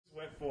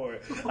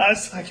I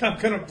was like, I'm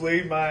going to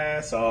bleed my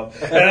ass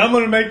off, and I'm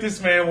going to make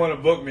this man want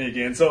to book me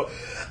again. So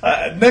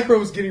Necro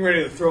was getting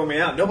ready to throw me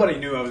out. Nobody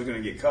knew I was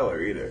going to get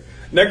color either.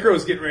 Necro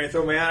was getting ready to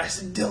throw me out. I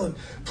said, Dylan,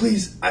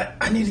 please,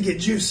 I need to get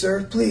juice,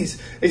 sir,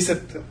 please. He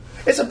said,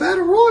 it's a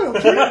battle royal,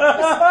 kid.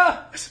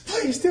 I said,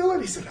 please,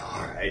 Dylan. He said,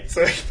 all right.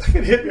 So he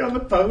fucking hit me on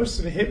the post,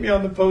 and he hit me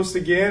on the post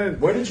again.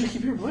 And where did you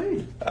keep your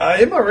blade?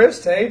 In my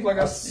wrist tape. Like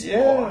I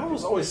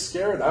was always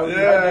scared.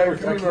 I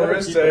keep my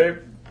wrist tape.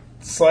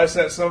 Slice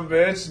that son of a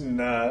bitch,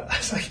 and I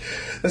was like,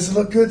 does it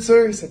look good,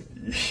 sir? He said,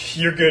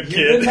 you're good, kid.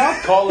 You did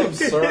not call him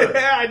sir.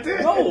 Yeah, I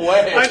did. No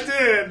way. I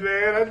did,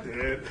 man. I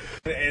did.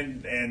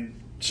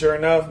 And sure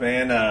enough,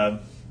 man, a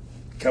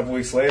couple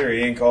weeks later,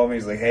 Ian called me.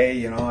 He's like,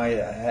 hey, I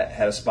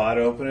had a spot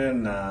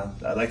opening.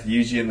 I'd like to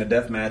use you in the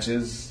death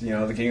matches,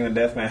 the King of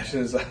the Death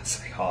matches. I was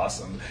like,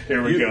 awesome.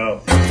 Here we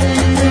go.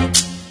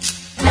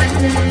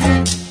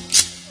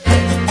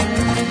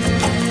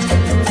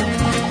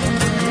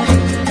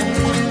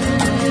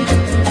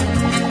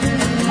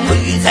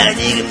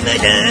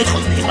 사직은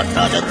손이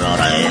왔다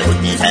들어라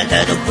혼이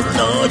살다도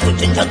불러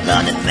조친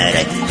쳤다는 매래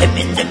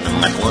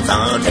햇민증명만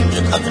호사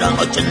생각하더라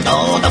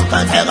어쩐다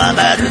남카새가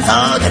배를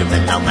사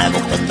들으면 나만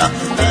목된다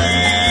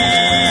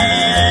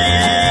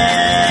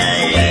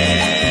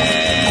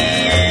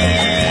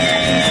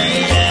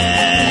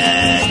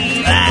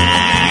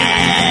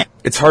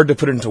It's hard to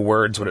put into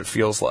words what it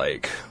feels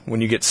like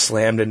when you get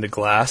slammed into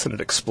glass and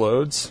it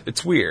explodes.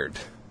 It's weird.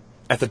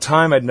 At the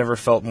time, I'd never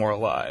felt more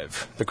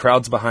alive. The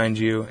crowd's behind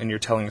you, and you're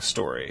telling a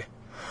story.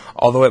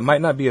 Although it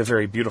might not be a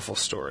very beautiful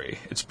story,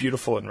 it's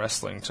beautiful in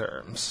wrestling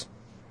terms.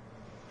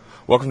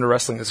 Welcome to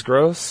Wrestling is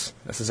Gross.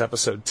 This is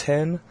episode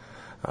 10.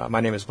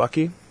 My name is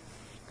Bucky.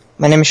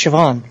 My name is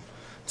Siobhan.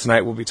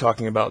 Tonight we'll be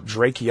talking about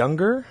Drake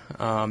Younger.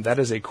 That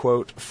is a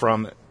quote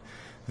from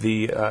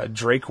the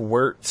Drake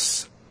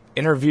Wirtz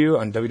interview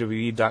on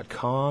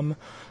WWE.com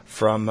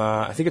from,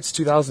 I think it's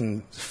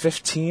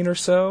 2015 or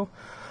so.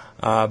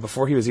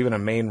 Before he was even a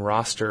main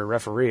roster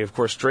referee. Of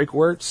course, Drake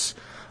Wirtz,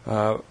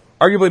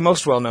 arguably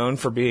most well known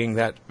for being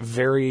that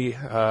very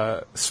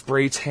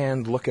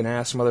spray-tanned looking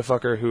ass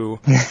motherfucker who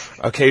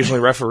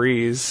occasionally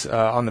referees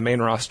on the main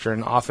roster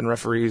and often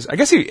referees. I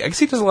guess he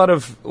does a lot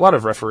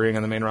of refereeing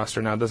on the main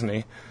roster now, doesn't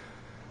he?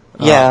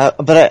 Yeah,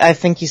 but I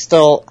think he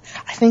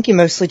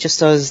mostly just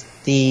does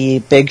the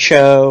big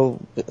show.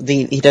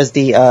 He does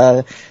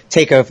the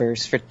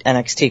takeovers for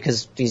NXT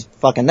because he's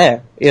fucking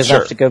there. He doesn't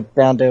have to go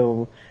down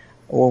to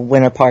or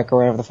Winter Park or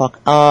whatever the fuck.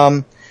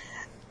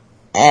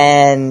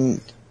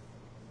 And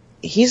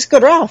he's a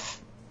good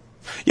ref.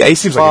 Yeah, he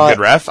seems like a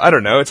good ref. I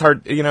don't know. It's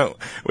hard,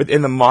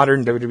 within the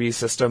modern WWE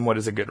system, what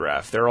is a good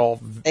ref? They're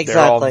all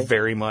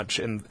very much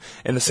in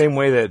the same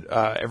way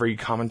that every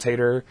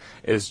commentator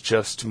is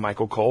just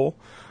Michael Cole.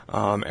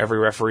 Every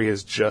referee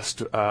is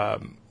just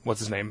what's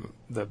his name?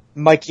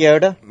 Mike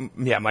Chioda?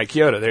 Yeah, Mike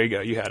Chioda. There you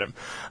go. You had him.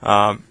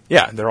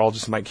 They're all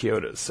just Mike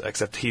Chiodas,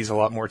 except he's a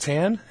lot more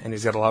tan and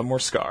he's got a lot more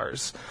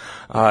scars.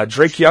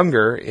 Drake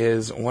Younger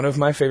is one of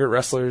my favorite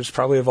wrestlers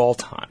probably of all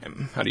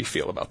time. How do you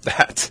feel about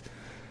that?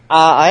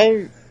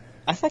 I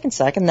fucking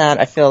second that.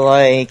 I feel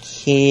like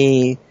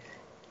he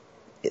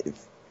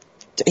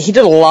did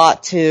a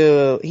lot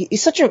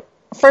he's such a,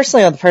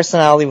 firstly on the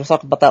personality, we'll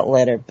talk about that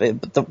later,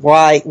 but the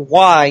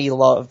why you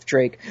love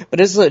Drake. But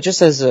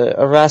just as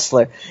a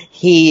wrestler,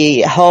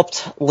 he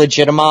helped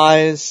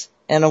legitimize,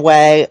 in a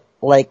way,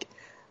 like,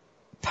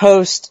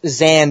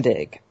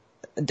 post-Zandig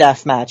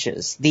death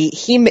matches.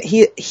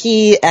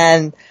 He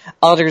and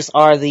others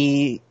are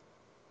the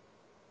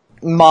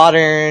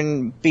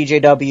modern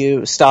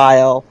BJW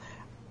style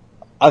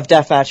of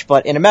deathmatch,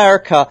 but in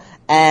America,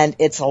 and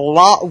it's a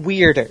lot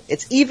weirder.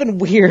 It's even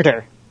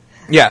weirder.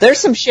 Yeah. There's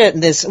some shit in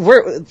this,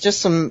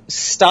 just some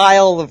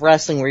style of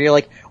wrestling where you're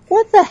like,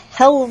 what the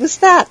hell was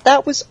that?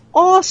 That was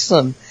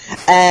awesome.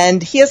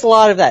 And he has a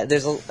lot of that.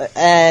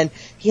 And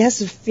he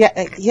has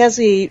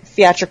a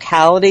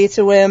theatricality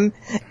to him.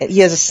 He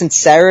has a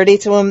sincerity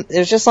to him.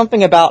 There's just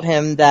something about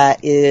him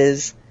that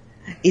he's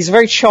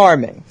very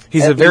charming.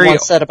 He's a very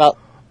said about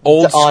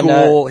old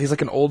school. He's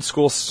like an old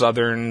school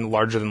Southern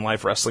larger than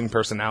life wrestling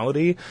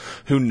personality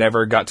who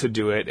never got to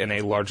do it in a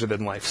larger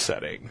than life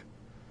setting.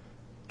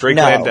 Drake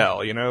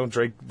Landell,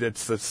 Drake,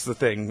 that's the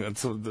thing.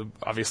 It's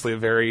obviously a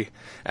very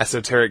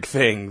esoteric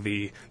thing,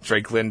 the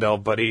Drake Landell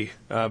buddy,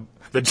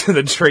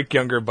 the Drake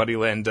Younger Buddy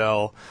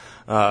Landell,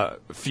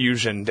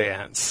 fusion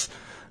dance,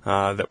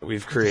 that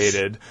we've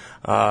created.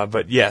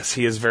 But yes,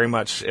 he is very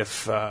much,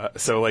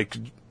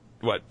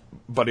 what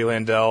Buddy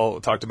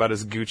Landell talked about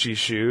his Gucci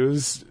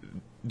shoes.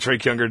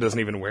 Drake Younger doesn't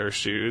even wear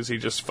shoes. He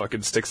just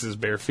fucking sticks his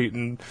bare feet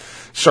in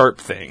sharp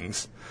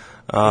things.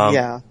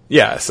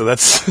 Yeah, so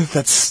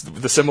that's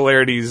the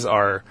similarities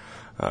are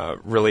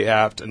really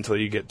apt until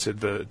you get to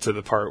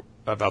the part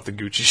about the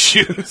Gucci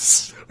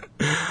shoes.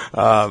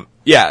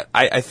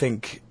 I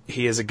think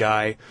he is a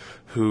guy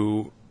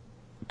who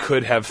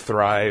could have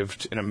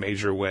thrived in a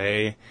major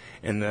way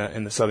in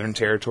the Southern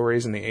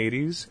Territories in the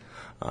 80s,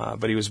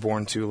 but he was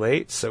born too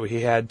late, so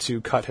he had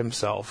to cut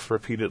himself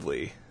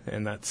repeatedly,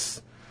 and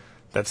that's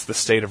that's the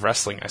state of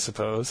wrestling, I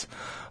suppose.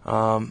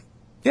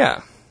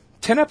 Yeah,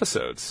 10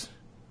 episodes.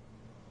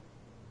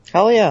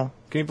 Hell yeah.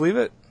 Can you believe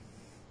it?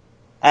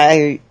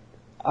 I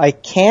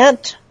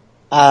can't.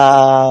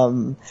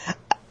 10.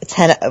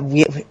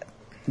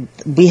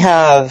 We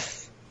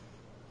have,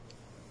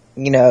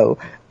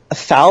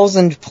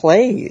 1,000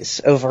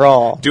 plays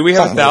overall. Do we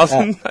have Something like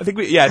 1,000? that. I think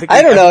we. Yeah,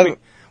 I don't know.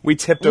 We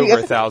tipped over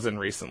 1,000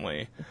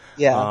 recently.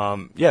 Yeah.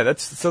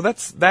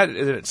 That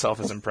in itself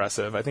is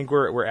impressive. I think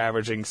we're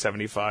averaging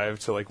 75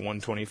 to like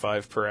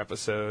 125 per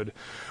episode,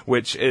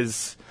 which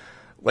is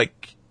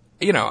like,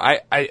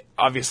 I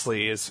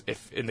obviously is,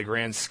 if in the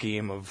grand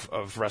scheme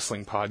of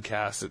wrestling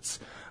podcasts, it's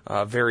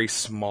a very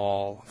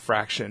small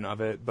fraction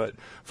of it, but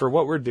for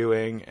what we're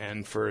doing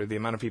and for the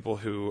amount of people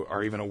who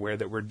are even aware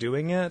that we're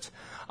doing it,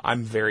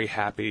 I'm very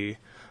happy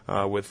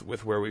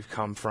with where we've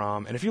come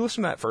from. And if you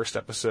listen to that first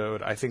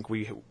episode, I think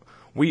we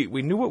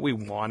knew what we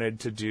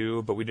wanted to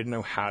do, but we didn't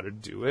know how to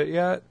do it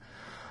yet.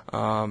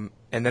 And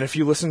then if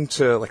you listen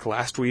to like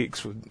last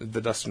week's,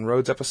 the Dustin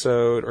Rhodes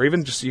episode, or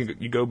even just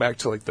you go back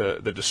to like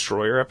the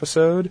Destroyer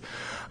episode,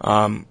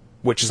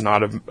 which is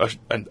not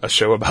a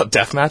show about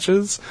death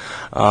matches,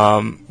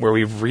 where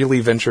we've really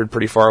ventured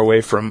pretty far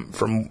away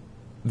from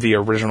the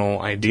original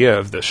idea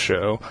of this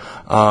show.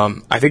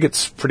 I think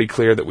it's pretty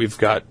clear that we've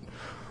got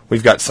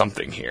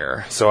something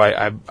here. So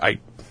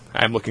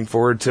I'm looking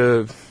forward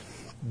to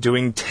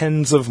doing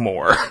tens of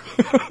more.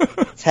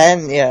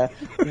 10, yeah.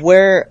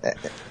 We're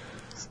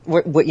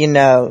going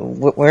to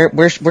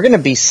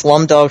be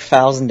Slumdog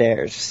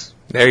Thousandaires.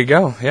 There you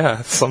go.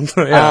 Yeah.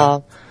 Yeah.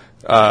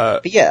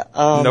 But yeah,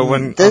 no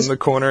one on the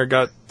corner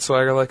got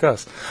swagger like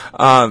us.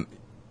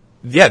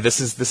 Yeah, this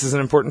is an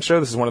important show.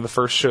 This is one of the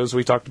first shows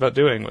we talked about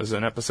doing, was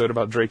an episode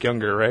about Drake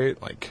Younger, right?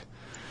 Like,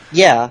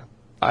 yeah.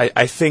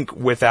 I think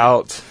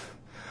without,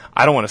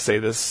 I don't want to say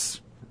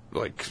this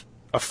like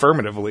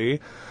affirmatively,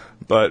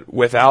 but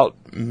without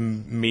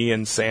me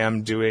and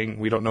Sam doing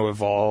We Don't Know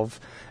Evolve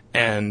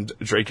and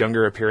Drake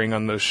Younger appearing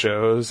on those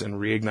shows and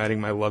reigniting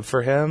my love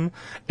for him,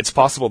 it's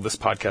possible this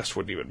podcast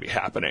wouldn't even be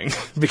happening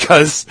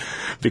because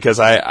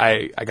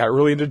I got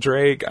really into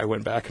Drake. I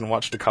went back and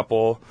watched a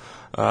couple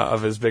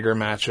of his bigger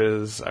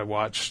matches. I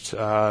watched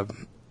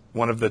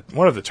one of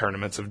the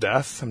Tournaments of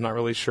Death. I'm not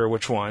really sure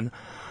which one.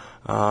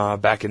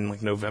 Back in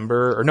like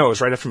November, or no, it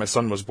was right after my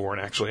son was born,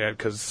 actually,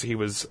 because he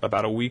was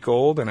about a week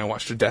old, and I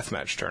watched a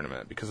deathmatch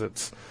tournament because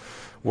it's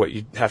what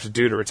you have to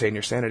do to retain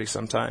your sanity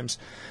sometimes.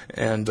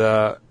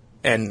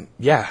 And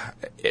yeah,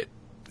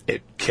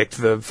 it kicked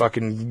the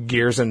fucking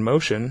gears in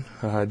motion.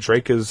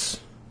 Drake is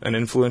an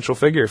influential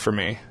figure for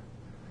me.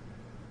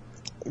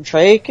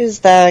 Drake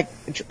is that,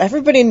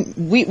 everybody,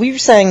 we were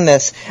saying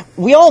this,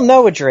 we all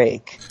know a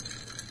Drake.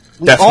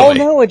 We Definitely. all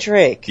know a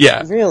Drake.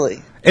 Yeah.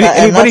 Really.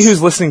 Anybody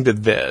who's listening to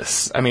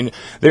this, I mean,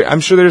 I'm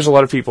sure there's a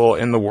lot of people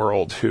in the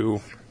world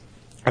who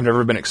have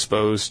never been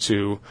exposed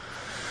to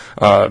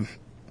the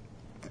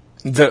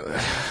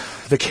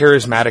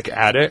charismatic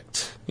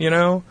addict,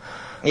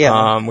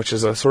 Yeah. Which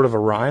is a sort of a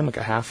rhyme, like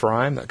a half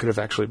rhyme. That could have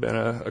actually been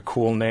a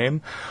cool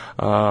name.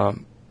 Not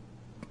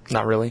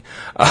really.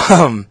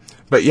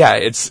 But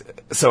yeah,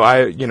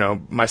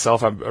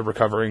 myself, I'm a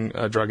recovering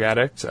drug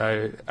addict.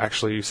 I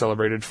actually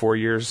celebrated 4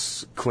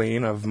 years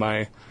clean of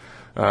my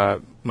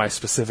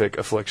specific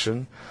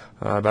affliction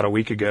about a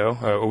week ago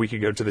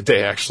to the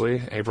day,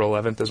 actually. April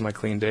 11th is my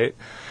clean date.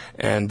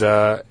 And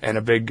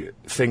a big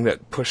thing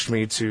that pushed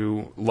me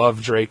to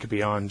love Drake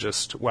beyond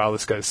just, wow,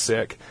 this guy's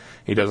sick,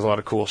 he does a lot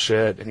of cool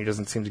shit, and he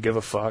doesn't seem to give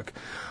a fuck,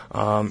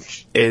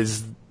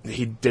 is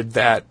he did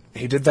that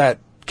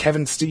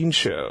Kevin Steen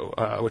show,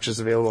 which is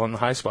available on the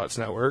High Spots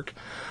Network.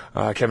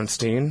 Kevin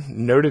Steen,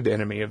 noted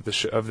enemy of the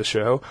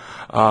show.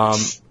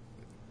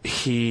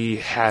 He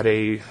had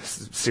a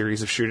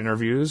series of shoot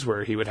interviews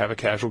where he would have a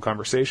casual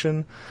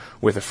conversation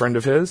with a friend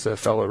of his, a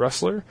fellow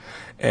wrestler,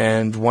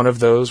 and one of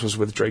those was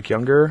with Drake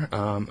Younger,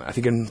 I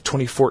think in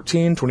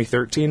 2013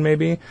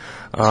 maybe.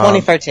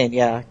 2013,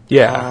 yeah.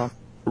 Yeah.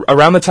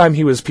 Around the time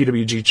he was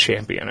PWG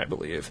champion, I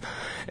believe,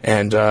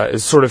 and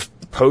is sort of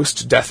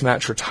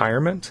post-deathmatch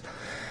retirement,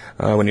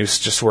 when he was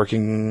just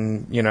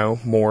working,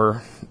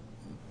 more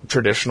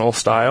traditional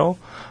style.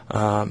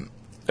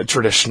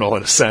 Traditional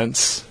in a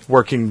sense,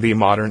 working the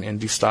modern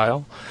indie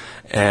style.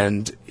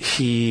 And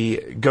he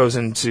goes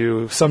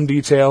into some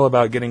detail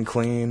about getting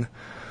clean,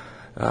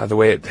 the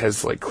way it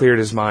has like cleared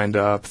his mind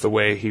up, the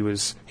way he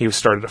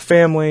started a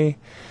family,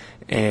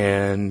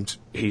 and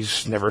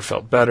he's never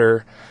felt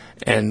better,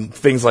 and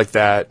things like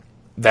that.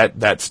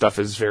 That stuff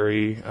is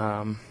very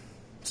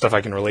stuff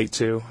I can relate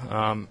to.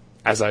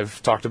 As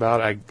I've talked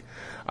about,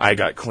 I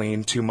got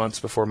clean 2 months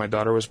before my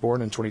daughter was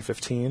born in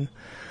 2015.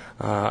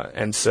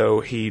 And so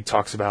he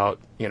talks about,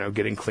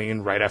 getting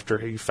clean right after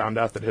he found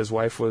out that his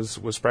wife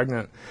was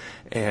pregnant.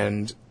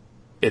 And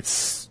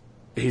he's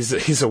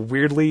a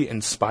weirdly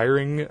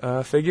inspiring,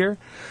 figure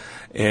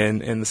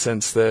in the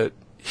sense that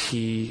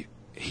he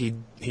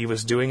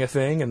was doing a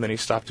thing and then he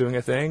stopped doing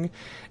a thing,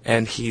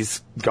 and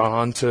he's gone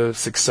on to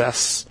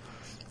success,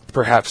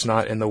 perhaps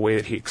not in the way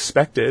that he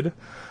expected,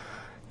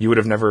 he would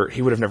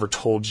have never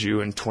told you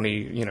in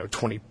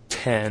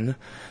 2010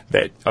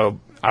 that, oh,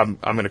 I'm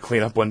going to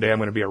clean up one day. I'm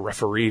going to be a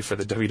referee for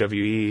the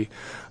WWE.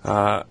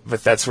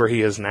 But that's where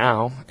he is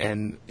now,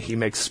 and he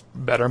makes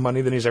better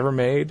money than he's ever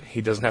made.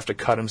 He doesn't have to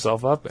cut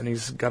himself up, and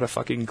he's got a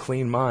fucking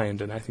clean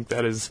mind, and I think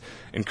that is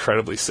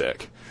incredibly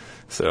sick.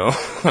 So,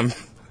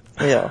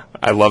 Yeah.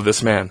 I love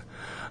this man.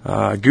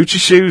 Gucci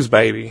shoes,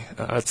 baby.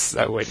 That's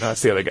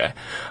the other guy.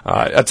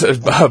 That's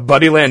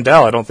Buddy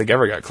Landell. I don't think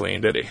ever got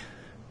clean, did he?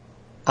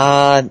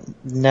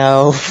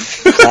 No,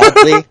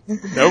 sadly.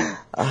 Nope.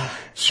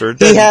 Sure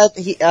did.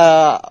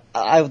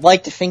 I would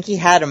like to think he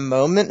had a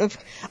moment of,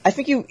 I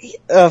think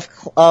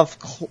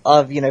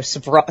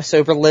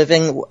sober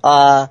living,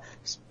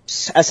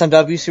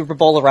 SMW Super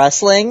Bowl of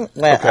Wrestling,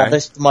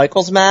 this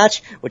Michaels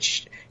match,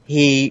 which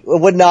it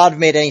would not have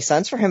made any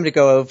sense for him to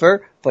go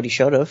over, but he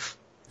should have.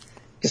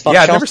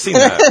 Yeah, I've never seen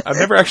that. I've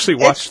never actually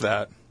watched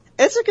that.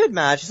 It's a good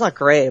match. It's not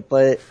great,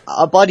 but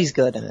Buddy's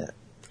good in it.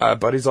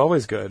 Buddy's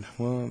always good.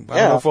 Well,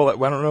 I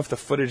don't know if the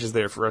footage is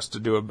there for us to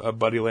do a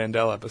Buddy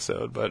Landell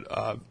episode, but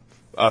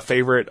a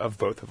favorite of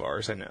both of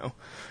ours, I know.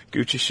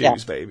 Gucci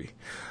shoes, baby.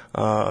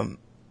 God.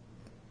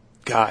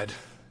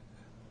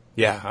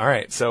 Yeah, all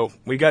right. So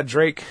we got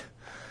Drake.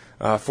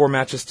 4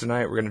 matches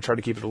tonight. We're going to try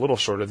to keep it a little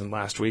shorter than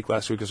last week.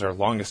 Last week was our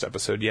longest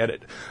episode yet,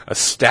 at a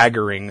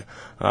staggering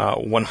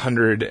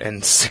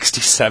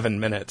 167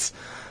 minutes,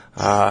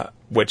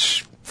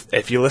 which...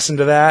 If you listen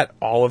to that,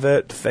 all of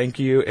it, thank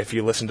you. If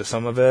you listen to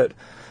some of it,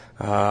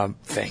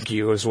 thank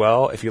you as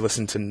well. If you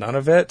listen to none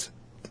of it,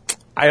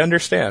 I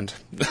understand.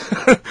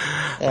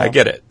 I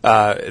get it.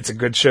 It's a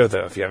good show,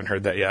 though. If you haven't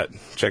heard that yet,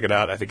 check it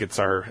out. I think it's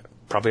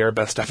probably our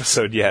best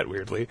episode yet,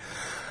 weirdly.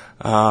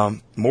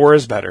 More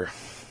is better,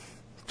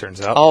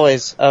 turns out.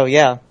 Always. Oh,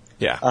 yeah.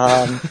 Yeah.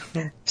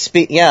 The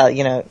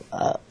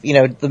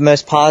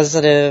most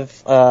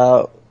positive,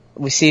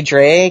 we see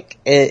Drake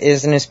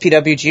is in his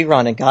PWG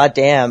run, and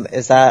goddamn,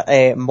 is that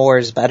a more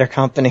is better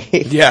company?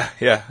 Yeah.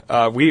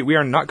 We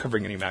are not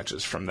covering any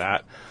matches from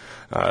that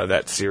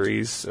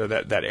series,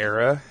 that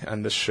era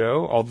on this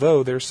show.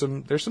 Although there's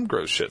some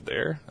gross shit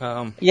there.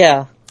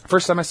 Yeah.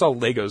 First time I saw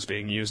Legos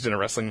being used in a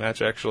wrestling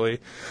match, actually,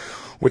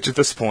 which at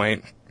this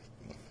point,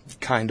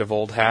 kind of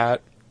old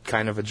hat,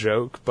 kind of a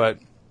joke, but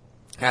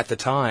at the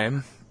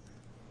time,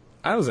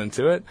 I was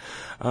into it.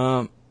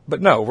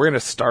 But no, we're gonna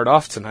start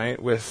off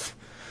tonight with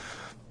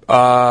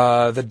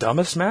the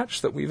dumbest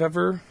match that we've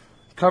ever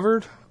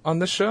covered on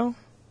this show?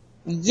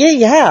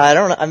 Yeah, I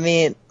don't know. I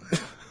mean,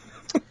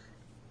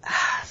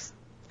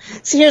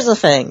 see, here's the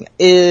thing,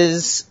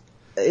 is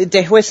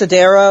De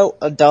Huesadero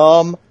a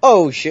dumb?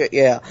 Oh shit,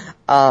 yeah.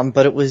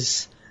 But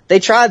they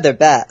tried their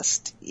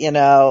best, I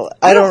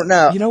don't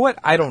know. You know what?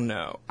 I don't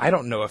know. I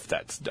don't know if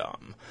that's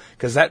dumb,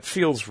 because that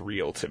feels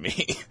real to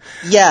me.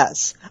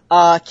 Yes.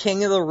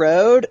 King of the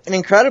Road, an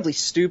incredibly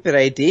stupid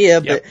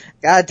idea, but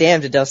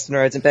goddamn did Dustin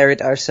Rhodes and Barry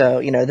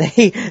Darsow,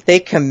 they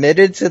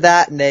committed to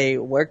that and they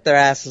worked their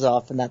asses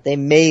off and that they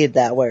made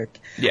that work.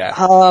 Yeah.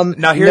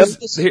 Now here's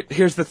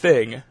the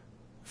thing.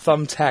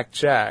 Thumbtack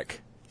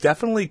Jack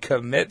definitely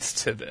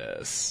commits to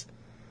this.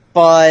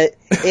 But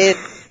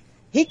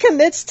he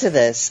commits to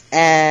this,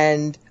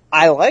 and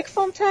I like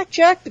Thumbtack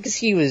Jack because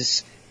he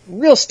was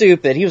real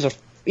stupid.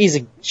 He's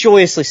a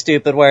joyously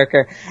stupid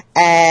worker,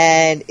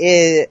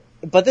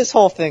 but this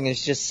whole thing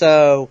is just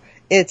it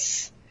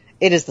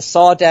is the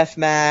Saw Death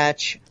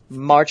match,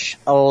 March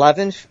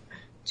 11th,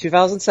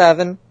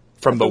 2007.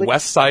 From the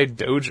West Side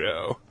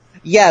Dojo.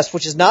 Yes,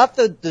 which is not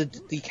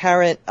the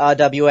current,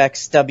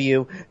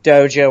 WXW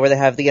dojo where they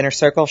have the Inner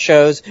Circle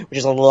shows, which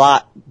is a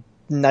lot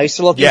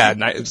nicer looking. Yeah,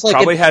 it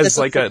probably has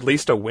at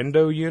least a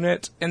window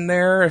unit in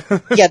there.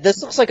 Yeah,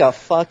 this looks like a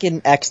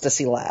fucking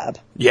ecstasy lab.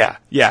 Yeah.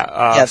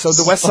 So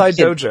the West Side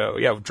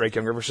Dojo, Drake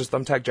Younger versus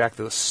Thumbtack Jack,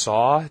 the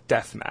Saw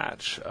Death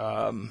Match.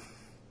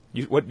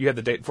 You had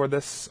the date for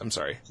this? I'm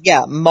sorry.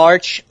 Yeah,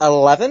 March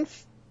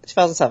 11th,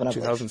 2007.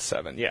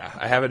 2007. Yeah,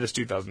 I have it as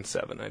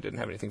 2007. I didn't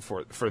have anything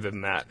further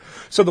than that.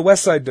 So the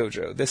West Side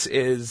Dojo. This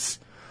is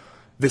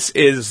the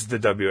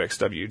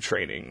WXW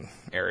training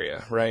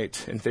area,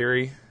 right? In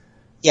theory.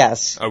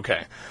 Yes.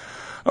 Okay.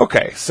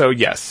 So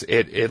yes,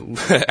 it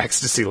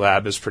Ecstasy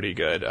Lab is pretty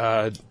good.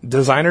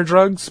 Designer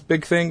drugs,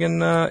 big thing in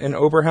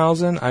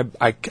Oberhausen.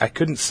 I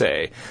couldn't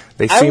say.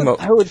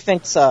 I would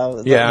think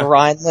so. Yeah. The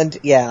Rhineland.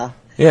 Yeah.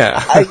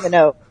 Yeah.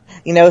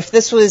 If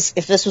this was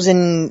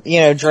in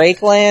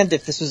Drakeland,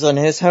 if this was on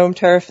his home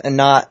turf and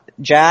not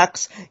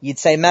Jack's, you'd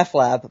say meth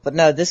lab. But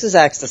no, this is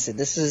ecstasy.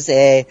 This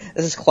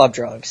is club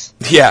drugs.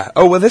 Yeah.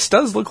 Oh well, this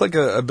does look like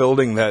a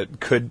building that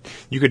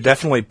you could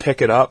definitely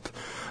pick it up.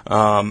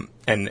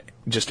 And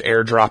just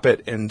airdrop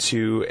it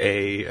into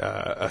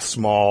a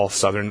small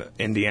southern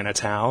Indiana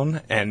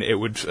town, and it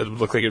would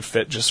look like it'd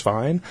fit just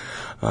fine.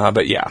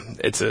 But yeah,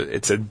 it's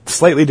a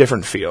slightly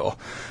different feel.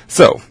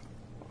 So,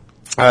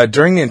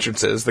 during the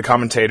entrances, the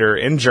commentator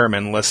in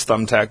German lists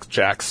Thumbtack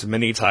Jack's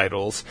mini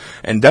titles,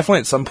 and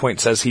definitely at some point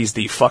says he's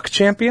the fuck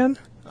champion.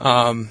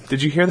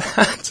 Did you hear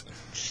that?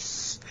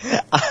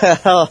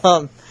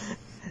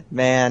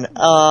 Man,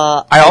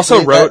 I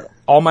also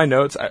all my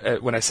notes,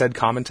 when I said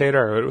commentator,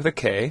 I wrote it with a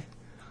K.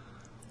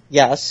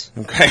 Yes.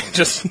 Okay,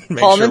 just make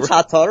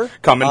Commentator. sure.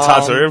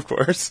 Commentator, of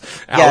course.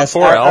 Yes,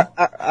 Alan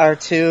 4L. our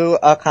two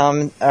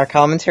our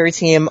commentary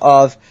team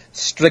of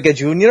Striga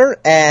Jr.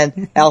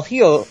 and El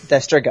Hijo de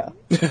Striga.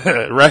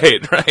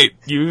 Right.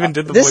 You even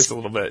did the voice a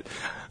little bit.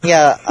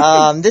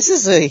 Yeah, this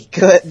is a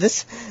good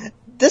this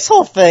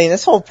whole thing,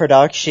 this whole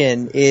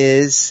production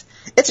it's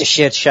a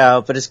shit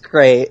show, but it's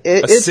great.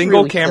 It's single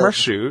really camera good.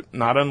 shoot,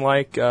 not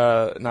unlike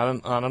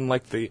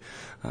the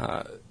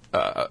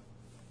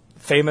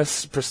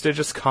famous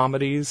prestigious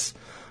comedies,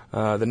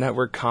 the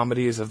network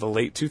comedies of the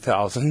late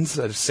 2000s.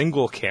 A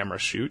single camera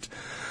shoot.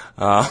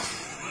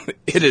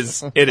 It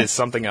is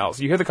something else.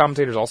 You hear the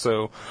commentators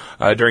also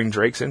during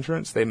Drake's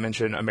entrance. They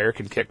mention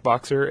American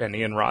Kickboxer and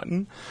Ian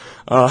Rotten,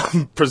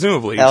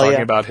 presumably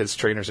talking about his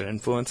trainers and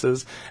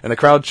influences. And the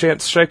crowd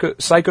chants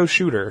Psycho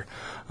Shooter.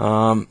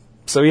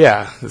 So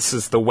yeah, this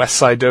is the West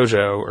Side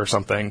Dojo or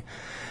something.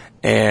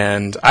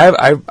 And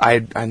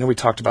I know we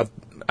talked about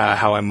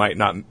how I might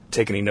not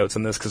take any notes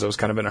on this because I was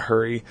kind of in a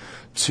hurry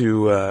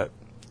to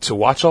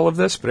watch all of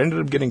this, but I ended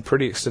up getting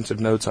pretty extensive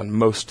notes on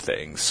most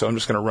things. So I'm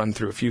just going to run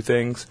through a few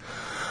things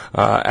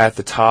at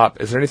the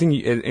top. Is there anything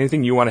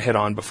you want to hit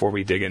on before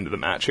we dig into the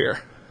match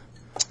here?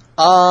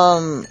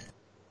 Not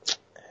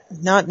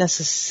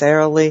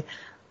necessarily.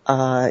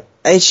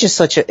 It's just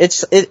such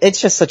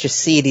a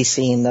seedy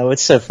scene though.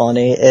 It's so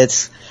funny.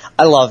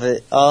 I love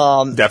it.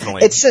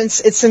 Definitely.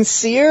 It's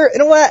sincere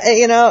in a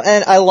way, and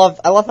I love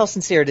how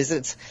sincere it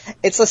is.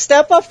 It's a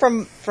step up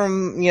from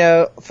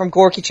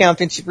Gorky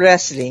Championship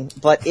Wrestling,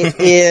 but it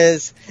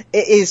is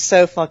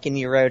so fucking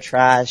Euro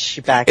trash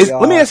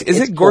backyard. Let me ask, is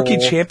it Gorky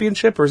cool.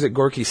 Championship or is it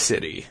Gorky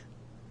City?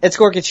 It's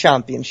Gorky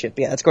Championship,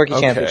 yeah, it's Gorky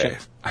Championship.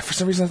 For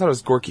some reason I thought it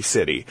was Gorky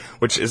City,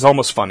 which is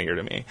almost funnier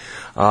to me.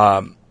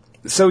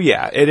 So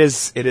yeah, it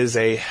is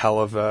a hell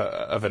of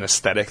an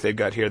aesthetic they've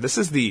got here. This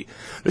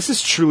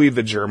is truly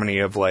the Germany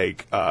of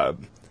this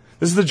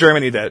is the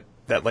Germany that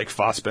like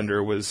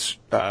Fassbender was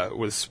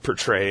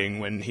portraying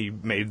when he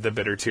made The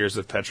Bitter Tears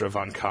of Petra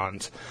von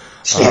Kant.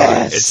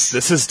 Yes.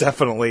 This is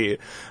definitely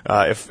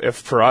if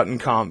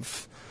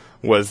Piratenkampf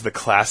was the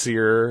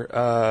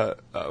classier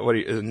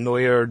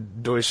Neuer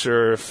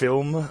Deutscher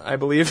Film, I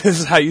believe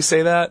is how you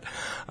say that.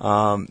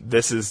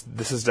 This is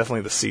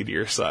definitely the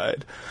seedier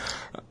side.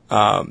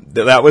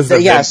 That was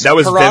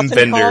Wim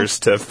Wenders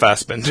to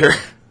Fassbender.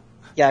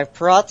 Yeah,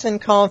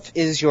 Piratenkampf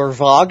is your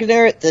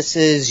Wagner. This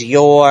is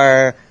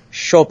your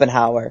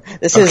Schopenhauer.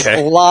 This is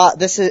a lot.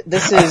 This is.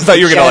 I thought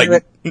you were gonna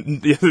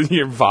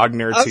your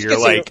Wagner to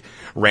your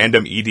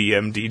random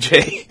EDM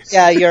DJ.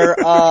 Yeah,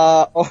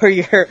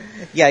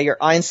 your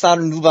Einstein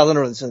and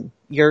Nubelunsen.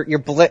 Your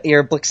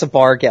Blixa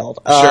Bargeld.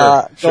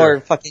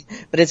 Sure.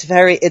 But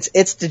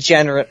it's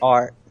degenerate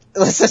art.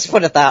 Let's just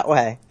put it that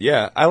way.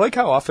 Yeah, I like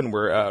how often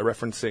we're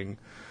referencing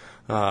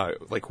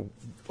like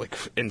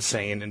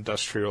insane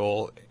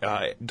industrial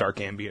dark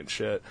ambient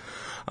shit.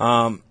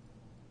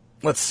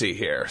 Let's see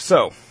here.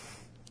 So,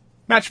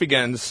 match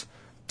begins.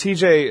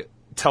 TJ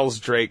tells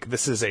Drake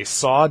this is a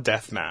Saw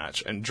death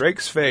match, and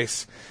Drake's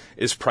face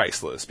is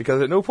priceless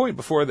because at no point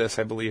before this,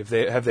 I believe,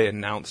 they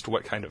announced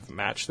what kind of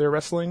match they're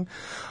wrestling.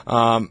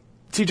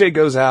 TJ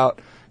goes out.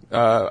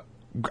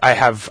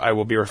 I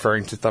will be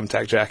referring to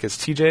Thumbtack Jack as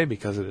TJ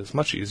because it is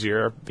much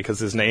easier, because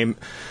his name,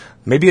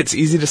 maybe it's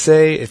easy to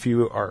say if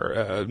you are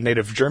a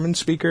native German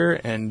speaker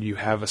and you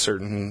have a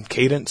certain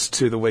cadence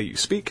to the way you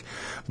speak,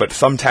 but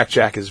Thumbtack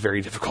Jack is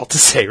very difficult to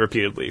say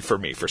repeatedly for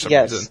me for some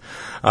reason.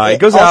 He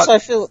goes out.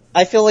 Also,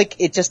 I feel like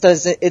it just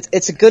doesn't,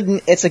 it's a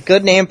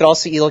good name, but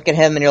also you look at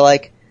him and you're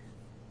like,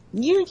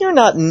 you're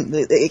not,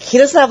 he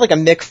doesn't have like a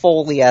Mick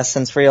Foley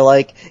essence where you're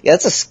like, yeah,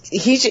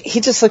 he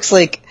just looks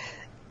like,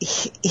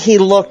 he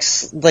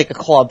looks like a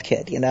club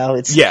kid, he's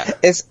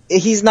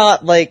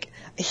not like,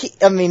 he's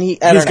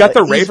got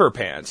the raver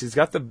pants. He's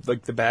got the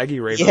baggy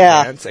raver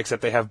pants,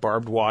 except they have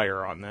barbed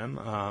wire on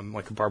them,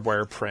 like a barbed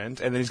wire print.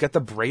 And then he's got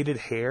the braided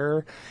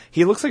hair.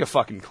 He looks like a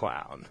fucking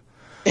clown.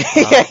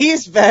 Yeah,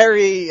 he's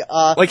very,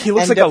 he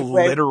looks like a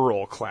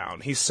literal clown.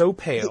 He's so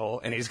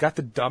pale, and he's got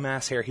the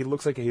dumbass hair. He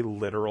looks like a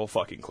literal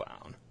fucking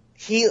clown.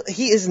 He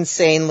is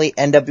insanely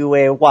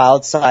NWA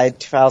Wildside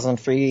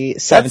 2003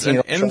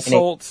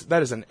 17-year-old.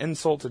 That is an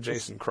insult to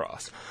Jason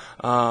Cross.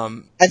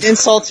 An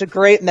insult to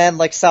great men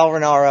like Sal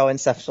Rinauro and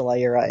Seth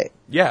DeLay, you're right.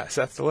 Yeah,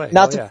 Seth DeLay.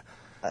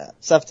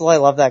 Seth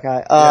DeLay, love that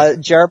guy.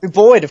 Jeremy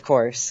Boyd, of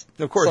course.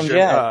 Of course,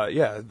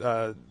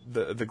 the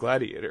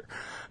Gladiator.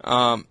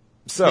 Mr.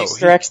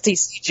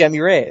 XTC Jemmy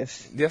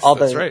Rave. Yes,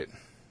 that's right.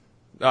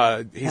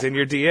 He's in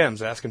your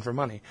DMs asking for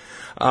money.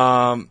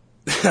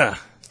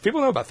 People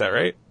know about that,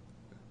 right?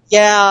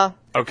 Yeah.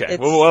 Okay.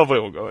 Well, we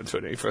won't go into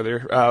it any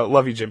further.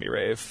 Love you, Jimmy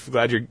Rave.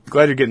 Glad you're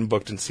getting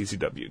booked in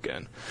CCW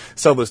again.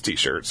 Sell those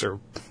T-shirts or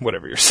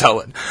whatever you're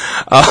selling.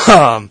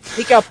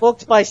 He got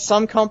booked by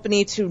some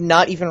company to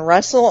not even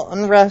wrestle on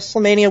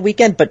WrestleMania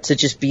weekend, but to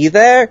just be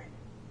there.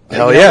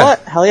 Hell yeah.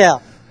 What? Hell yeah.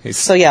 He's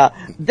So yeah,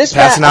 this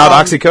passing out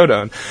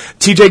oxycodone.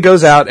 TJ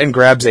goes out and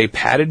grabs a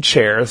padded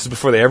chair. This is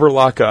before they ever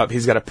lock up.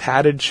 He's got a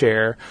padded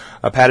chair,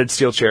 a padded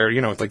steel chair,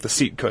 with like the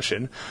seat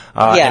cushion.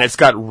 And it's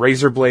got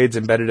razor blades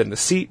embedded in the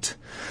seat.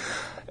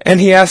 And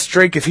he asks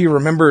Drake if he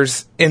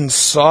remembers in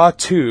Saw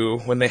 2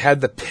 when they had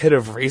the pit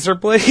of razor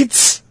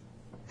blades.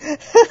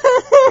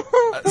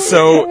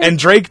 And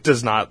Drake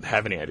does not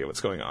have any idea what's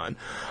going on.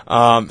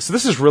 So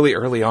this is really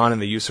early on in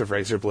the use of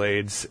razor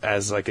blades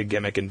as like a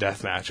gimmick in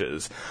death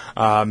matches.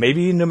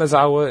 Maybe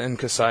Numazawa and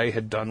Kasai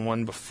had done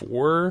one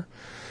before.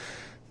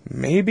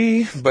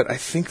 Maybe, but I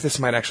think this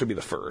might actually be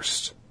the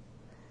first.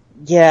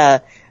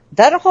 Yeah.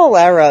 That whole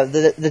era,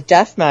 the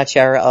deathmatch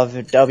era of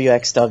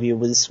WXW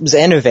was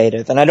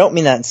innovative, and I don't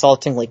mean that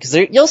insultingly, because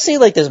you'll see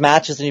like there's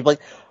matches and you'll be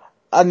like,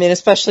 I mean,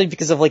 especially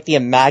because of like the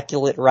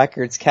immaculate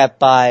records kept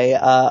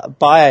by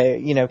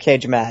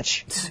Cage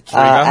Match,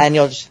 and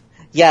you'll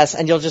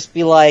just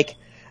be like,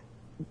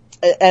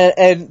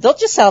 and they'll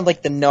just sound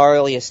like the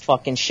gnarliest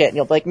fucking shit, and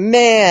you'll be like,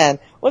 man,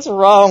 what's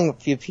wrong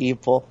with you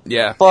people?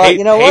 Yeah, but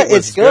you know what?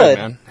 It's good.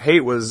 Man.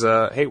 Hate was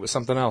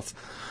something else.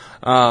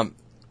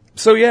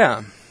 So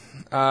yeah.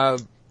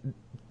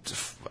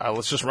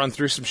 Let's just run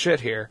through some shit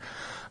here.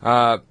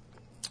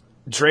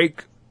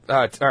 Drake.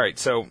 All right.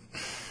 So,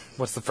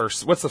 what's the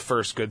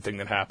first good thing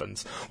that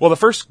happens? Well, the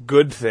first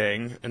good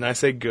thing, and I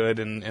say good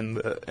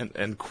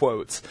in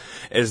quotes,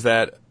 is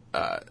that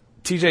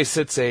TJ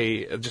sits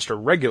just a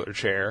regular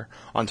chair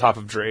on top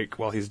of Drake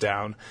while he's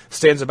down,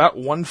 stands about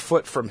 1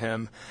 foot from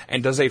him,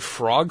 and does a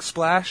frog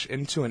splash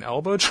into an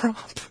elbow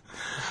drop.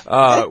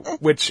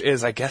 Which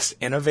is, I guess,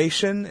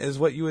 innovation is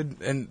what you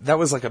would, and that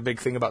was like a big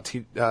thing about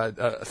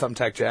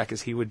Thumbtack Jack,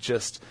 is he would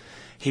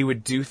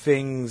do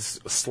things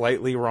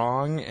slightly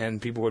wrong,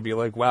 and people would be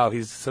like, wow,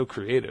 he's so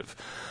creative.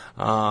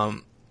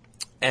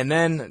 And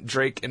then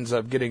Drake ends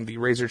up getting the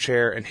razor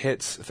chair and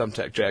hits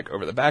Thumbtack Jack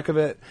over the back of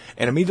it,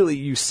 and immediately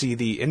you see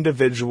the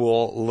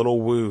individual little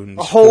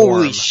wounds.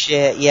 Holy form.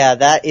 shit! Yeah,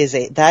 that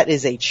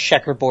is a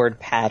checkerboard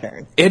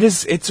pattern.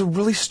 It's a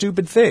really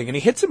stupid thing, and he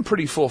hits him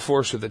pretty full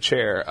force with the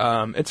chair.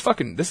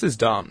 This is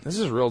dumb. This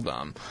is real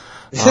dumb.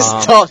 This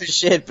is dumb as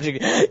shit, but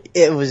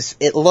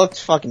it looked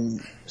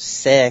fucking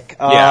sick.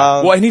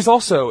 Yeah. Well, and he's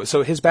also,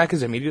 so his back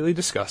is immediately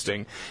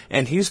disgusting,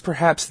 and he's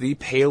perhaps the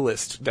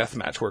palest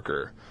deathmatch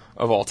worker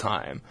of all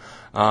time.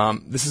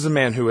 This is a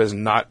man who has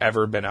not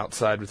ever been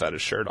outside without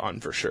his shirt on,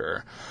 for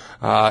sure.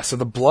 So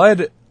the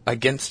blood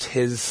against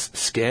his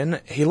skin,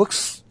 he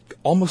looks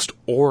almost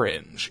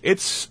orange.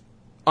 It's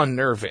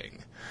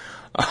unnerving.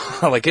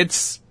 Like,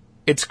 it's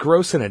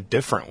gross in a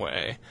different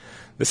way.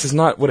 This is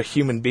not what a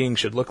human being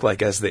should look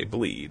like as they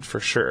bleed, for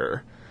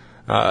sure.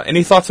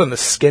 Any thoughts on the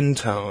skin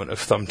tone of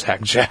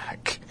Thumbtack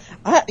Jack?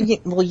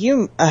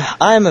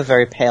 I'm a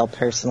very pale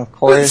person, of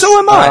course. So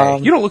am I.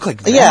 You don't look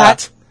like that. Yeah.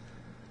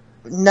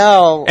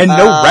 No. And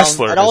no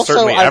wrestler and has also,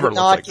 certainly I ever would looked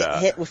not like get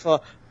that. hit with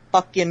a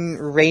fucking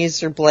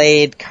razor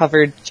blade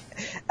covered.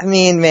 I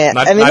mean, man.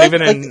 Not like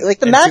the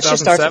in match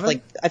just starts 2007? with,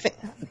 like, I think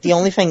the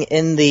only thing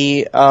in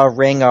the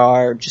ring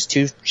are just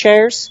two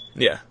chairs.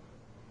 Yeah.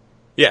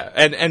 Yeah,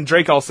 and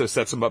Drake also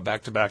sets him up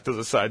back to back, does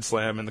a side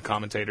slam, and the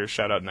commentators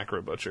shout out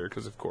Necro Butcher,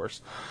 because of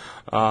course.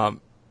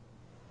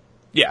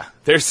 Yeah,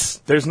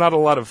 there's not a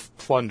lot of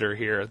plunder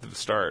here at the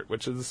start,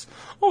 which is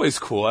always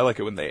cool. I like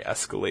it when they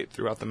escalate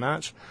throughout the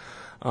match.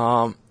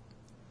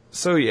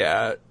 So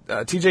yeah,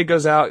 TJ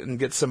goes out and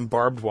gets some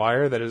barbed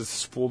wire that is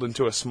spooled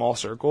into a small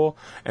circle,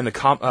 and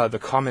the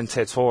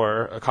commentator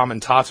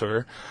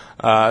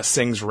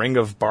sings "Ring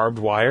of Barbed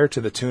Wire" to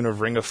the tune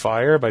of "Ring of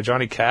Fire" by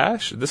Johnny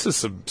Cash. This is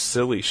some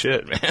silly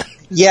shit, man.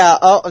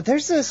 Yeah,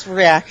 there's this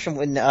reaction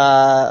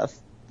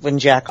when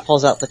Jack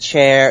pulls out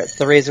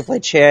the razor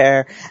blade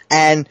chair,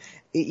 and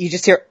you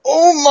just hear,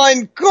 "Oh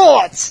mein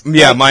Gott!"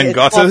 Yeah, mein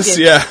Gottes,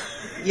 yeah.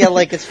 Yeah,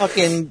 like it's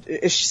fucking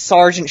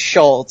Sergeant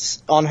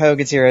Schultz on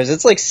Hogan's Heroes.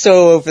 It's like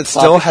so over the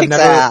top. Still it have kicks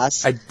never.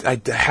 ass. I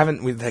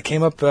haven't. That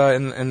came up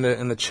in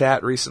the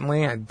chat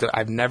recently.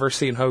 I've never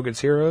seen Hogan's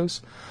Heroes,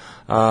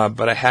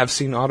 but I have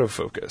seen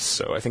Autofocus.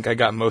 So I think I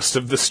got most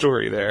of the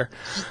story there.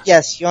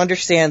 Yes, you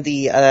understand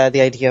the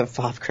idea of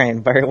Bob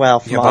Crane very well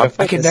from Autofocus.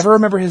 I can never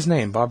remember his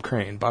name. Bob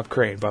Crane. Try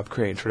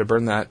to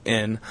burn that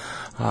in.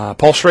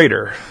 Paul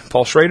Schrader.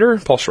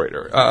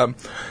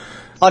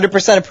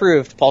 100%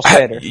 approved, Paul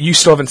Schrader. You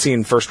still haven't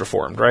seen First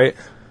Reformed, right?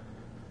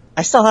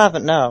 I still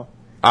haven't, no.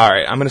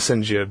 Alright, I'm going to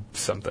send you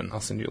something. I'll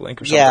send you a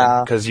link or something.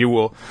 Yeah. Because you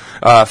will...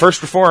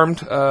 First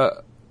Reformed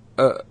has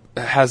a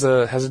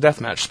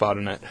deathmatch spot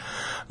in it.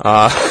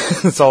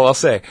 That's all I'll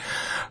say.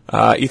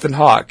 Ethan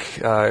Hawke,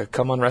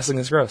 come on, Wrestling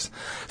is Gross.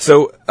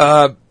 So,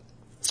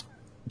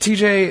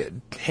 TJ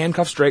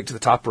handcuffs Drake to the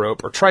top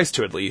rope, or tries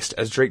to at least,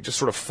 as Drake just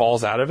sort of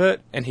falls out of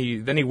it, and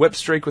then he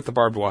whips Drake with the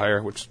barbed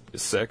wire, which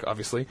is sick,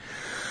 obviously.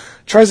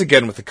 Tries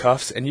again with the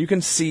cuffs, and you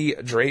can see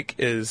Drake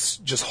is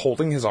just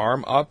holding his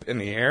arm up in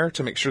the air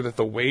to make sure that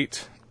the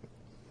weight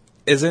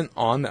isn't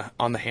on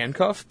the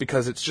handcuff,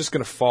 because it's just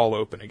going to fall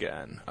open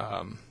again.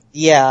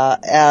 Yeah,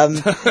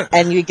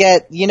 and you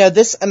get,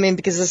 this,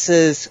 because this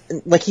is,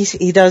 like,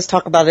 he does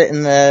talk about it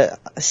in the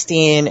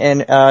Steen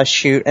and,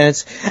 shoot, and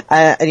it's,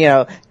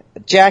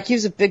 Jack, he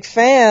was a big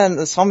fan of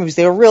the Saw movies.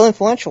 They were real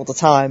influential at the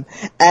time.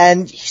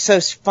 And so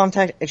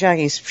Thumbtack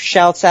Jackie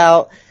shouts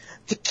out,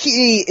 "The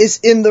key is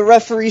in the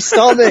referee's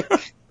stomach."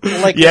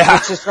 Like, yeah.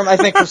 Which is from, I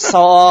think, from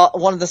Saw,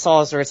 one of the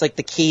Saws where it's like,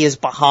 the key is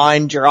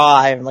behind your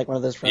eye, and like one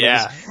of those films.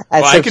 Yeah.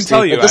 Well, I can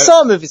tell you. The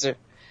Saw movies are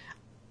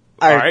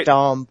right.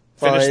 dumb.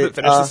 Finish but,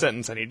 the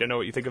sentence. I need to know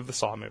what you think of the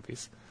Saw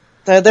movies.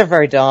 They're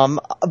very dumb.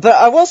 But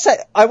I will say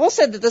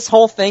that this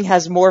whole thing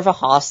has more of a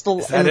hostile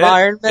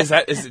environment. Is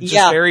it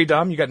just very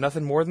dumb? You got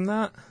nothing more than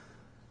that?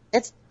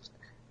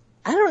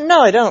 I don't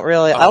know. I don't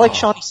really. I like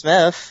Shawnee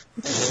Smith.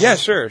 Yeah,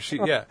 sure.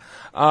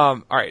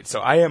 All right. So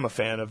I am a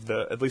fan of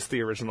at least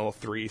the original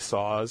 3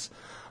 Saws.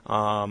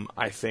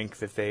 I think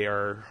that they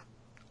are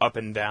up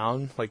and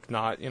down, like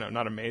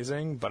not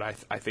amazing, but I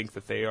think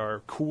that they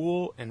are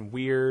cool and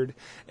weird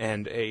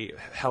and a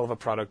hell of a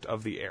product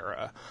of the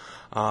era.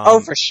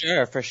 For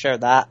sure.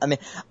 That, I mean,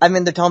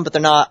 they're dumb, but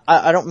they're not,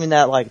 I don't mean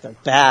that like they're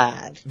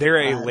bad.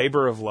 They're a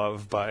labor of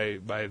love by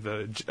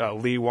the,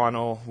 Lee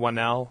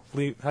Whannell.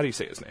 Lee, how do you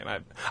say his name?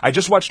 I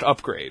just watched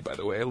Upgrade, by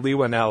the way. Lee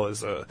Whannell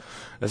is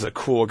a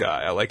cool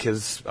guy. I like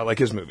his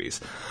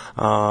movies.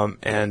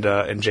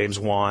 And James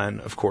Wan,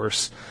 of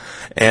course.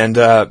 And,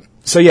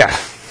 so yeah.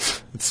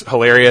 It's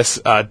hilarious.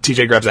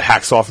 TJ grabs a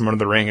hacksaw from under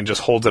the ring and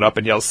just holds it up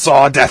and yells,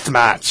 "Saw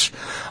deathmatch!"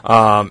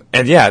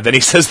 And yeah, then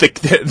he says that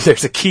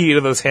there's a key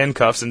to those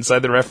handcuffs inside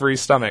the referee's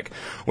stomach,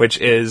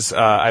 which is,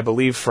 I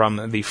believe,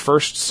 from the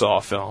first Saw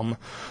film,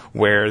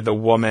 where the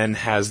woman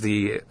has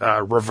the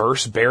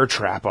reverse bear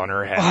trap on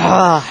her head,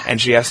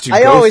 and she has to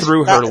go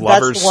through her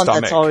lover's that's the one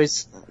stomach. That's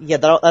always,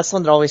 that's the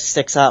one that always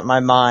sticks out in my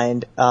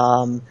mind.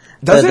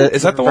 Does it?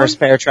 Is that the reverse one?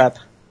 Bear trap?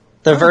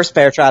 The reverse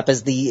bear trap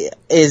is the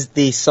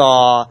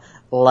Saw,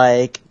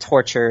 like,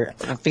 torture,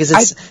 because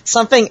it's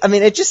something,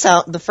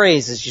 the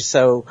phrase is just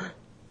so,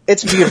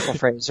 it's a beautiful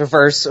phrase,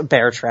 reverse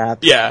bear trap.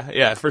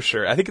 Yeah, for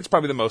sure. I think it's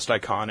probably the most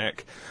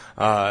iconic,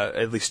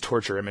 at least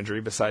torture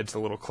imagery, besides the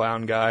little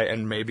clown guy,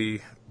 and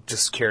maybe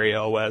just Cary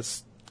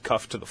Elwes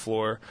cuffed to the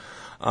floor.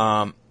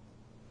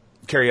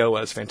 Cary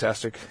Elwes,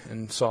 fantastic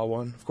in Saw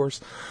 1, of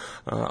course.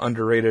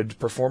 Underrated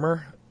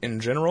performer in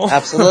general.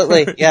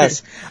 Absolutely,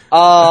 yes.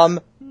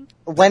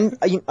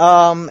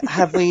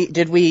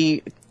 Did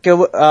we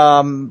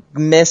go,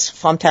 miss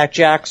Thumbtack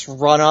Jack's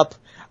run-up,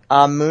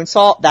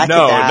 moonsault? That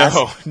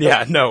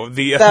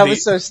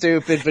was so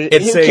stupid, but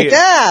it kicked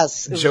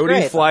ass! It was Jody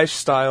great. Fleisch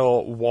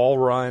style wall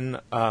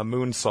run,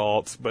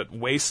 moonsault, but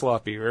way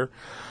sloppier.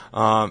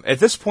 At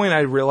this point I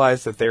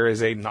realized that there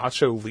is a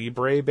Nacho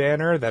Libre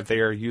banner that they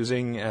are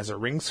using as a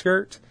ring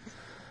skirt.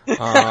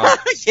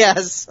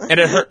 Yes. And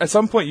at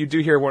some point you do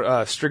hear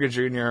Striga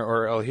Jr.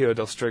 or El Hijo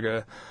del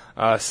Striga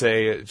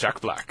say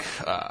Jack Black.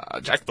 So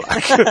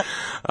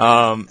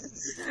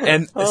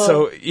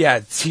yeah,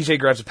 TJ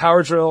grabs a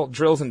power drill,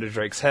 drills into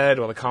Drake's head,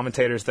 while the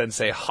commentators then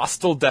say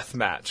hostile death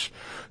match,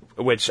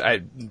 which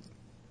I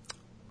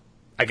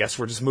guess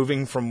we're just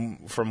moving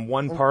from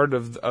one part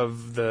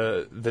of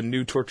the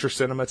new torture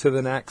cinema to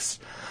the next.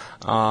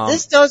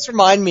 This does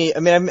remind me.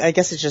 I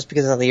guess it's just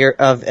because of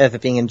of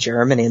it being in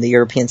Germany and the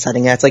European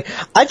setting. It's like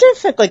I do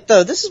think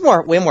this is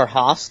way more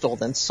hostile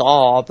than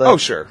Saw. But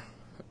sure.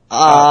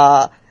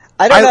 I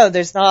don't know.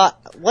 There's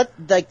not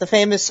the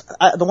famous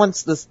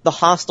the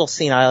hostile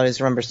scene. I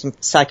always remember. Some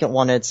second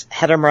one. It's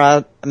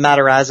Hedda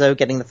Matarazzo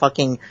getting the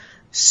fucking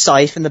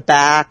scythe in the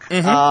back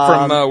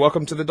from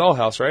Welcome to the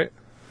Dollhouse, right?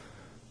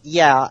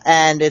 Yeah,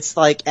 and it's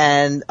like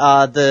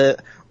the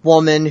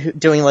woman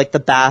doing like the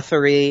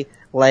Bathory,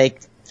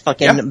 like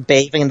fucking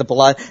bathing in the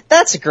blood.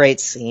 That's a great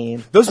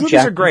scene. Those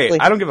movies are great.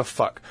 I don't give a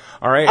fuck.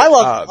 All right. I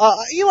love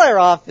Eli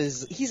Roth.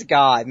 He's a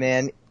guy,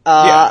 man.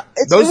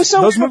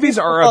 Those movies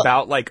are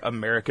about like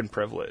American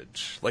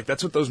privilege. Like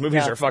that's what those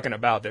movies are fucking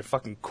about. They're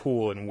fucking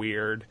cool and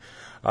weird.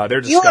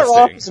 They're disgusting. Eli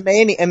Roth is a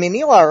maniac.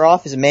 Eli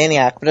Roth is a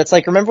maniac, but it's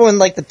like, remember when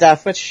like the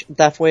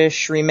Death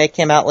Wish remake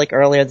came out like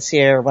earlier this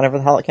year or whatever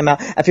the hell it came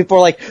out, and people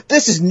were like,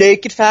 "This is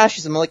naked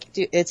fascism." I'm like,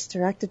 dude, it's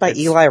directed by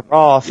Eli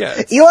Roth.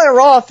 Yeah, Eli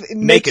Roth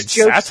makes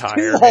jokes satire,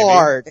 too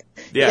hard.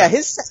 Maybe. Yeah,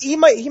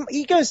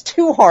 he goes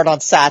too hard on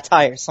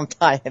satire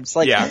sometimes.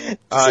 Like,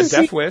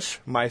 Death Wish,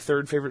 my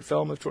third favorite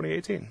film of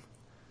 2018.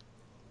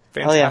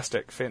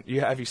 Fantastic. Oh,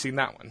 yeah. Have you seen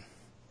that one?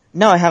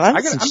 No, I haven't.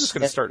 I'm just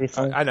going to start.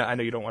 I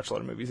know you don't watch a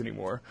lot of movies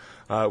anymore,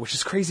 which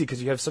is crazy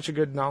because you have such a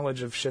good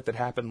knowledge of shit that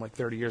happened like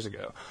 30 years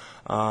ago.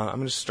 I'm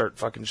going to start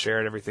fucking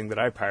sharing everything that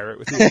I pirate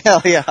with you.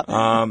 Hell yeah.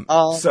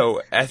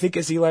 So I think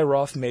is Eli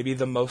Roth maybe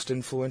the most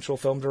influential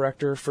film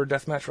director for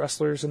deathmatch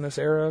wrestlers in this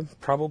era?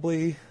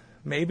 Probably,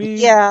 maybe.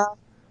 Yeah,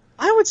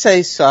 I would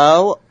say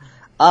so.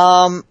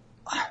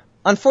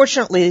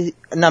 Unfortunately,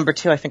 number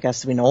 2 I think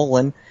has to be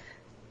Nolan,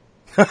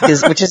 which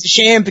is a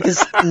shame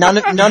because none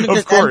of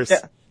of course.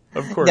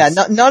 Of course. Yeah,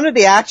 none of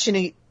the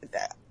action.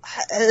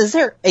 Is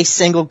there a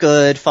single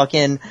good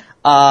fucking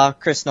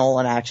Chris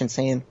Nolan action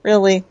scene?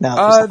 Really?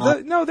 No.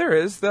 No, there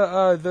is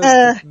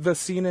the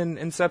scene in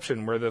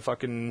Inception where the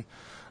fucking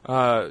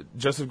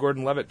Joseph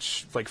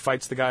Gordon-Levitt like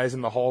fights the guys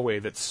in the hallway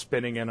that's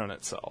spinning in on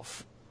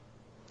itself.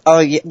 Oh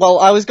yeah. Well,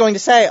 I was going to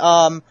say,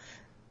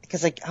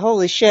 because like,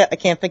 holy shit, I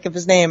can't think of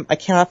his name. I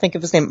cannot think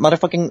of his name.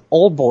 Motherfucking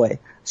old boy.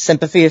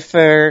 Sympathy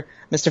for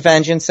Mr.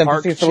 Vengeance.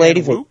 Sympathy Park for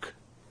Lady V. Chan-wook?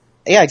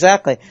 Yeah,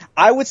 exactly.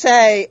 I would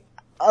say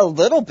a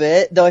little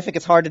bit, though I think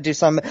it's hard to do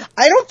some.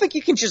 I don't think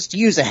you can just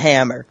use a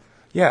hammer.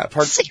 Yeah,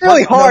 It's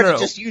really hard no. to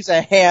just use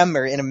a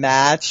hammer in a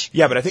match.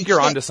 Yeah, but I think You you're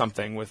can't- onto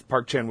something. With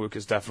Park Chan-wook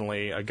is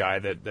definitely a guy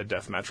that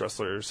deathmatch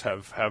wrestlers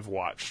have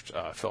watched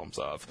films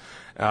of.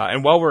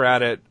 And while we're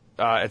at it,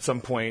 at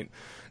some point,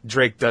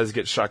 Drake does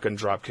get shotgun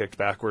drop kicked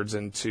backwards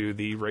into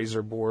the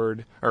razor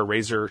board or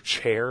razor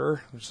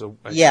chair. So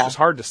Yeah. it's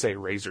hard to say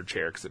razor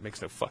chair because it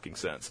makes no fucking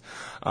sense.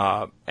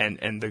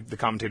 And the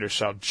commentators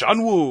shout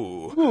John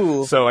Woo.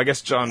 Ooh. So I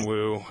guess John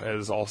Woo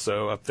is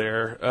also up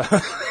there.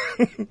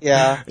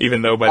 Yeah.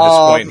 Even though by this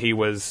point he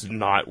was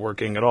not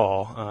working at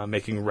all,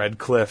 making Red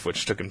Cliff,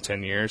 which took him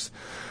 10 years.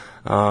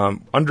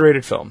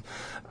 Underrated film.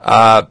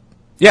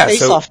 Yeah,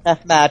 Face-off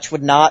deathmatch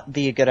would not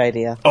be a good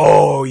idea.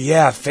 Oh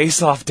yeah,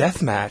 Face-Off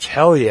Deathmatch.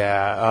 Hell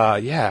yeah.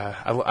 Yeah,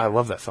 I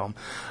love that film.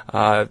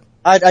 I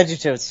do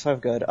too. It's so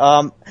good.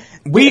 I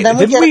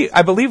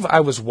believe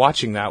I was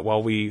watching that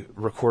while we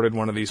recorded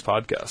one of these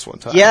podcasts one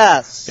time.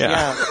 Yes. Yeah.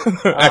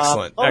 Yeah.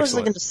 Excellent. What was I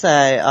Excellent. going to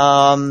say?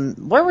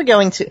 Where are we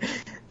going to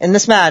in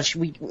this match?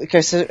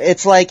 So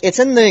it's like it's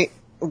in the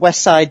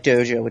West Side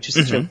Dojo, which is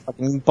such a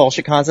fucking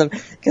bullshit concept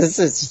because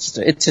it's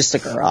just a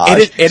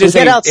garage. It So is we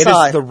get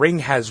outside. the ring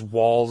has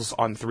walls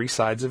on three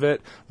sides of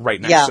it,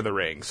 right next Yeah. to the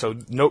ring. So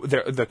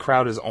the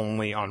crowd is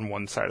only on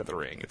one side of the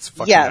ring. It's a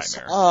fucking Yes.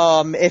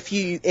 nightmare.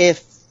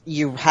 If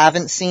you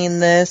haven't seen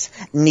this,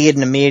 need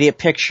an immediate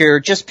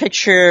picture, just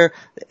picture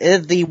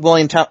the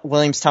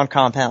Williamstown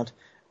compound.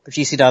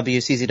 GCW,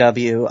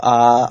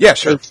 CZW, Yeah,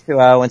 sure.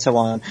 H2O, and so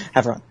on.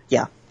 Everyone.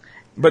 Yeah.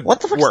 But What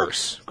the fuck's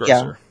worse,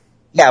 grosser.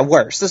 Yeah,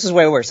 worse. This is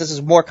way worse. This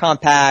is more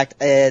compact.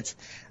 It's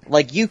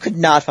like you could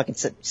not fucking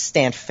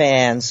stand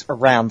fans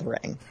around the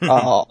ring,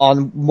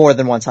 on more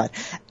than one side.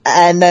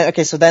 And then,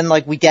 okay, so then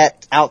like we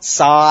get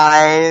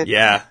outside.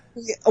 Yeah.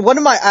 One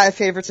of my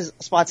favorites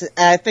spots, and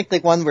I think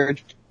like one where,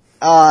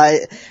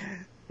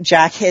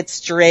 Jack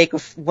hits Drake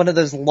with one of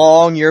those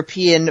long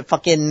European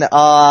fucking,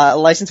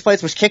 license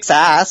plates, which kicks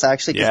ass,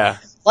 actually. 'cause, Yeah.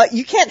 like,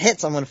 you can't hit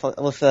someone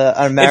with an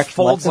American It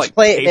folds license like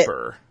plate.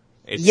 paper.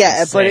 It's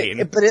Yeah,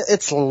 insane. but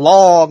it's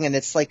long, and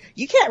it's like,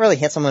 you can't really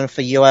hit someone with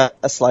a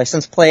US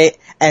license plate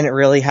and it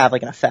really have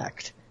like an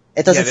effect.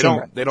 It doesn't seem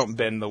right. They don't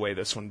bend the way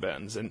this one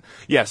bends. And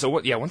yeah, so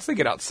once they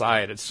get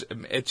outside,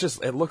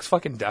 it looks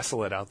fucking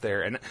desolate out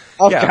there. And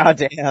Oh yeah,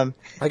 goddamn!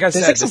 like I There's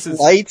said, like this some is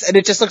lights, and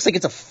it just looks like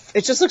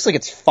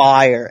it's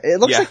fire. It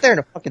looks Yeah. like they're in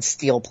a fucking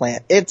steel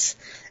plant. It's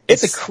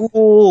a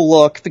cool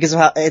look because of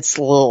how it's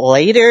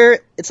later.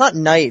 It's not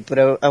night, but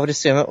I would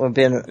assume it would have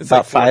been it's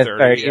about like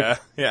 5:30. 4:30.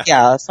 Yeah.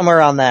 Yeah, somewhere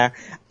around there.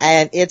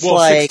 And it's Well,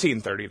 like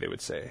 16:30 they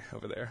would say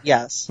over there.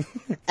 yes,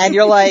 and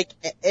you're like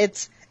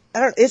it's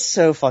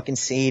so fucking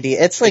seedy.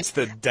 It's like It's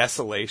the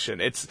desolation.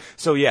 This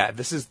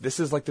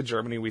is like the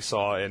Germany we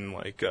saw in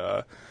like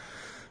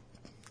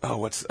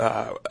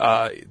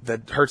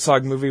the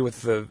Herzog movie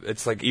with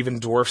it's like even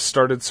dwarfs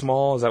started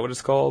small. Is that what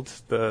it's called?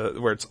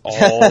 Where it's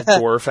all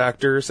dwarf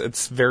actors.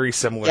 It's very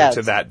similar Yes.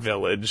 to that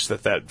village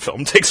that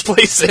film takes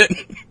place in.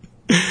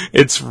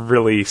 It's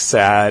really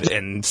sad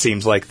and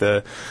seems like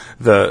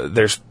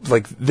there's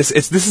like this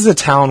is a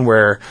town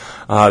where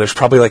there's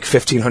probably like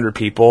 1,500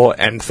 people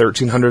and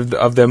 1,300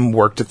 of them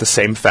worked at the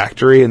same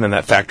factory, and then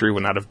that factory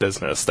went out of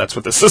business. That's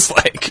what this is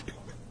like.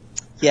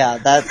 yeah,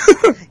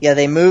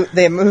 they moved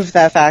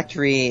that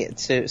factory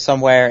to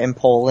somewhere in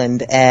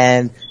Poland,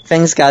 and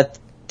things got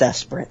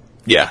desperate,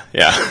 Yeah.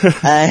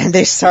 and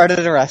they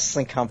started a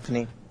wrestling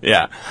company.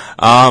 Yeah.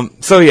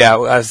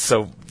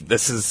 So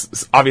this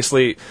is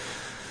obviously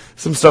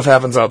some stuff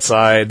happens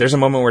outside. There's a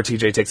moment where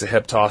TJ takes a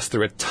hip toss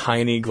through a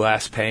tiny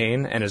glass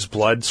pane, and his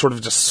blood sort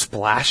of just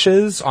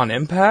splashes on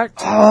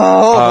impact.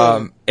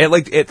 Oh,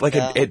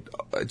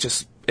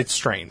 It's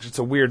strange. It's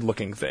a weird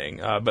looking thing,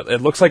 but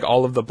it looks like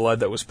all of the blood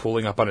that was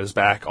pooling up on his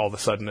back all of a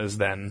sudden is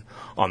then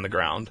on the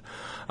ground.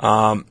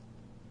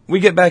 We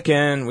get back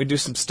in, we do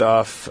some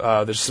stuff.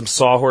 There's some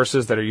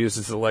sawhorses that are used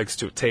as the legs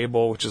to a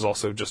table, which is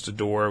also just a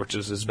door, which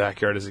is as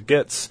backyard as it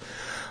gets.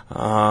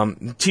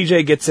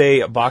 TJ gets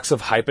a box of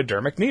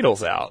hypodermic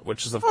needles out,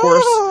 which is, of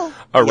course,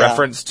 a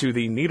reference to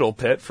the needle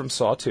pit from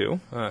Saw 2.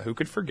 Who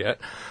could forget?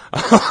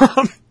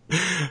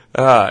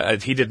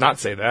 He did not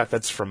say that.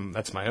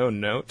 That's my own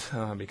note,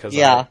 because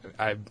I'm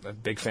a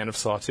big fan of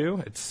Saw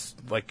 2. It's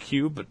like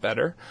Cube, but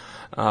better.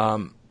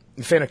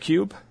 You fan of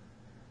Cube?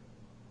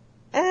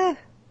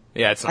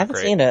 Yeah, it's not I haven't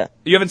great. seen it.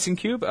 You haven't seen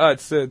Cube?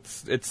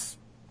 It's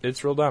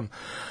real dumb.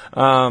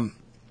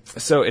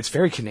 So it's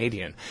very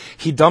Canadian.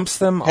 He dumps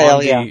them Hell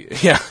on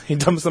he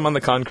dumps them on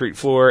the concrete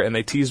floor, and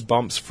they tease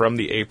bumps from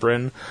the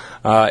apron.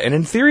 And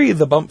in theory,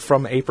 the bump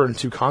from apron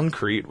to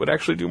concrete would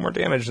actually do more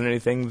damage than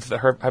anything the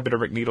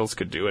hypodermic needles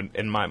could do,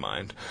 in my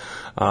mind.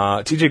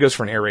 TJ goes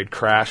for an air raid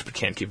crash, but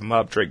can't keep him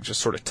up. Drake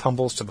just sort of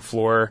tumbles to the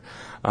floor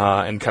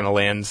and kind of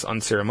lands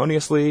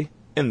unceremoniously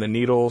in the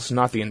needles,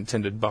 not the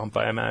intended bump,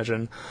 I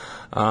imagine.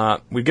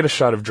 We get a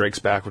shot of Drake's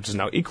back, which is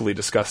now equally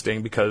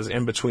disgusting, because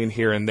in between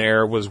here and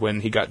there was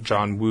when he got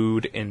John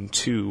wooed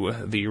into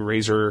the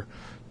razor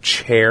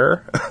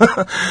chair.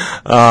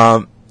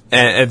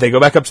 And they go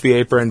back up to the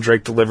apron.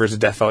 Drake delivers a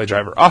Death Valley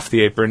driver off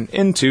the apron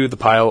into the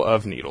pile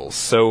of needles.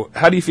 So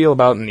how do you feel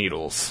about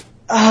needles?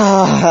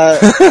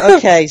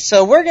 Okay,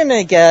 so we're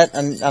gonna get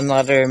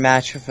another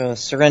match with a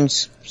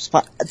syringe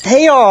spot.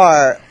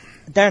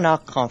 They're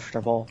not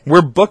comfortable.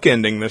 We're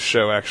bookending this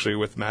show, actually,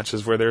 with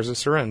matches where there's a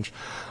syringe.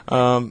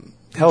 Hell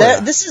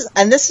yeah. This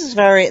is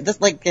very,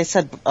 like I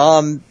said,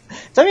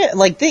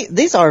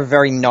 these are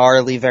very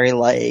gnarly, very,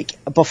 like,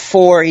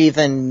 before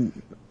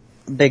even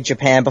Big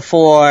Japan,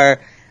 before,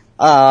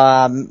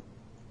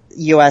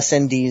 US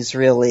Indies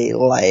really,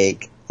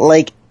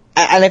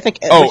 and I think...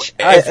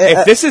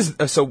 if this is...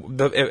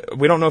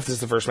 we don't know if this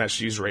is the first match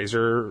to use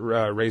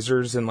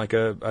razors in, like,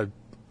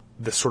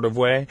 this sort of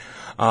way.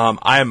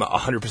 I'm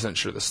 100%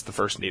 sure this is the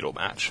first needle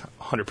match.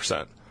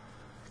 100%.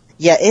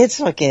 Yeah, it's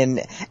fucking...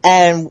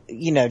 And,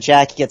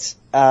 Jack gets,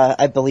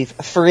 I believe,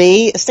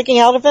 free sticking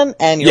out of him,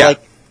 and you're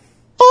like,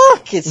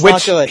 fuck, it's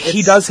not good.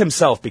 He does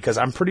himself, because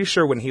I'm pretty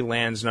sure when he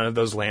lands, none of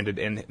those embedded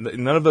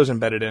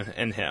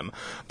in him.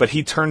 But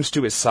he turns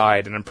to his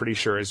side, and I'm pretty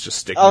sure is just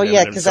sticking them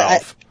in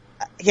himself.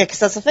 Because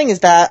that's the thing,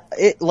 is that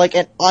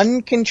an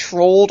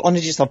uncontrolled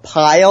onto just a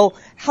pile.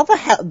 How the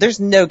hell?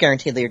 There's no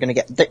guarantee that you're going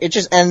to get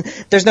it. And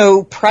there's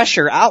no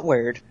pressure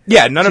outward.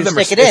 Yeah, none of them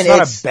are. It's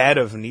not a bed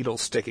of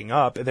needles sticking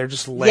up. They're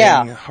just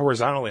laying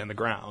horizontally on the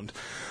ground.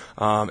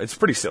 It's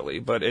pretty silly,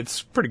 but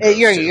it's pretty gross.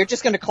 You're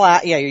just going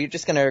to you're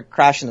just going to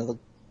crash into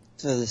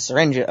the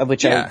syringe,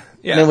 which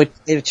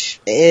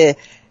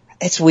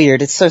it's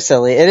weird. It's so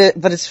silly.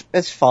 But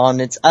it's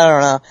fun. I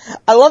don't know.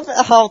 I love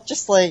how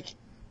just like.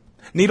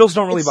 Needles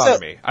don't really bother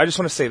me. I just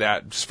want to say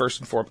that, just first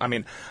and foremost. I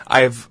mean,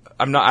 I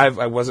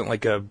wasn't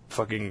like a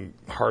fucking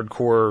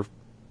hardcore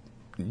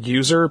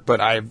user,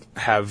 but I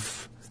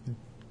have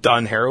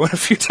done heroin a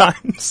few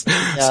times.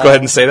 Just go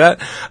ahead and say that.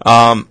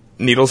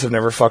 Needles have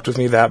never fucked with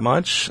me that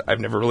much.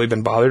 I've never really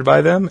been bothered by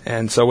them.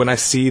 And so when I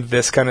see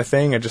this kind of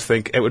thing, I just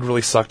think it would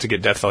really suck to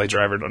get Death Valley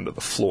drivered onto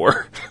the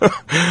floor.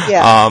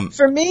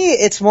 For me,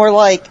 it's more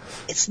like,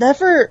 it's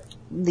never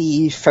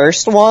the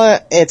first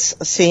one.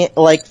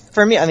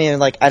 For me, I mean,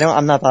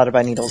 I'm not bothered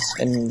by needles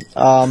in,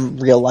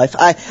 real life.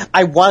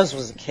 I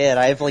was a kid.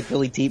 I have,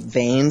 really deep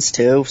veins,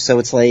 too, so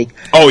it's like,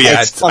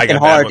 it's fucking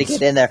hard to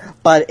get in there.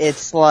 But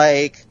it's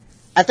like,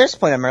 at this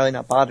point, I'm really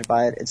not bothered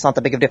by it. It's not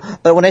that big of a deal.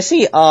 But when I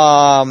see,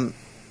 don't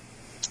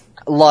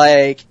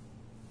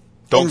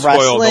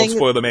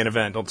spoil the main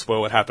event. Don't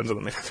spoil what happens in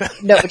the main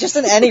event. No, just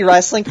in any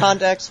wrestling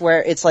context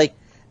where it's like,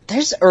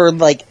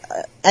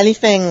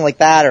 anything like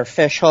that, or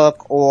fish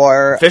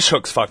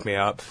hooks fuck me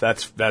up.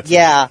 That's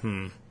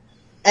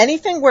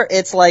anything where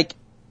it's like,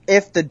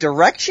 if the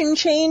direction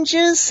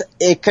changes,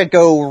 it could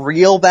go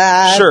real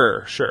bad.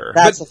 Sure.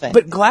 That's the thing.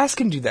 But glass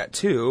can do that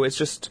too. It's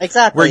just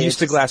we're used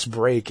to glass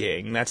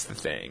breaking. That's the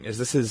thing.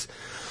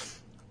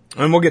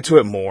 And we'll get to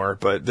it more,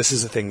 but this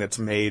is a thing that's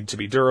made to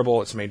be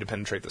durable. It's made to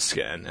penetrate the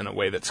skin in a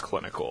way that's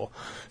clinical.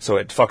 So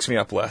it fucks me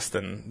up less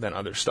than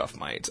other stuff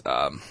might.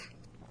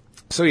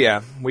 So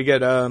yeah, we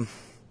get,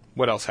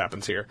 what else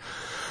happens here?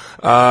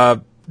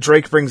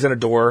 Drake brings in a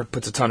door,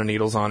 puts a ton of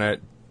needles on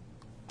it.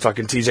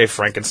 Fucking TJ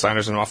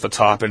Frankensteiners him off the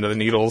top into the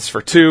needles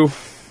for 2.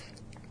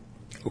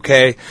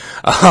 Okay.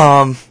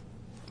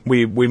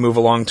 We move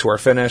along to our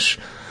finish.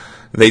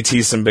 They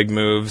tease some big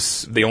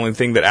moves. The only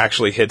thing that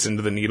actually hits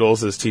into the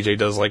needles is TJ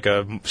does like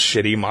a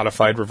shitty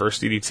modified reverse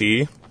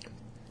DDT.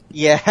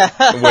 Yeah.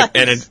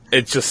 And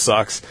it just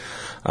sucks.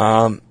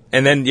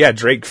 And then,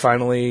 Drake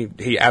finally,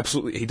 he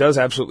does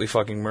absolutely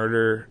fucking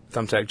murder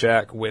Thumbtack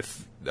Jack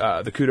with,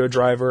 the Kudo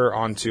driver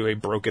onto a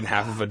broken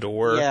half of a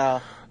door.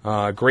 Yeah.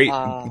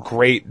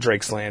 Great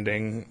Drake's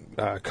Landing,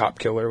 cop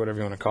killer, whatever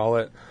you want to call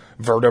it.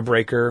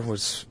 Vertebreaker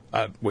was,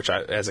 which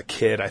as a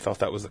kid, I thought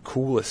that was the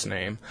coolest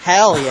name.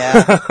 Hell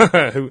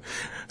yeah.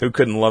 Who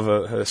couldn't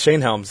love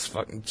Shane Helms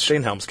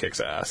kicks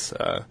ass.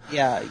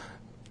 Yeah.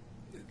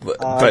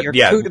 But your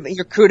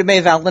Kudo May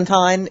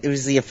Valentine, it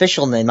was the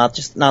official name, not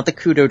the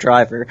Kudo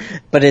driver.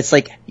 But it's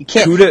like, you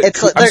can't...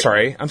 I'm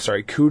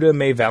sorry. Kudo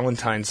May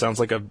Valentine sounds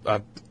like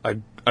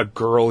a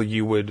girl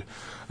you would,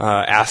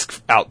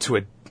 ask out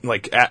to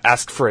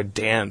ask for a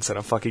dance at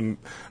a fucking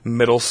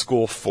middle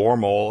school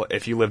formal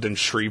if you lived in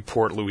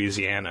Shreveport,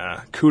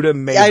 Louisiana. Kudo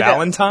May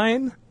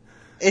Valentine?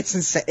 It's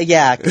insane.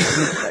 Yeah.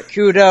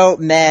 Kudo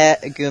May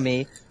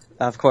Gumi.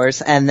 Of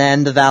course, and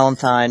then the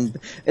Valentine.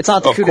 It's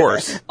not the Kudo. Of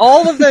course.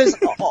 All of those,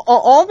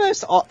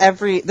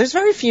 there's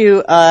very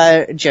few,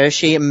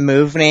 Joshi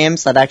move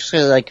names that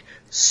actually,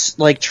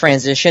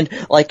 transitioned.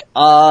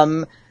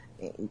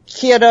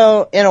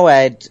 Kyoto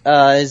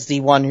Inoue is the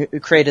one who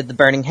created the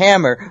Burning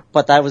Hammer,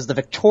 but that was the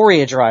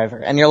Victoria driver.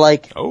 And you're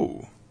like,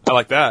 Oh, I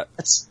like that.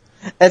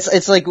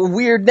 it's like a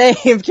weird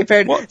name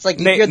compared to, it's like,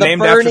 you're the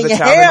named Burning after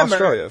the town Hammer. in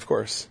Australia, of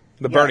course.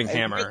 The Burning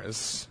Hammer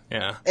is,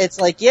 yeah. It's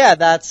like, yeah,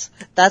 that's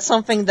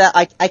something that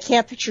I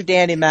can't picture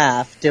Danny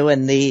Maff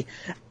doing the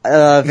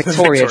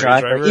Victoria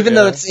driver, even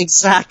though it's the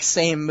exact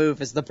same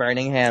move as the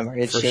Burning Hammer.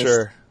 It's For just,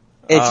 sure.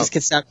 It's just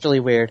conceptually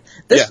weird.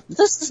 This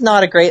is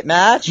not a great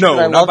match. No,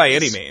 but I not love by the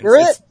any means.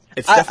 spirit.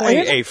 It's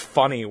definitely a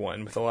funny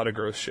one with a lot of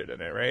gross shit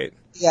in it, right?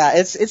 Yeah,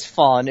 it's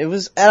fun. It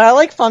was, and I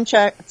like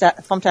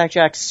Thumbtack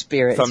Jack's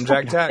spirit.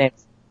 Thumbtack Jack?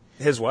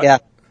 His what? Yeah.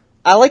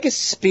 I like his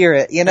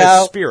spirit, you know?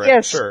 His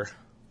spirit, sure.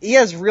 He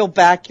has real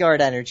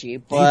backyard energy,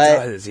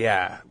 but... He does,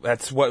 yeah.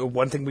 That's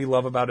one thing we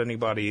love about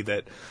anybody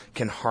that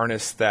can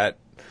harness that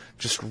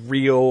just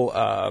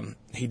real,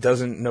 he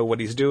doesn't know what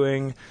he's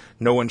doing.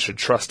 No one should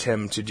trust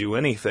him to do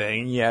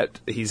anything, yet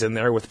he's in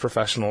there with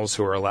professionals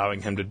who are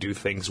allowing him to do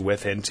things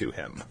with and to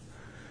him.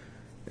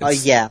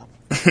 Yeah.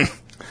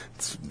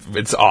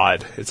 It's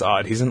odd. It's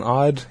odd. He's an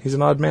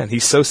odd man.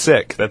 He's so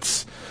sick.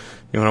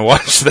 You want to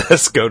watch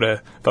this? Go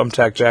to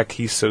Thumbtack Jack,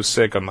 He's So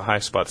Sick on the High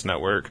Spots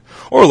Network.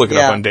 Or look it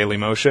up on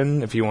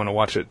Dailymotion if you want to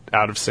watch it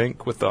out of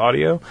sync with the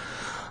audio.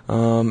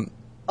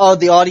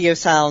 The audio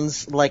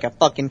sounds like a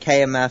fucking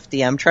KMF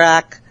DM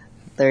track.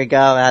 There you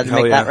go. I had to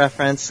make that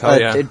reference. Hell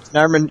yeah. It's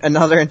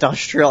another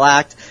industrial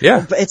act.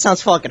 Yeah. But it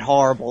sounds fucking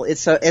horrible.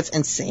 It's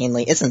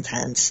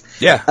intense.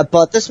 Yeah.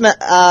 But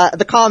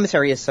the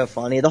commentary is so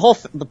funny.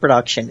 The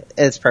production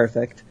is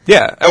perfect.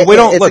 Yeah.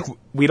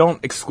 We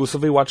don't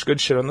exclusively watch good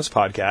shit on this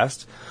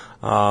podcast.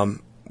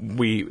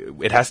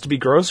 It has to be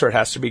gross or it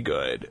has to be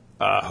good.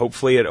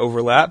 Hopefully it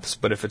overlaps,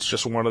 but if it's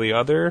just one or the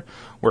other,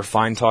 we're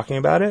fine talking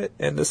about it,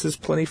 and this is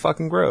plenty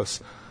fucking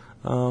gross.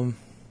 I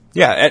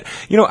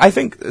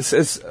think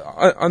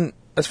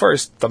as far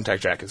as Thumbtack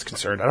Jack is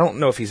concerned, I don't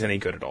know if he's any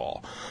good at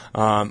all.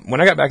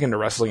 When I got back into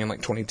wrestling in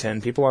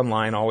 2010, people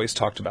online always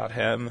talked about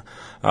him,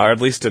 or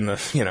at least in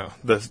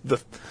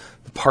the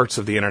parts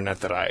of the internet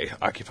that I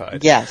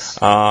occupied. Yes.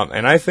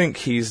 And I think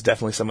he's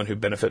definitely someone who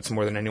benefits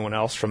more than anyone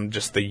else from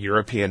just the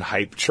European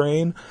hype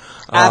train.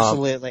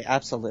 Absolutely.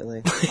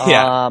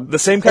 Yeah. The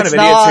same kind of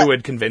idiots who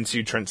would convince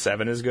you Trent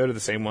Seven is good are the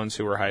same ones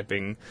who were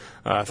hyping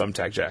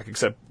Thumbtack Jack,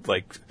 except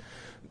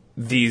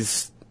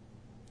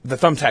the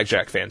Thumbtack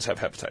Jack fans have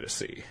hepatitis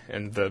C,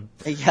 and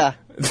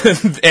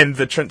and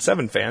the Trent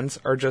Seven fans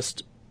are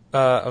just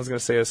I was going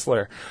to say a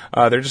slur.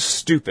 They're just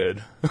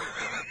stupid.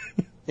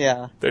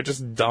 Yeah, they're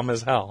just dumb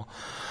as hell.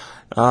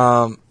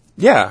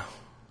 Yeah.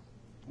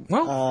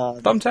 Well,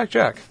 Thumbtack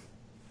Jack.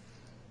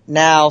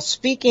 Now,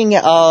 speaking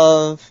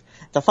of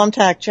the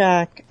Thumbtack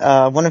Jack,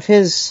 one of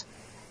his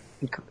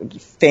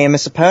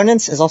famous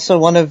opponents is also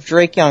one of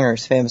Drake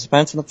Younger's famous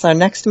opponents, and that's our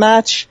next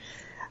match.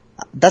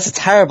 That's a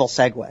terrible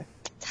segue.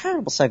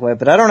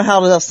 But I don't know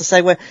how else to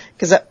segue,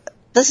 because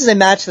this is a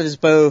match that is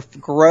both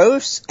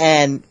gross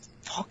and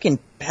fucking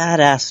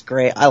badass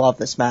great. I love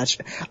this match.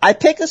 I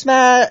picked this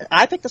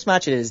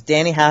match. It is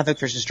Danny Havoc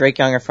versus Drake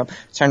Younger from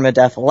Tournament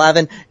of Death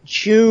 11,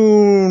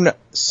 June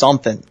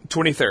something.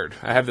 23rd.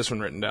 I have this one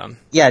written down.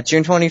 Yeah,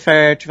 June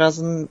 23rd,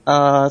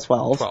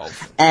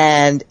 2012.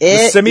 And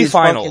it the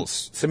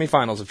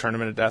semifinals of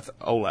Tournament of Death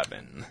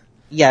 11.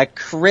 Yeah,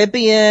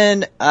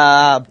 Caribbean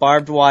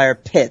barbed wire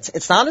pits.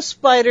 It's not a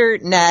spider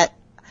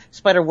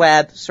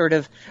web sort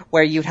of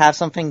where you'd have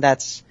something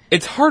that's...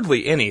 It's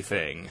hardly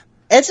anything.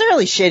 It's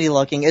really shitty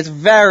looking. It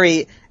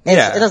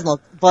doesn't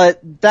look, but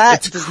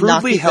that it's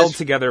crudely held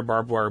together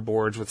barbed wire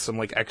boards with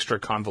some extra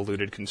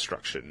convoluted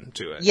construction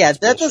to it. Yeah, it's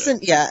that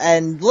bullshit. doesn't,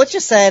 and let's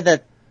just say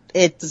that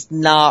it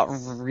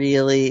doesn't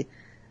really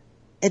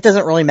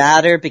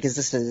matter, because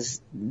this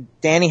is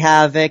Danny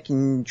Havoc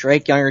and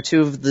Drake Younger,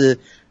 two of the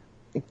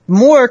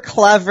more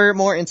clever,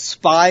 more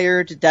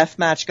inspired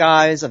deathmatch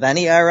guys of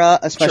any era,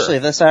 especially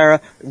of this era,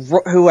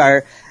 who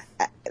are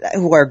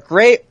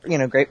great,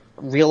 great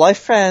real life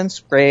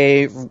friends,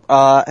 great,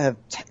 have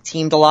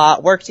teamed a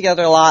lot, worked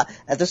together a lot.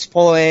 At this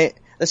point,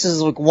 this is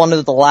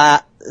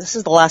this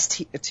is the last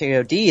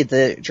TOD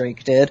that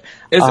Drake did.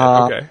 Is it?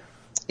 Okay.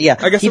 Yeah.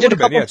 I guess it would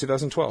have been,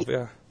 2012,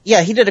 yeah.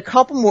 Yeah, he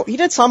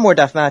did some more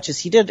death matches.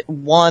 He did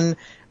one,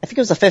 I think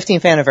it was the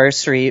 15th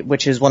anniversary,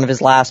 which is one of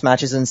his last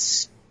matches in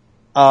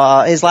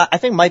I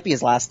think might be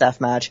his last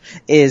death match,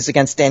 is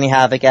against Danny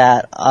Havoc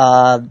at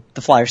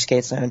the Flyer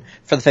Skate Zone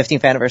for the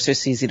 15th anniversary of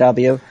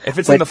CZW. If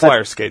it's in the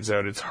Flyer Skate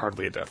Zone, it's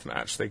hardly a death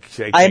match. They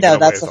can't I know, get away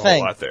that's with the thing. A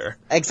whole lot there.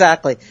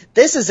 Exactly.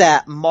 This is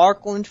at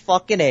Markland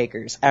fucking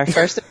Acres, our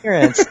first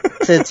appearance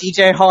to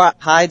TJ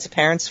Hyde's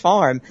parents'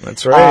 farm.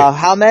 That's right.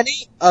 How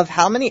many?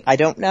 I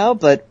don't know,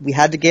 but we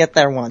had to get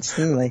there once,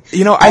 didn't we?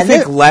 I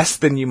think less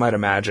than you might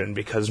imagine,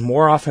 because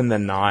more often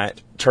than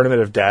not,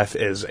 Tournament of Death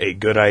is a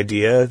good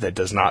idea that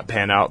does not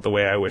pan out the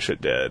way I wish it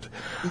did.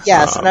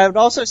 Yes, and I would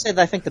also say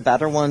that I think the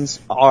better ones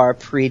are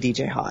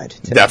pre-DJ Hyde.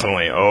 Too.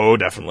 Definitely. Oh,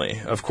 definitely.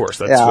 Of course.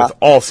 That's Yeah. with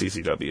all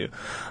CCW.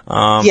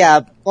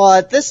 Yeah,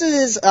 but this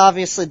is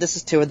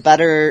two of the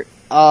better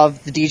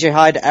of the DJ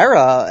Hyde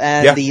era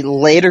and Yeah. the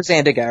later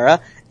Zandig era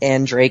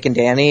and Drake and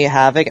Danny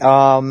Havoc.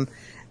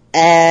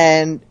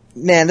 And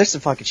man, there's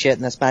some fucking shit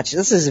in this match.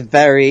 This is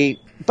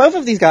both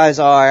of these guys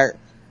are,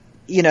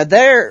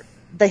 they're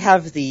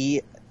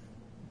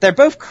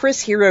both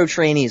Chris Hero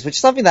trainees, which is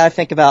something that I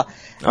think about.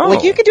 Oh.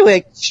 Like, you could do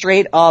a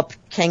straight up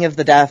King of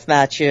the Death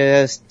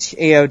matches,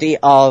 TOD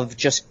of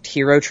just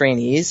Hero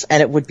trainees,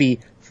 and it would be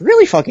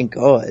really fucking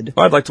good.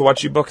 I'd like to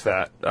watch you book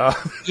that.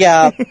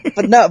 Yeah,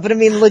 but I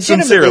mean,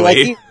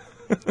 legitimately,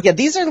 Sincerely.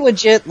 these are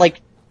legit,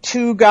 like,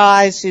 two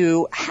guys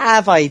who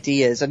have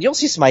ideas, and you'll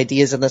see some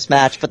ideas in this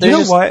match, but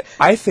there's what?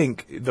 I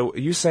think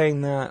you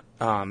saying that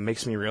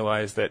makes me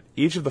realize that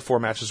each of the 4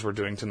 matches we're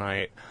doing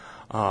tonight,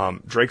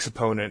 Drake's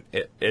opponent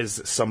is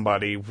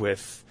somebody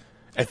with,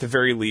 at the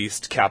very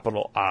least,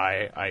 capital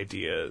I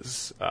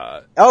ideas.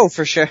 oh,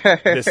 for sure.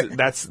 I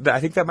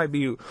think that might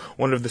be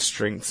one of the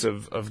strengths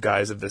of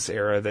guys of this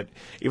era, that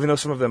even though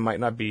some of them might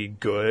not be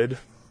good,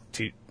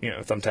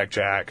 Thumbtack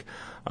Jack,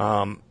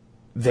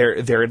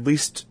 they're at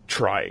least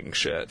trying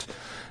shit.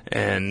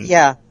 And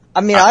Yeah.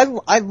 I mean,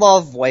 I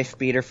love Wife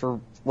Beater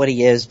for what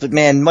he is, but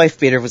man, Wife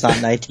Beater was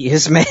not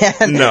ideas, man.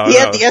 No, he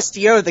had the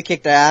STO that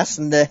kicked ass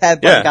and the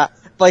headbutt got,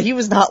 but he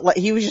was not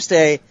he was just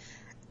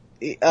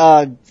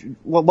alright,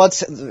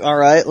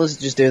 let's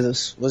just do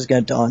this. Let's get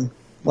it done.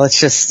 Let's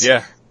just,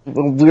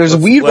 there's a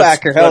weed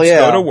whacker, hell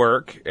yeah. Let's go to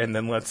work, and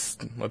then let's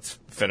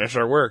finish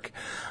our work.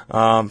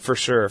 For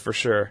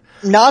sure.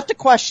 Not to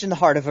question the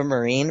heart of a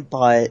Marine,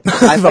 but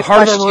The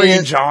heart of a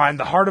Marine, John.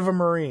 The heart of a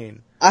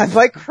Marine. I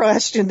might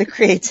question the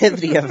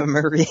creativity of a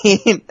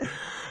Marine.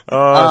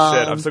 Oh,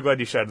 shit. I'm so glad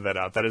you shouted that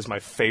out. That is my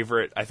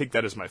favorite. I think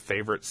that is my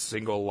favorite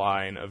single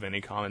line of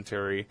any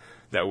commentary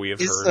that we have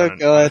heard so on,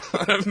 good.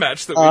 on a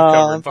match that we've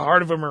covered. The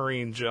heart of a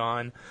Marine,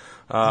 John.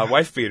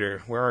 Wife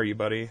Beater, where are you,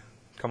 buddy?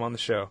 Come on the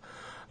show.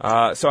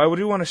 So I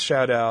do want to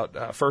shout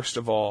out, first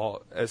of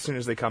all, as soon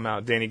as they come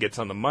out, Danny gets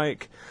on the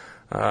mic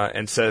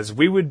and says,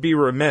 "We would be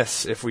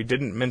remiss if we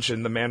didn't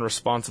mention the man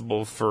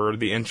responsible for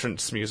the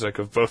entrance music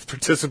of both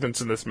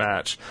participants in this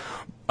match.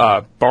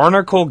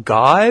 Barnacle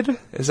God?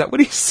 Is that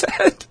what he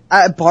said?"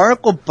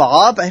 Barnacle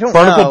Bob? I don't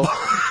Barnacle know.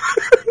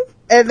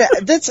 And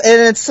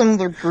it's some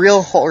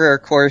real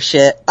horrorcore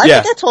shit. I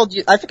think I told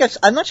you.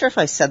 I'm not sure if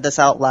I said this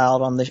out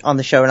loud on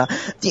the show or not.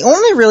 The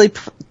only really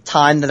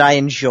time that I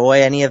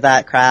enjoy any of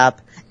that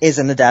crap is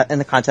in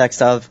the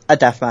context of a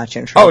deathmatch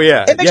intro. Oh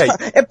yeah,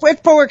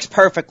 it works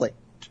perfectly.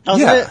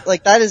 Doesn't it?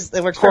 Like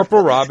it works.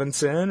 Corporal perfectly.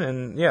 Robinson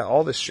and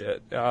all this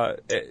shit. The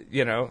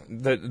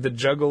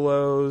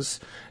Juggalos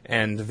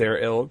and their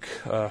ilk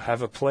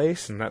have a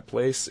place, and that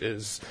place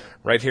is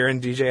right here in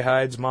DJ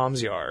Hyde's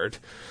mom's yard.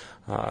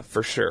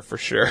 For sure.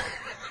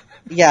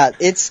 Yeah,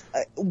 it's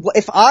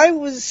if I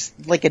was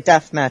like a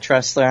deathmatch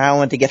wrestler and I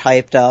wanted to get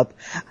hyped up,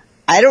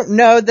 I don't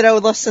know that I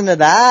would listen to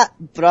that,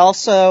 but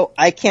also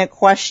I can't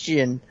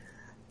question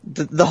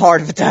the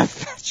heart of a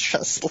deathmatch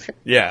wrestler.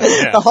 Yeah,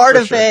 the heart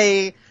of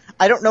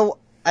I don't know.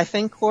 I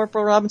think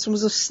Corporal Robinson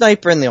was a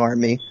sniper in the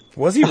army.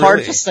 Was he the heart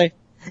really? of a sniper.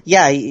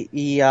 Yeah,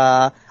 he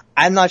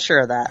I'm not sure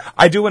of that.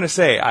 I do want to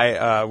say,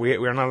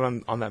 we're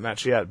not on that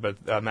match yet, but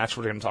a match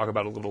we're going to talk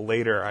about a little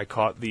later. I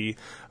caught the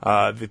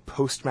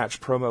post-match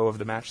promo of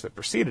the match that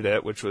preceded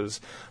it, which was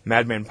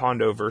Madman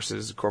Pondo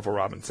versus Corporal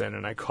Robinson,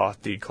 and I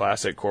caught the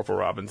classic Corporal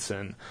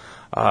Robinson.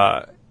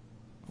 What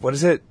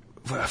is it?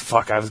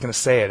 Fuck, I was going to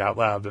say it out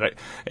loud, but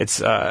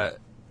it's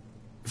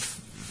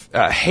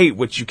hate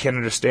what you can't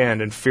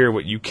understand and fear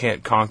what you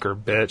can't conquer,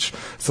 bitch.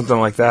 Something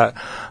like that.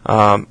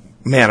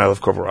 Man, I love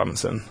Corporal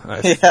Robinson.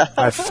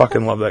 I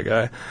fucking love that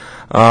guy.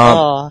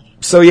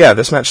 So yeah,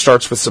 this match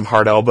starts with some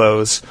hard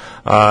elbows.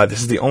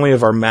 This is the only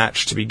of our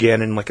match to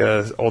begin in like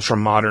a ultra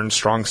modern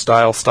strong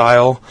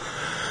style.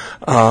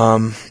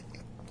 But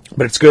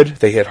it's good.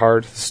 They hit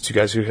hard. This is two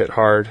guys who hit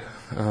hard.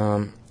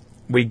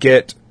 We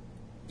get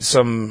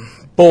some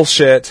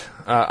bullshit.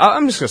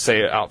 I'm just gonna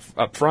say it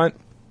up front.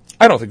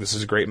 I don't think this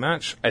is a great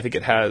match. I think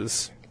it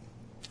has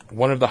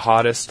one of the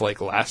hottest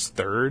last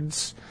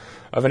thirds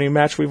of any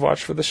match we've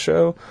watched for the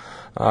show.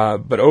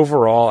 But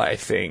overall, I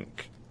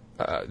think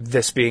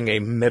this being a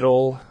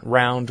middle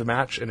round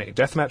match in a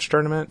deathmatch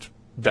tournament,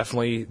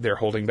 definitely they're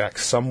holding back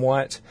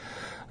somewhat.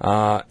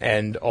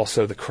 And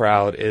also the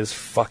crowd is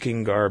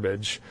fucking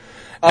garbage.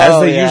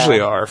 As they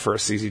usually are for a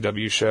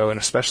CZW show, and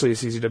especially a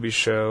CZW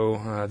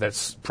show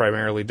that's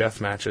primarily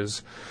death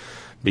matches,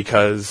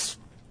 because,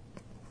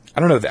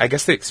 I don't know, I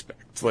guess they expect,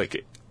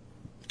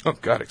 oh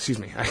God, excuse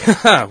me.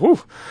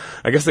 Whew.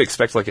 I guess they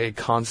expect a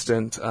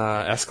constant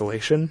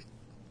escalation.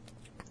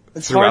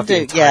 It's hard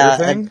to,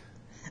 thing.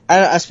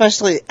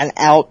 Especially an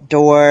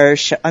outdoor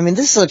show. I mean,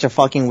 this is such a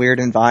fucking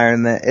weird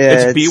environment.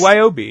 It's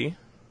BYOB,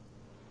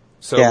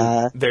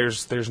 so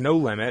there's no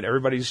limit.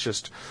 Everybody's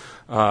just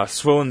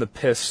swilling the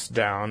piss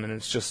down, and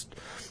it's just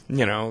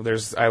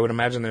I would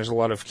imagine there's a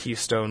lot of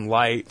Keystone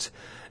Light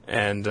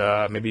and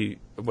maybe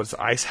what's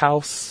Ice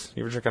House?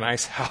 You ever drink an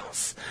Ice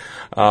House?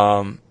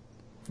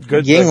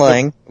 Good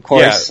Yingling, of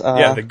course.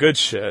 The good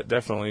shit,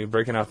 definitely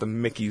breaking out the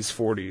Mickey's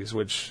 40s,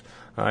 which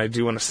I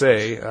do want to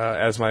say,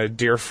 as my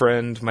dear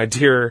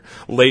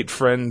late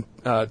friend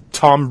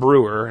Tom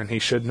Brewer, and he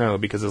should know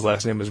because his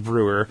last name is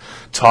Brewer,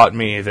 taught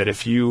me that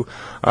if you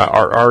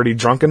are already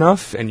drunk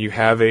enough and you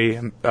have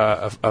a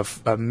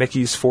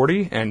Mickey's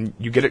 40 and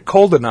you get it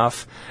cold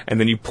enough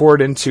and then you pour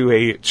it into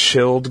a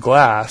chilled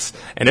glass,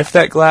 and if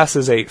that glass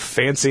is a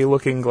fancy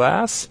looking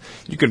glass,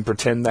 you can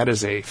pretend that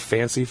is a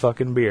fancy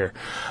fucking beer.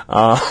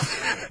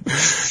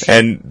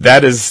 And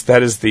that is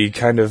the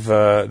kind of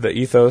the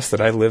ethos that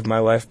I live my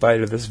life by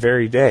to this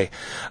very day.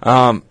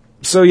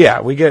 So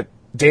yeah,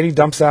 Danny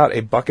dumps out a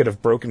bucket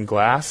of broken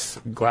glass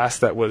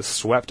that was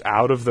swept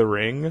out of the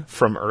ring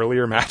from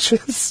earlier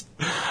matches.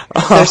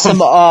 There's some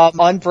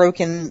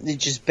unbroken,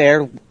 just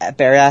bare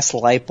ass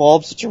light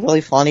bulbs, which are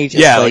really funny.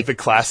 Just like the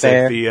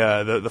classic,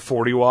 the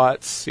 40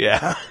 watts.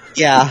 Yeah.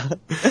 Yeah.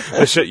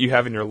 The shit you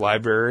have in your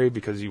library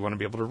because you want to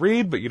be able to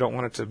read, but you don't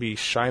want it to be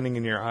shining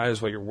in your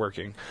eyes while you're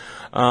working.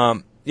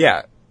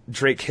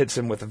 Drake hits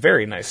him with a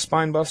very nice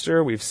spine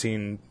buster. We've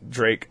seen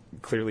Drake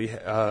clearly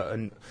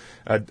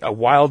a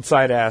wild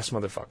side ass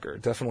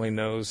motherfucker. Definitely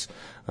knows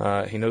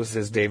he knows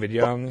his David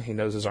Young. He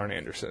knows his Arn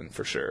Anderson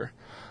for sure.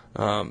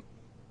 And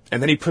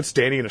then he puts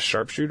Danny in a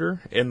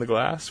sharpshooter in the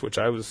glass, which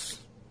I was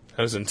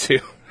into.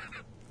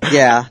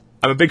 Yeah.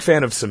 I'm a big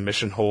fan of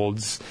submission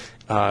holds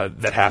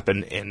that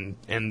happen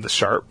in the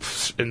sharp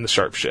shit, in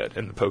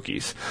the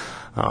pokies.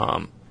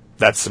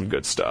 That's some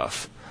good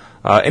stuff.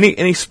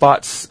 Any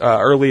spots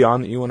early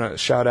on that you want to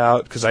shout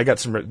out? Because I got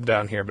some written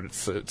down here, but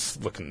it's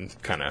looking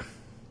kind of,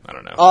 I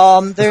don't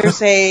know.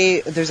 There's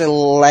a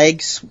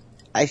leg,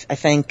 I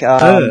think,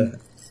 the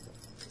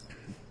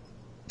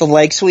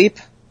leg sweep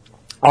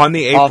on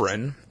the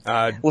apron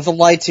with a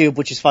light tube,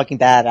 which is fucking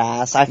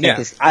badass. I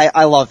think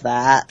I love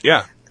that.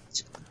 Yeah.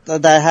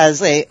 That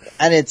has it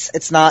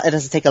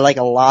doesn't take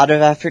a lot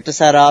of effort to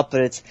set up,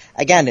 but it's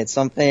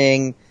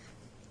something,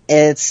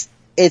 it's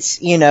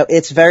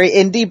very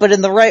indie, but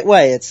in the right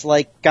way. It's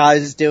like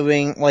guys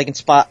doing,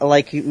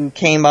 who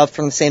came up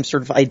from the same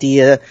sort of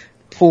idea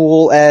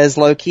pool as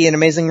Low-Key and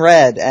Amazing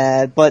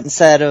Red, but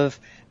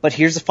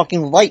here's a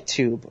fucking light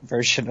tube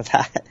version of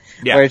that.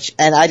 Yeah.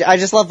 I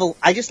just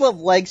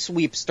love leg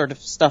sweep sort of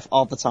stuff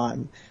all the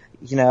time.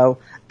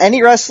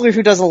 Any wrestler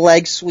who does a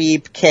leg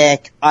sweep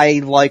kick, I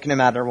like no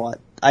matter what.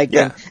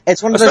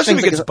 It's one of those things. Especially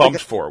if it gets bumped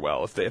for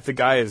well. If the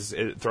guy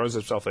throws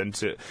himself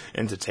into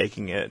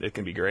taking it, it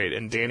can be great.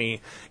 And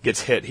Danny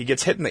gets hit. He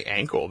gets hit in the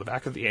ankle, the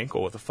back of the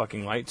ankle, with a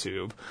fucking light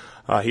tube.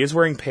 He is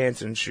wearing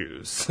pants and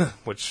shoes,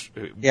 which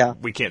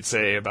we can't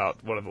say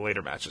about one of the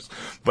later matches.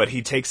 But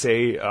he takes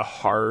a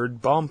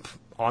hard bump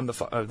on the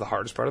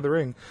hardest part of the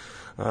ring.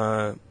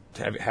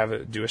 Have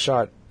it do a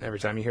shot every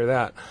time you hear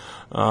that.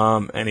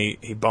 And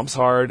he bumps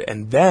hard,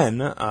 and then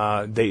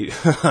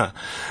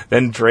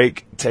then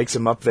Drake takes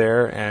him up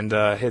there and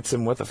hits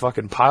him with a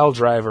fucking pile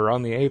driver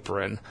on the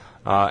apron.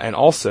 And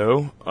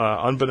also,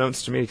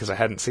 unbeknownst to me, because I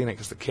hadn't seen it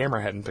because the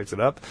camera hadn't picked it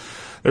up,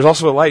 there's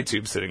also a light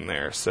tube sitting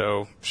there.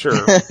 So sure,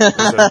 one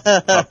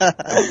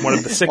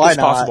of the sickest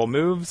possible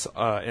moves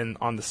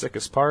on the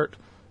sickest part,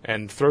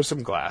 and throw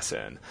some glass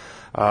in.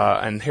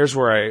 And here's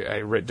where I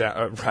writ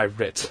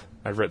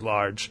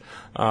large.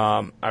 I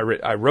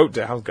wrote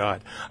down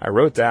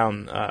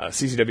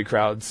CZW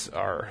crowds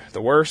are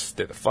the worst.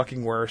 They're the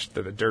fucking worst.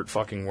 They're the dirt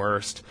fucking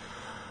worst.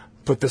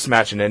 Put this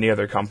match in any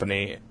other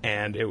company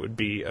and it would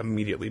be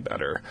immediately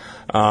better.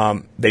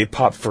 They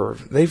popped for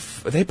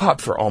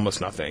almost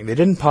nothing. They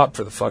didn't pop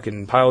for the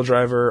fucking pile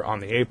driver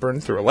on the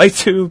apron through a light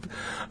tube.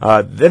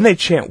 Then they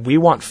chant "We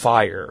want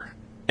fire"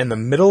 in the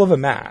middle of a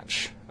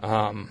match.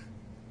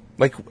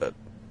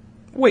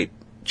 Wait,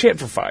 chant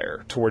for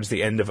fire towards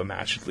the end of a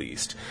match at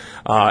least.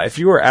 If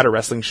you are at a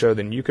wrestling show,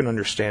 then you can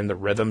understand the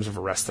rhythms of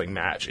a wrestling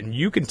match, and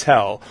you can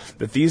tell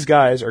that these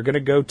guys are going to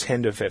go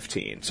 10 to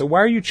 15. So why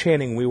are you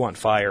chanting "We want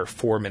fire"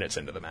 4 minutes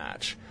into the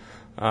match?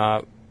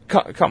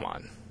 Come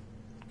on.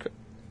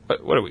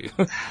 What are we?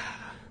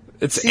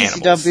 It's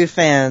CCW animals.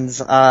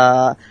 Fans,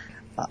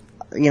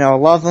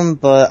 love them,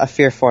 but I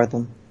fear for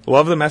them.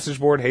 Love the message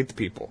board, hate the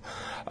people.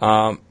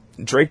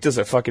 Drake does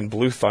a fucking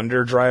Blue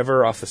Thunder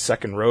driver off the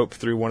second rope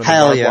through one of the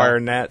barbed wire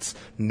nets.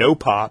 No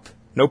pop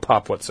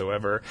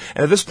whatsoever.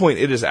 And at this point,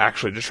 it is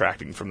actually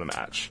detracting from the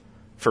match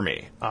for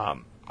me.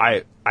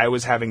 I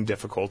was having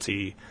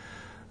difficulty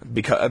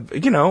because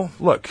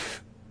look,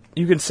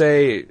 you can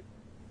say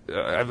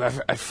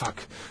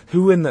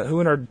who in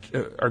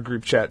our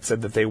group chat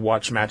said that they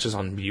watch matches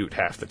on mute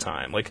half the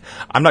time. Like,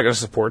 I'm not going to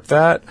support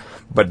that,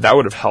 but that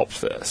would have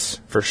helped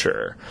this for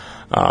sure.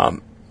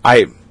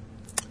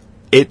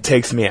 It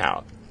takes me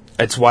out.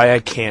 It's why I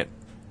can't,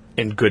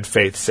 in good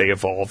faith, say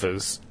Evolve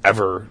has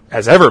ever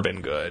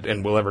been good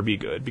and will ever be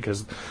good,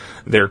 because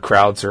their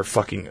crowds are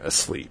fucking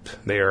asleep.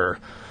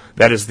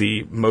 That is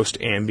the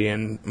most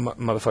ambient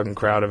motherfucking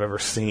crowd I've ever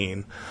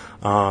seen.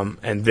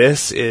 And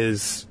this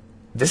isn't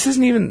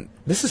even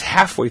this is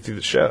halfway through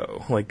the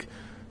show. Like,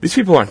 these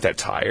people aren't that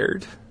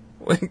tired.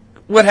 Like,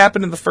 what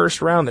happened in the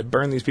first round that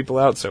burned these people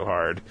out so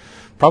hard?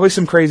 Probably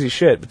some crazy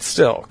shit, but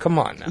still, come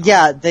on now.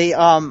 Yeah, they.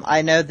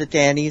 I know that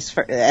Danny's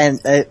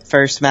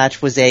first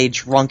match was a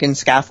drunken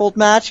scaffold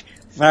match.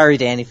 Very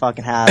Danny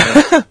fucking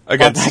Havoc.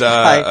 Against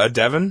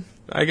Devin,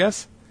 I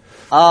guess.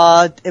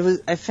 It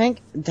was. I think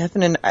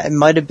Devin and it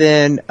might have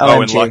been.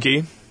 OMG. And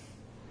Lucky.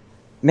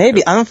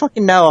 Maybe I don't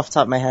fucking know off the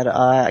top of my head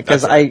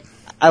because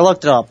I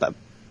looked it up.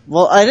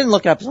 Well, I didn't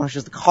look it up as much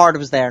as the card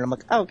was there, and I'm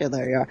like, oh, okay,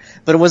 there you are.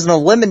 But it was an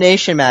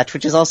elimination match,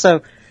 which is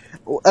also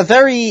a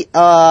very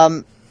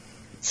I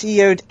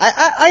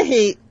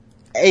hate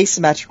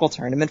asymmetrical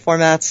tournament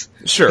formats.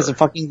 Sure. Because they're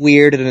fucking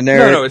weird and a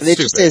nerd. No, it's it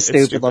stupid. just is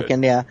stupid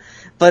looking, yeah.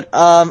 But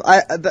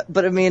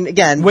I mean,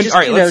 again, all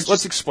right,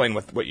 let's explain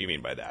what you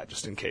mean by that,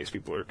 just in case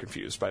people are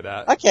confused by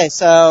that. Okay,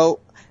 so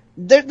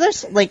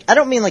there's like, I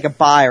don't mean like a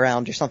buy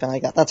round or something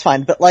like that. That's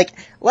fine. But like,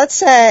 let's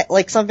say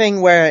like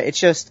something where it's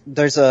just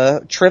there's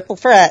a triple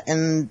threat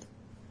and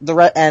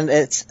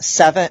it's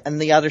 7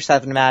 and the other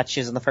 7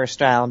 matches in the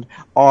first round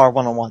are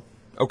 1-on-1.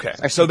 Okay,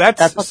 so that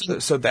is what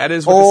this is,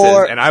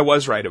 and I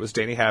was right. It was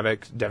Danny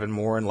Havoc, Devin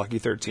Moore, and Lucky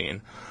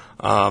 13.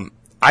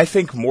 I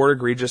think more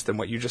egregious than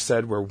what you just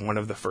said, where one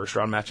of the first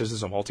round matches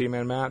is a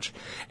multi-man match,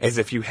 is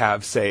if you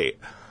have, say,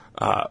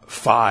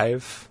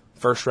 5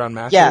 first round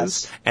matches,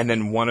 yes, and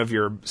then one of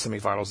your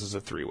semifinals is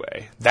a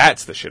 3-way.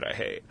 That's the shit I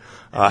hate.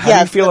 How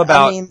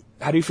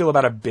do you feel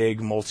about a big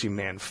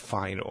multi-man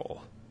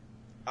final?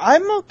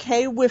 I'm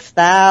okay with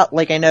that.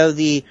 Like, I know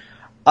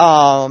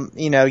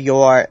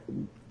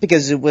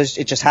because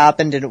it just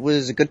happened and it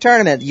was a good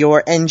tournament.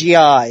 Your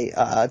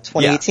NGI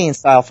 2018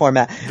 style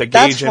format. The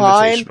Gage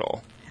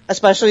Invitational.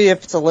 Especially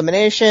if it's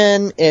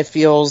elimination, it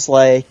feels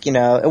like,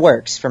 it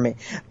works for me.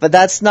 But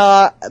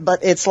but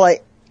it's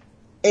like,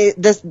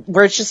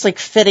 where it's just like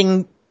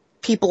fitting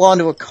people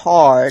onto a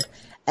card,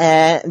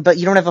 but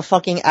you don't have a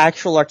fucking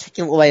actual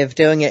articulate way of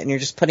doing it, and you're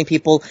just putting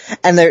people, so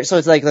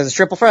it's like, there's a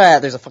triple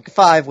threat, there's a fucking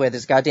 5-way,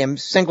 there's a goddamn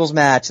singles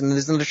match, and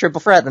there's another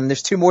triple threat, and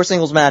there's 2 more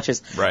singles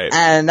matches. Right.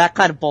 And that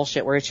kind of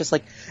bullshit where it's just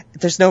like,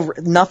 there's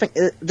nothing,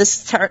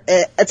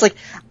 it's like,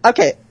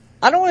 okay,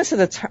 I don't want to say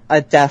that a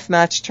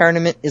deathmatch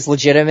tournament is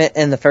legitimate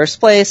in the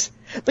first place,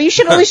 but you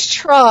should at least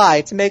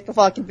try to make the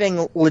fucking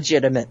thing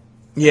legitimate.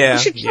 Yeah. You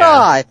should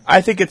try. Yeah.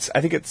 I get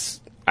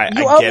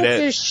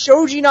it.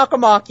 Shoji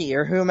Nakamaki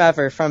or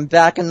whomever from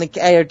back in the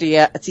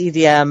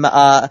TDM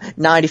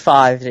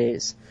 95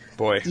 days.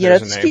 Boy,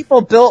 there's a name. People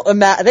built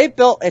they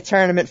built a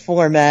tournament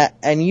format,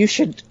 and you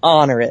should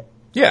honor it.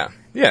 Yeah,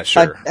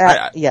 sure.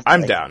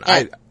 I'm down.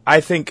 And, I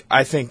think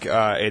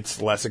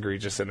it's less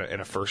egregious in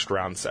a first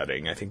round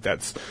setting. I think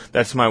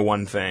that's my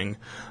one thing.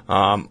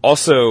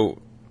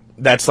 Also,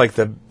 that's like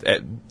the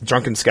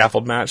drunken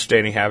scaffold match.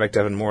 Danny Havoc,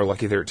 Devin Moore,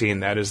 Lucky 13.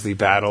 That is the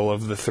battle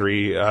of the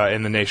 3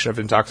 in the Nation of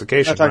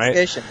Intoxication,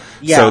 right?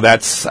 Yeah.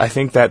 So I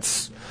think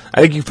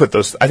you put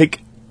those. I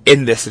think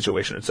in this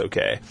situation it's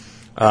okay.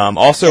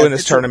 Also in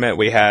this tournament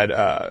we had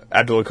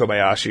Abdullah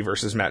Kobayashi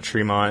versus Matt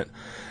Tremont.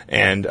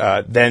 And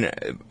then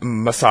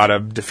Masada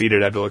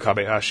defeated Abdullah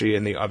Kobayashi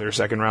in the other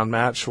second round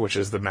match, which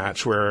is the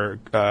match where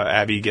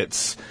Abby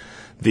gets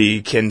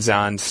the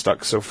Kinzan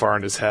stuck so far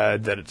in his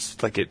head that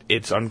it's like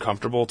it's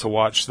uncomfortable to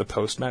watch the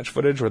post match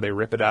footage where they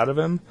rip it out of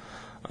him.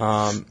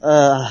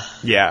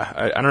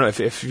 Yeah, I don't know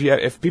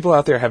if people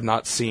out there have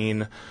not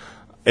seen.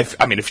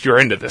 If you're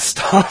into this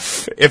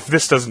stuff, if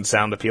this doesn't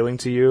sound appealing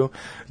to you,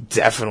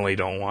 definitely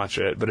don't watch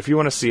it. But if you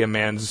want to see a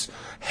man's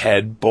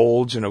head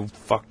bulge in a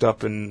fucked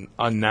up and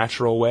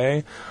unnatural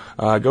way,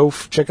 go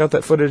check out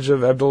that footage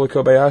of Abdullah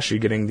Kobayashi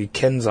getting the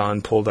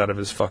Kenzan pulled out of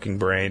his fucking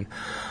brain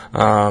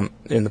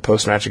in the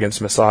post-match against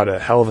Masada.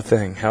 Hell of a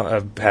thing.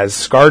 Has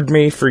scarred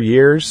me for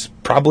years.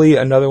 Probably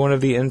another one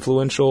of the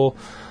influential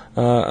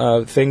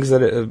things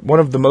one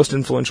of the most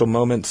influential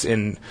moments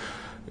in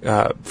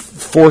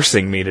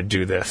forcing me to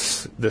do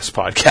this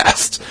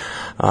podcast.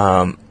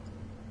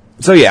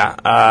 So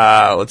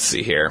yeah, let's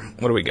see here.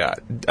 What do we got?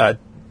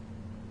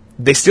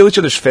 They steal each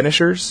other's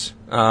finishers,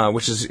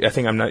 which is a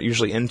thing I'm not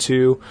usually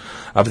into,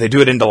 but they do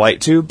it into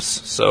light tubes,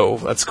 so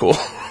that's cool.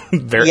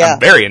 I'm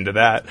very into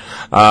that.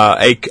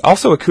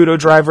 Also a Kudo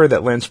driver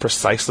that lands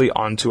precisely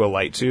onto a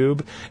light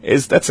tube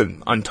that's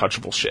an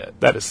untouchable shit.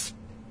 That is.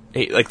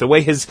 Like the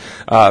way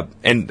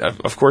and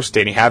of course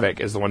Danny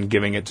Havoc is the one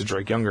giving it to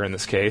Drake Younger in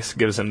this case,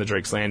 gives him the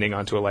Drake's Landing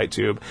onto a light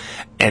tube,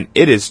 and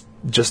it is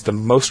just the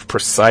most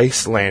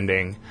precise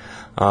landing,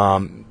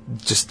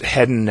 just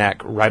head and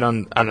neck right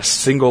on a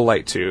single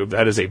light tube.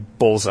 That is a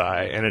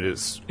bullseye, and it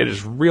is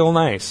real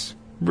nice.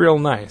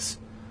 Any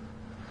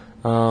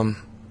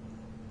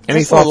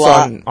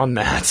thoughts on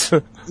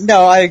that?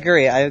 No, I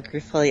agree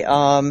fully.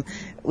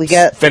 We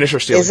get finisher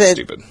stealing is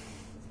stupid.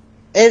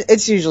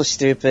 It's usually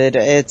stupid.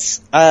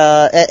 It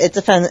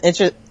depends.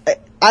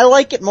 I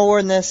like it more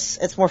in this.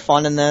 It's more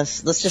fun in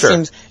this. This just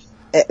seems,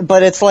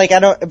 but it's like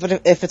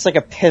but if it's like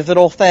a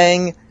pivotal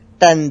thing,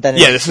 then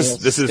yeah, this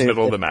is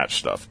middle of the match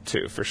stuff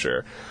too, for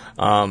sure.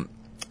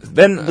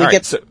 Then all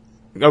right.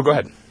 Go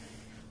ahead.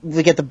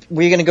 were you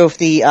going to go with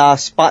the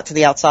spot to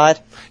the outside?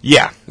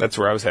 Yeah, that's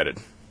where I was headed.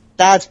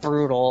 That's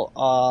brutal,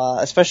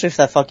 especially if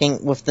that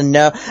fucking, with the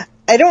no.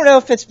 I don't know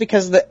if it's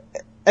because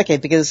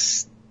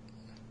because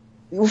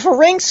with a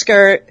ring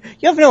skirt,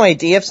 you have no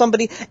idea if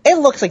it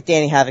looks like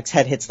Danny Havoc's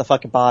head hits the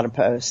fucking bottom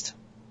post.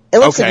 It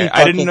looks Okay, like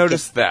I didn't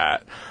notice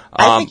that.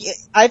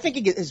 I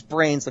think his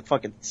brains look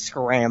fucking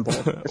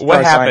scrambled.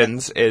 What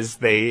happens is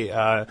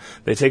they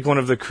take one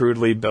of the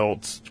crudely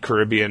built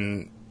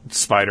Caribbean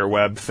spider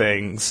web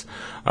things,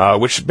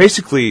 which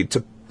basically,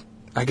 to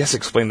I guess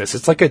explain this,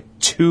 it's like a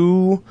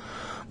 2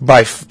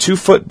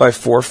 foot by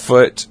 4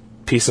 foot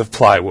piece of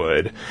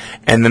plywood,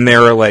 and then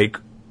there are like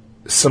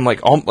some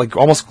like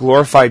almost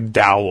glorified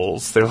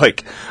dowels. They're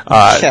like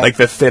like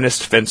the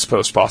thinnest fence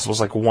post possible,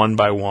 is like 1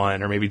 by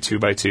 1 or maybe 2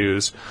 by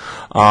 2s,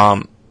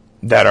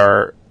 that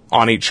are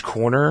on each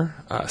corner,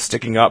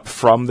 sticking up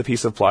from the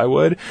piece of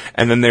plywood,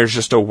 and then there's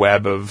just a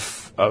web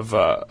of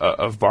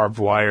barbed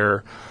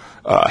wire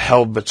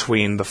held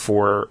between the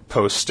 4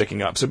 posts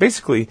sticking up. So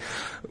basically,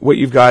 what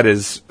you've got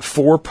is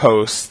 4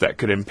 posts that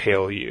could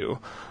impale you,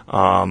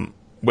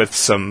 with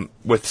some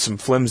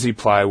flimsy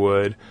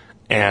plywood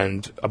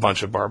and a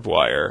bunch of barbed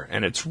wire,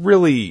 and it's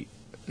really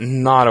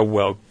not a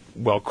well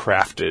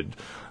crafted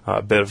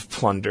bit of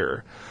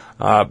plunder.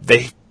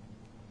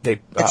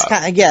 It's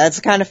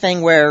the kind of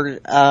thing where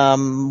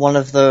one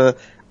of the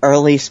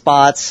early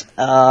spots,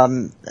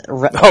 one of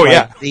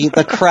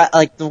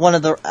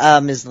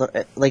the is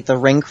the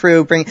ring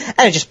crew and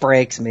it just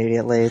breaks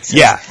immediately. It's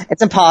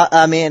impossible.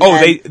 I mean,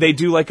 they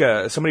do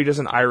somebody does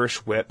an Irish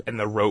whip and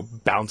the rope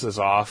bounces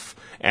off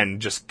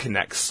and just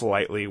connects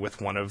slightly with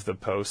one of the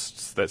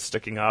posts that's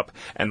sticking up,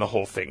 and the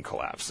whole thing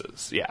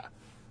collapses. Yeah,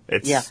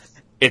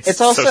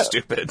 it's also so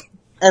stupid.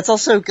 It's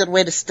also a good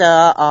way to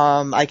start.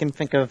 I can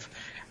think of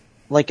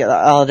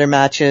other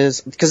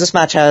matches, because this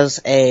match has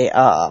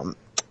a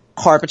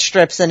carpet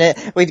strips in it.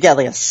 We'd get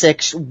like a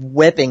 6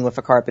 whipping with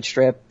a carpet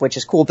strip, which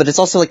is cool, but it's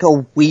also like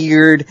a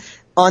weird,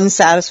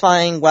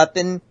 unsatisfying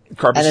weapon.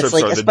 Carpet strips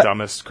are the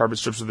dumbest. Carpet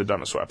strips are the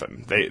dumbest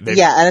weapon. They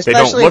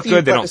don't look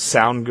good. They don't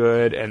sound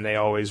good, and they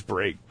always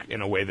break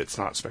in a way that's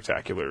not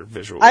spectacular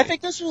visually. I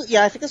think this was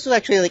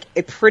actually like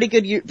a pretty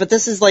good. But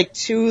this is like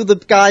 2 of the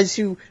guys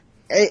who,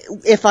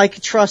 if I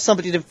could trust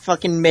somebody to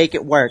fucking make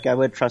it work, I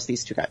would trust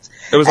these 2 guys.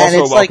 It was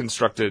also a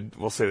well-constructed,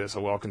 we'll say this,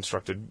 a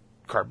well-constructed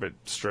carpet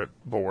strip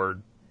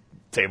board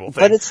table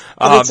thing. But it's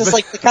just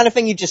like the kind of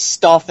thing you just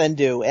stuff and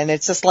do, and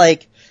it's just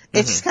like,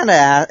 it's just kind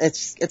of,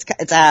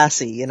 it's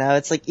assy, you know?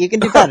 It's like, you can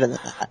do better than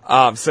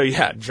that. So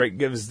yeah, Drake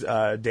gives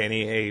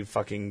Danny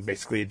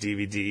basically a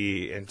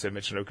DVD into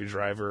Michinoku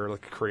Driver,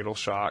 like a cradle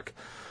shock.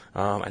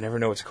 I never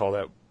know what to call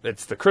that.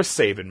 It's the Chris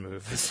Sabin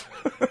move.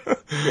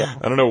 Yeah.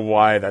 I don't know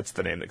why that's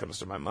the name that comes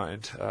to my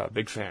mind.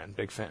 Big fan.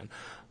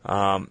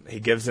 He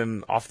gives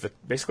him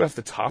basically off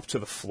the top to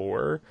the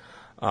floor.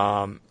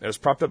 It was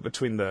propped up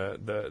between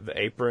the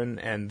apron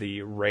and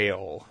the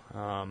rail.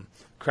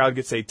 Crowd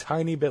gets a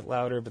tiny bit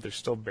louder, but they're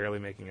still barely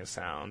making a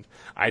sound.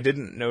 I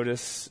didn't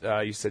notice,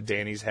 you said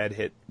Danny's head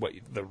hit,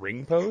 the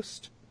ring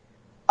post?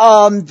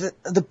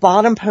 The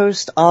bottom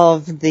post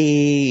of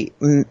the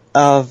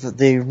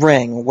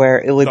ring,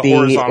 where it would be the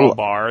horizontal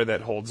bar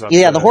that holds up.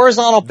 Yeah, the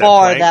horizontal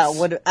bar planks. that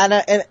would,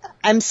 and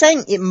I'm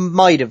saying it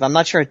might have. I'm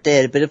not sure it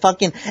did, but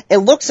it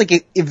looks like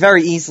it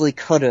very easily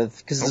could have,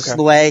 because this is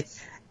the way.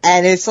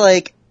 And it's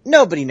like,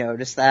 nobody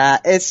noticed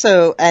that. It's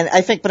so, and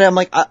I think, but I'm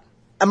like,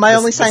 am I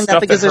only saying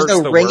that because there's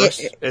no ring?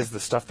 Is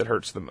the stuff that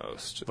hurts the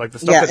most. Like the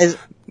stuff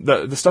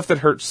the stuff that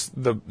hurts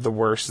the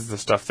worst is the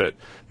stuff that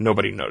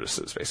nobody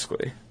notices,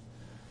 basically.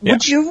 Yeah.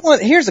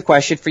 Here's a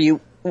question for you.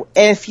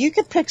 If you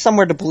could pick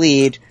somewhere to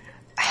bleed,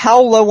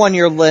 how low on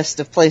your list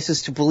of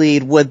places to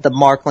bleed would the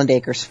Markland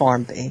Acres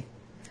farm be?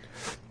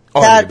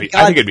 I think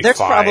it'd be there's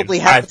fine. probably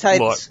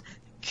hepatitis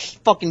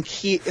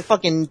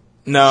fucking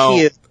no,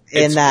 cute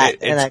it's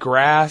that.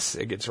 grass.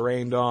 It gets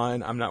rained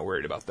on. I'm not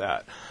worried about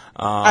that.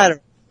 I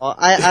don't know.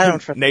 I don't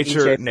trust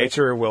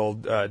nature will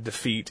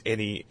defeat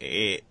any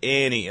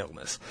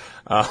illness,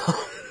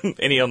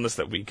 any illness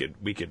that we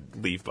could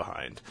leave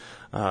behind.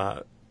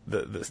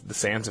 The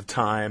sands of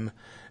time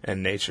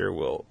and nature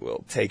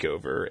will take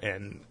over,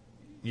 and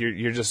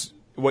you're just,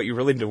 what you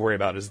really need to worry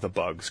about is the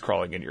bugs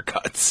crawling in your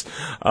guts.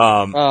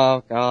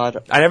 Oh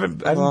God! I don't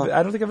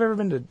think I've ever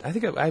been to. I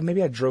think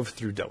maybe I drove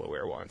through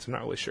Delaware once. I'm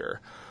not really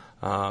sure.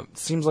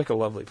 Seems like a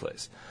lovely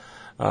place.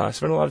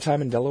 Spent a lot of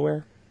time in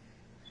Delaware.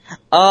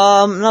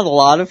 Not a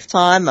lot of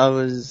time. I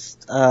was.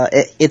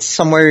 It's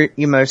somewhere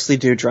you mostly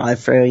do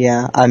drive through.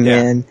 Yeah, I'm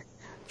in.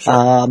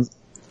 Sure.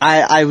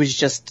 I was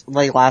just,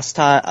 like, last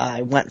time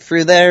I went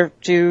through there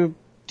to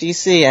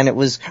DC, and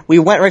we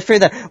went right through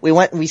there.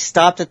 We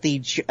stopped at the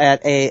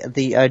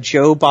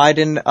Joe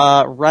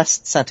Biden,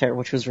 rest center,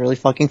 which was really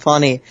fucking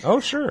funny. Oh,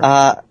 sure.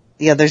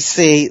 Yeah, there's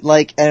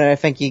and I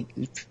think you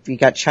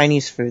got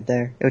Chinese food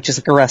there, which is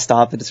like a rest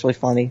stop, and it's really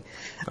funny.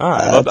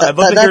 I'd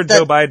love to hear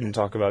Joe Biden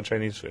talk about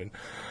Chinese food.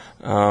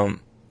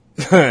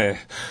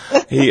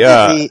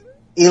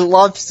 He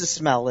loves to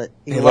smell it.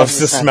 He loves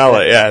to smell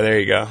it. Yeah, there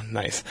you go.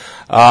 Nice.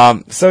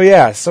 So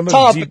yeah, some of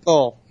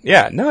Topical.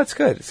 yeah, no, it's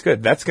good. It's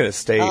good. That's going to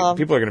stay.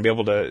 People are going to be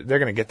able to. They're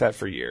going to get that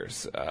for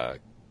years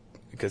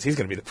because he's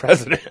going to be the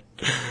president.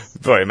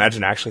 Boy,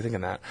 imagine actually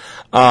thinking that.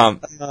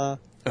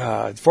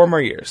 4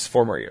 more years.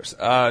 4 more years.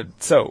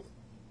 So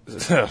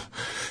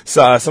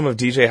some of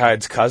DJ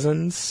Hyde's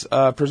cousins,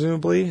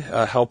 presumably,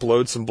 help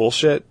load some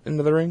bullshit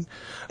into the ring.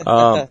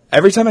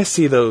 Every time I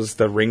see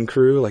the ring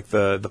crew, like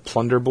the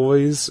Plunder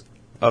Boys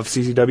of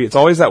CCW, it's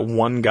always that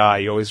one guy.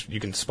 You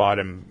can spot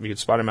him. You can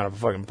spot him out of a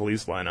fucking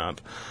police lineup.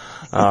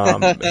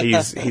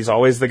 He's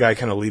always the guy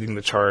kind of leading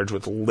the charge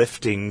with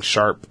lifting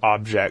sharp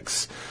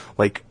objects,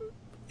 like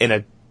in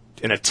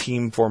a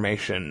team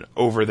formation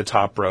over the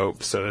top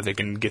rope so that they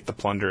can get the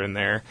plunder in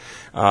there.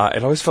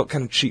 It always felt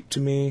kind of cheap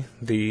to me,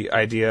 the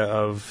idea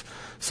of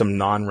some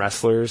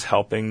non-wrestlers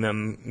helping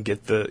them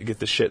get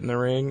the shit in the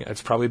ring.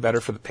 It's probably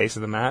better for the pace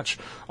of the match.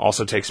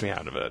 Also takes me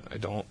out of it. I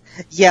don't.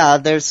 Yeah,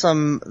 there's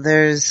some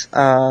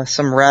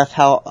ref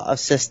help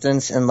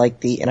assistance in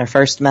our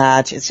first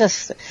match.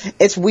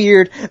 It's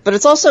weird, but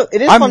it's also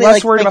it is. I'm funny,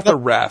 less worried about the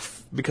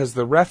ref because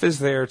the ref is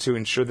there to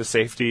ensure the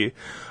safety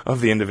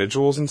of the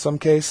individuals in some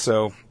case.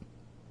 So.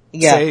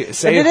 Yeah.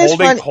 Say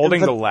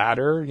holding the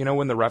ladder,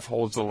 when the ref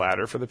holds the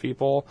ladder for the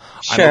people,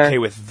 sure. I'm okay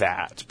with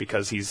that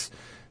because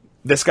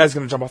this guy's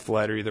going to jump off the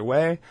ladder either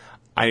way.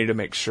 I need to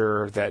make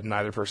sure that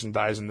neither person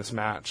dies in this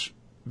match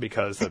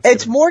because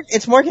it's more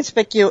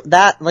conspicuous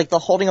that like the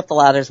holding up the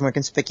ladder is more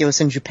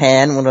conspicuous in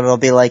Japan when it'll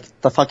be like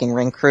the fucking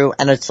ring crew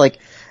and it's like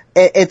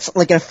it's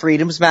like in a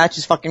freedoms match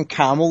is fucking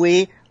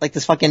Kamui, like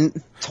this fucking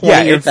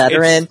 20-year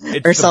veteran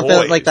it's or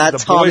something like that.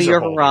 Tommy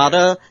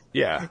Hirata.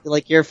 Yeah.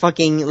 Like you're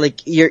fucking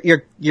like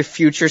your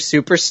future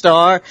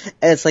superstar.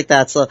 And it's like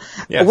that. So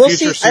yeah, we'll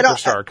future see.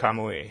 Superstar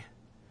Kamui.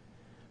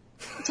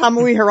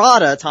 Tommy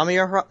Hirata. Tommy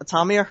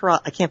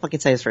Hirata. I can't fucking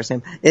say his first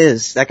name.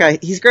 Is that guy?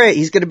 He's great.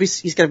 He's gonna be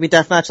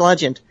deathmatch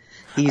legend.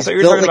 I thought you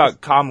were talking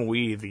about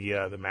Kamui,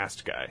 the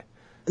masked guy.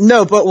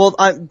 No, but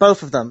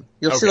both of them.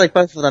 You'll see Okay. like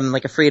both of them in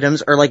like a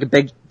Freedoms or like a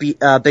Big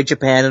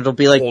Japan. It'll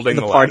be like Holding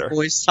the the Party ladder.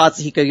 Boys,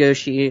 Tatsuhiko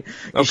Okay.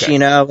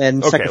 Yoshino,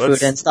 and Okay,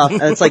 Sekafuda and stuff.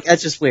 And it's like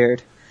it's just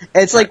weird.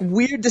 It's like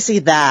weird to see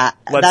that.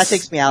 That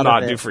takes me out of it.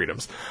 Let's not do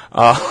freedoms.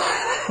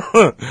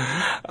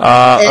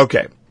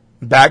 Okay,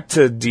 back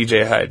to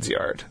DJ Hyde's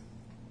yard.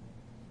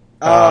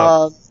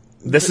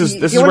 This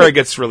is where it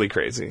gets really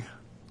crazy.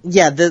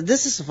 Yeah,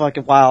 this is some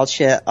fucking wild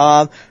shit.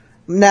 Now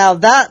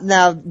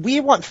we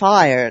want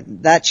fire.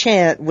 That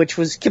chant, which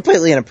was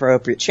completely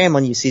inappropriate. Shame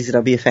on you,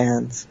 CZW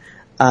fans.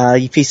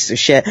 You pieces of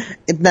shit.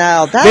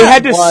 Now that they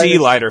had to see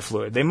lighter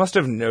fluid. They must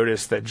have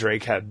noticed that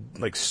Drake had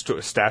like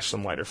stashed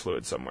some lighter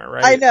fluid somewhere,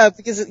 right? I know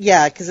because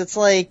it's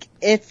like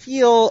it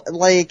feel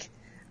like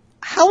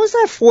how is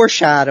that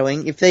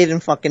foreshadowing if they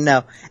didn't fucking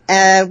know?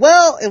 And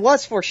well, it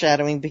was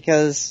foreshadowing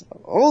because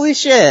holy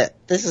shit,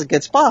 this is a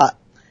good spot.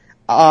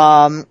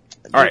 All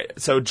right,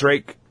 so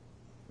Drake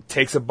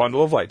takes a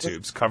bundle of light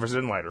tubes, covers it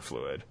in lighter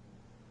fluid,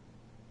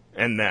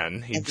 and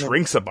then he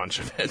drinks a bunch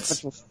of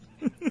it.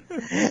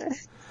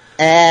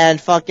 And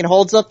fucking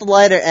holds up the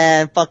lighter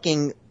and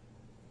fucking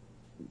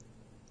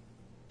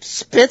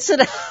spits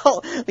it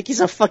out like he's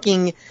a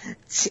fucking,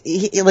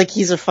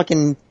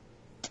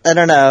 I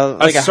don't know,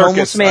 like a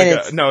homeless man.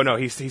 No,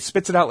 he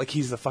spits it out like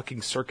he's the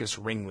fucking circus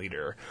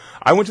ringleader.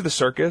 I went to the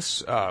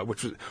circus,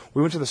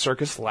 we went to the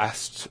circus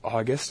last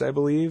August, I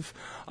believe,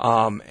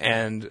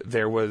 and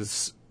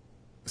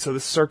so the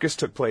circus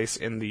took place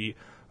in the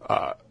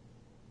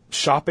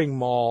shopping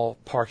mall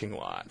parking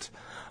lot.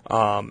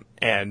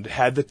 And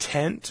had the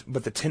tent,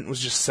 but the tent was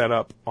just set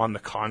up on the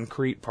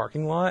concrete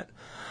parking lot.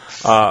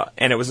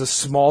 And it was a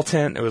small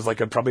tent. It was like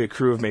probably a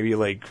crew of maybe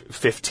like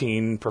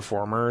 15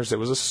 performers. It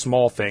was a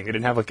small thing. It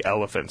didn't have like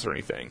elephants or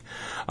anything.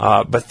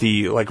 But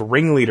the like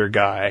ringleader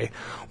guy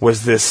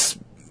was this,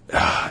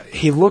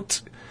 he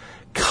looked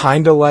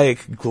kinda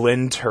like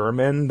Glenn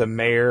Turman, the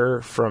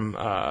mayor from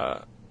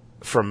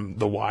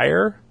The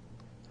Wire.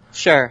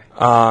 Sure.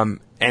 But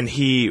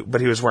he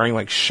was wearing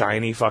like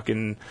shiny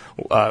fucking,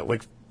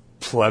 like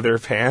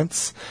pleather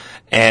pants,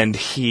 and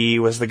he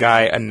was the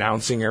guy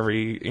announcing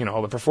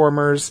all the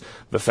performers,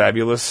 the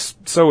fabulous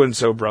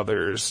so-and-so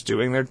brothers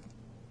doing their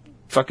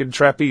fucking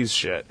trapeze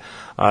shit.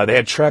 They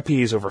had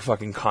trapeze over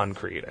fucking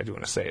concrete. I do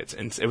want to say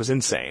it was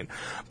insane.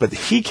 But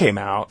he came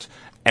out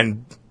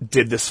and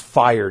did this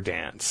fire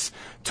dance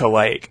to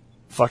like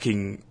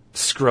fucking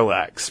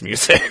Skrillex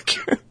music.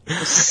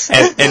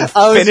 and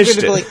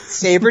finished it. Like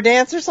saber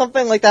dance or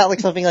something like that, like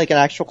something like an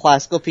actual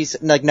classical piece.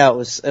 Like no, it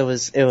was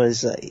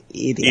EDM.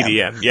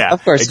 EDM, yeah,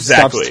 of course,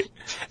 exactly.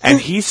 And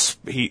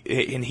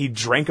he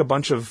drank a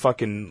bunch of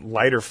fucking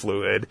lighter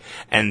fluid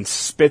and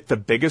spit the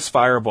biggest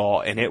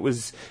fireball, and it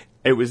was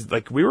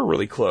like we were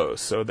really close,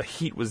 so the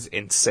heat was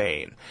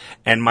insane.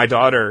 And my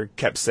daughter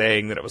kept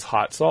saying that it was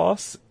hot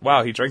sauce.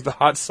 Wow, he drank the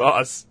hot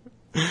sauce.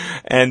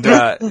 And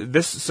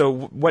so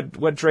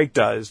what Drake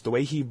does, the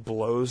way he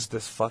blows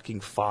this fucking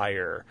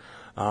fire,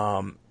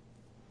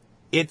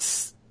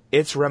 it's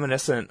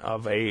reminiscent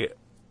of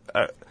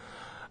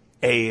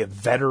a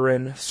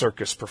veteran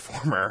circus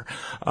performer,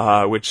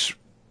 which,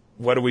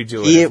 what are we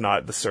doing if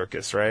not the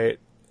circus, right?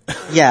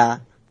 Yeah.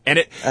 And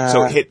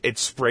it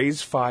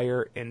sprays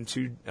fire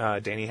into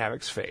Danny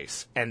Havoc's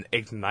face and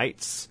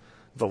ignites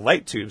the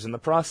light tubes in the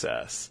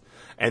process.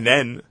 And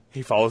then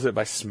he follows it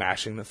by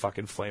smashing the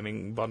fucking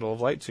flaming bundle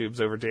of light tubes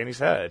over Danny's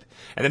head.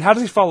 And then how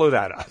does he follow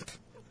that up?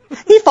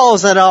 He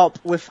follows it up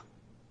with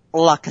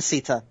La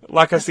Casita.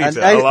 La Casita,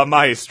 La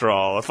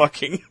Maestral, a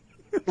fucking...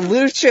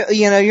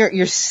 Lucha,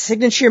 your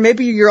signature,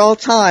 maybe your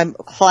all-time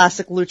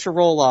classic Lucha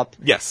roll-up.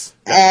 Yes.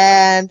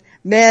 And,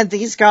 man,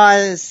 these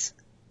guys...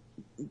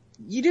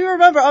 You do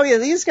remember,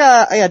 these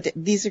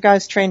are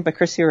guys trained by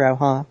Chris Hero,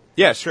 huh?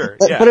 Yeah, sure.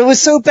 But, yeah. but it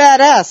was so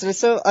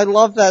badass. I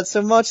love that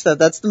so much, though.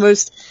 That's the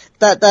most,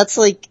 that's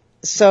like,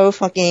 so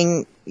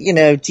fucking,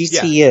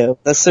 DTU. Yeah.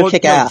 That's so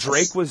kick-ass.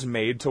 Drake was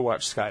made to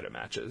watch Skayde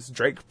matches.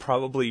 Drake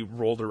probably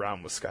rolled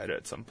around with Skayde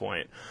at some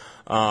point.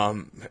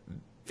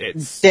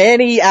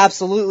 Danny,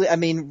 absolutely,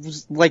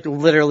 was, like,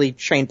 literally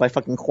trained by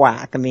fucking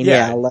Quack.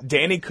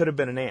 Danny could have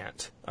been an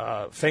ant.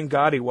 Thank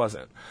God he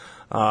wasn't.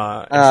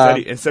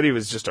 Instead he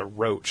was just a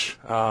roach.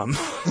 Show me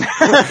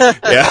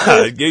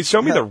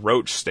the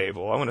roach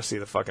stable. I want to see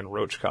the fucking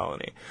roach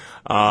colony.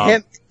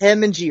 Him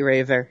and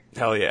G-Raver.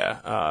 Hell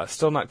yeah.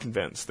 Still not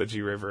convinced that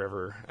G-Raver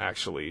ever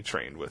actually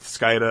trained with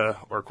Skayde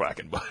or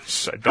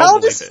Quackenbush. I don't How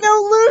believe does it. he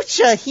know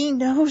Lucha? He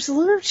knows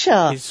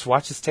Lucha. He just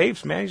watches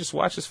tapes, man. He just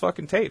watches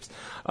fucking tapes.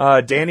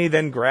 Danny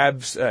then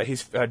grabs,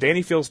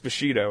 Danny feels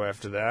Bushido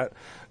after that,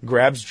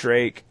 grabs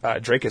Drake.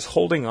 Drake is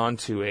holding on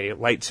to a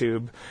light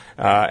tube,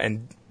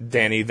 and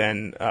Danny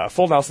then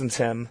full Nelsons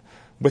him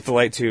with the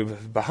light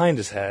tube behind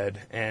his head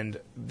and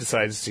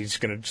decides he's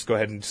going to just go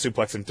ahead and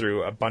suplex him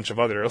through a bunch of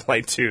other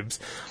light tubes.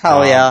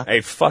 Hell yeah.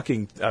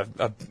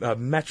 A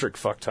metric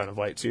fuck ton of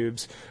light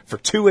tubes for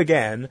 2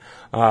 again,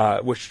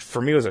 which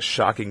for me was a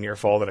shocking near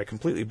fall that I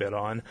completely bit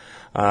on.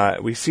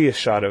 We see a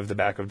shot of the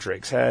back of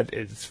Drake's head.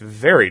 It's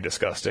very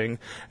disgusting,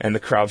 and the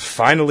crowd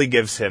finally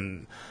gives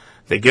them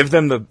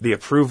the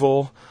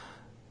approval.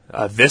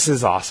 This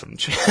is awesome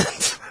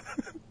chant.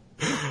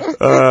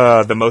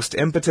 The most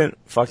impotent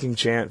fucking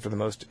chant for the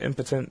most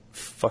impotent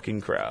fucking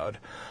crowd.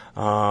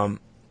 And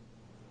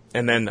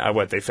then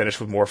they finish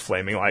with more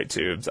flaming light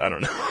tubes. I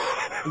don't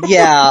know.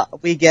 Yeah,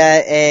 we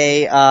get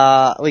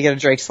a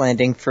Drake's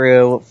Landing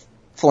through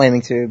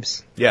flaming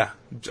tubes. Yeah,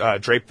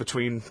 draped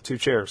between 2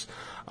 chairs.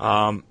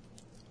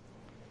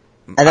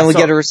 And then we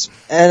get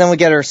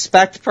a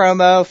respect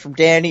promo from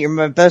Danny. You're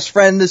my best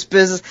friend in this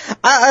business.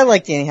 I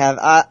like Danny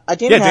Havoc.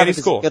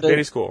 Danny's cool.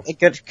 Danny's cool. A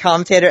good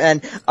commentator,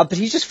 but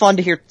he's just fun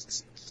to hear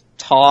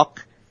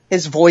talk.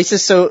 His voice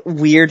is so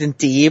weird and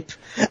deep,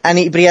 and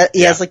he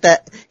has like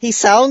that. He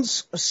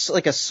sounds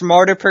like a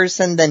smarter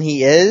person than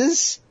he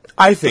is.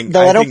 I think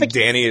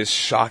Danny is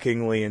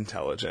shockingly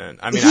intelligent.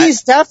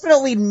 He's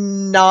definitely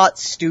not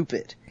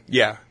stupid.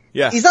 Yeah.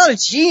 Yeah. He's not a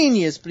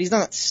genius, but he's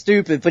not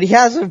stupid. But he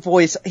has a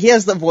voice. He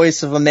has the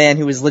voice of a man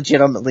who is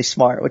legitimately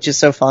smart, which is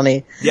so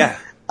funny. Yeah.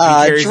 He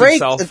carries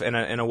himself in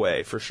a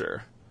way, for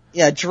sure.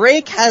 Yeah,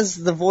 Drake has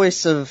the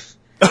voice of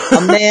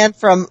a man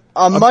from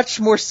a much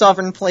more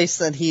southern place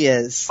than he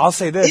is. I'll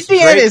say this.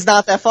 Indiana is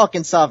not that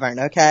fucking southern,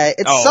 okay?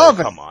 It's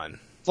southern. Come on.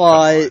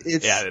 But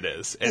it's... Yeah, it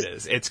is. It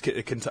is.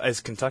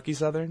 Is Kentucky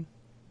southern?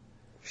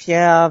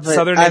 Yeah, but...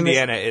 Southern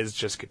Indiana is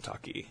just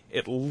Kentucky.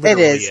 It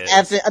literally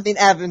is.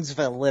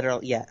 Evansville,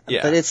 literally, yeah.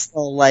 Yeah. But it's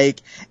still,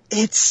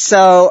 it's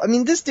so...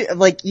 this dude,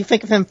 you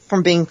think of him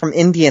from being from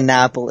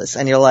Indianapolis,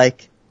 and you're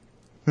like,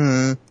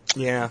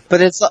 Yeah.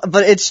 But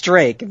it's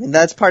Drake.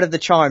 That's part of the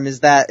charm,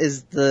 is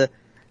the...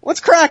 What's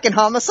cracking,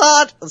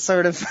 homicide?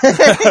 Sort of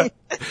thing.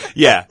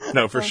 Yeah,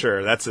 no, for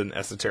sure. That's an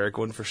esoteric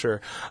one for sure.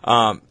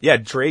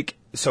 Drake.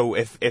 So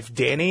if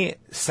Danny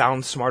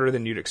sounds smarter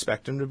than you'd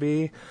expect him to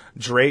be,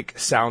 Drake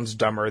sounds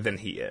dumber than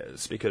he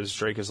is, because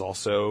Drake is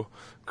also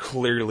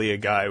clearly a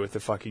guy with a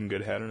fucking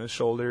good head on his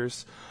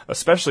shoulders,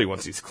 especially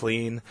once he's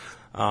clean.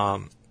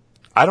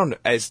 I don't know.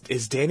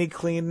 Is Danny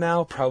clean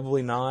now?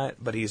 Probably not,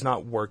 but he's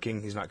not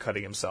working. He's not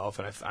cutting himself,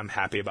 and I'm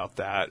happy about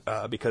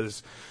that,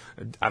 because,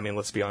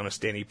 let's be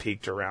honest, Danny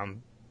peaked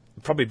around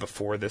probably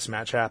before this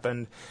match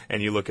happened,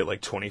 and you look at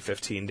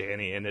 2015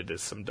 Danny, and it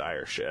is some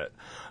dire shit.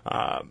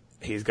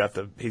 He's got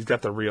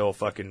the real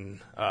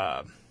fucking,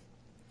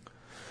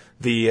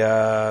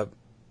 the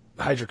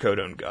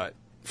hydrocodone gut,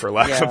 for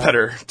lack of a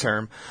better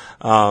term.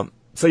 I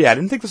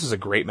didn't think this was a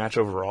great match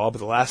overall, but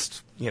the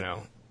last,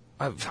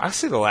 I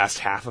say the last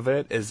half of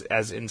it is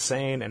as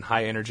insane and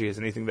high energy as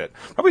anything that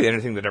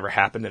ever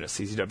happened in a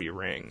CZW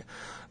ring.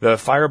 The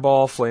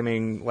fireball,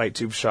 flaming light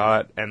tube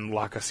shot, and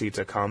La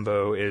Casita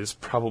combo is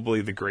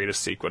probably the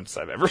greatest sequence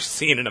I've ever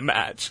seen in a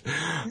match.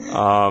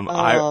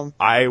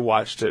 I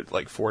watched it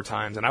 4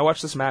 times, and I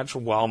watched this match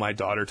while my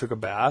daughter took a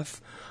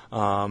bath.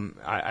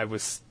 I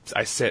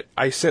sit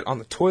on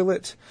the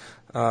toilet,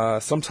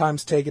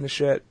 sometimes taking a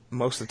shit,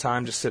 most of the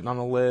time just sitting on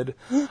the lid,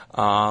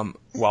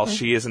 while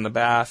she is in the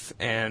bath,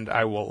 and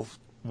I will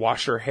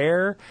wash her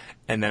hair,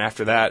 and then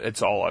after that,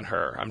 it's all on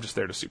her. I'm just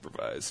there to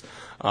supervise.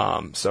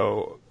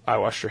 So I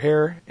washed her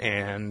hair,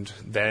 and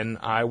then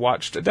I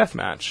watched a death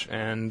match.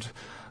 And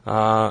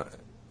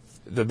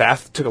the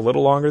bath took a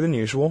little longer than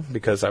usual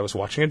because I was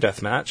watching a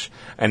death match.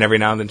 And every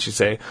now and then she'd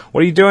say,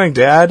 "What are you doing,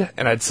 Dad?"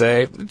 And I'd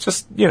say,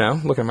 "Just,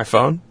 looking at my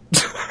phone."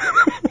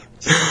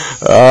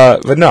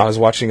 But no, I was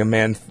watching a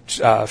man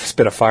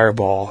spit a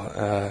fireball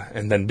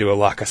and then do a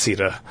La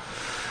Casita.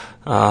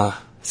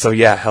 So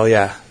yeah, hell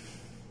yeah.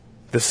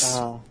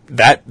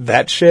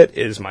 That shit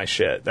is my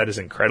shit. That is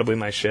incredibly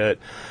my shit,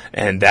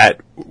 and that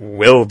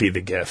will be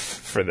the GIF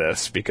for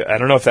this, because I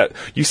don't know if that,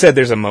 you said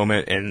there's a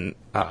moment in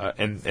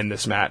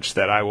this match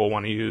that I will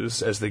want to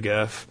use as the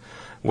GIF.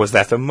 Was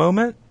that the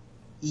moment?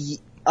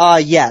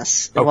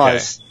 Yes, it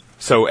was.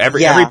 So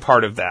every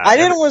part of that. I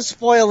didn't want to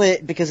spoil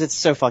it because it's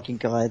so fucking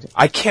good.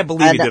 I can't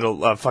believe he did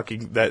a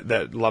fucking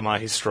that La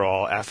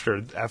Magistral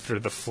after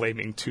the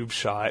flaming tube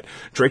shot.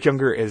 Drake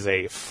Younger is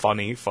a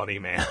funny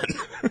man.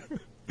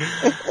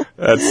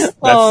 That's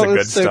the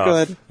good so stuff.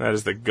 Good. That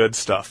is the good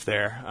stuff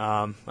there.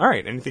 All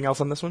right, anything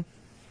else on this one?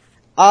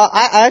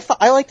 I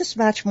like this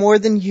match more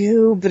than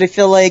you, but I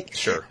feel like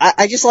sure.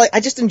 I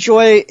just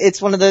enjoy.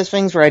 It's one of those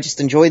things where I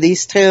just enjoy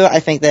these two. I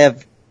think they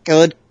have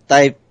good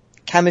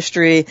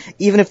chemistry.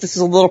 Even if this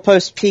is a little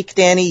post peak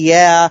Danny,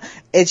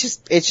 it's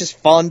just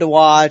fun to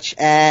watch.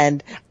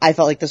 And I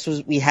felt like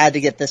we had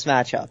to get this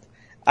match up. Cool.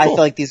 I feel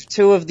like these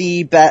two of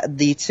the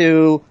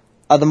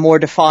more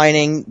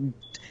defining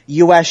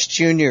U.S.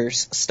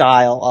 juniors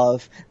style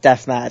of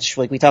deathmatch.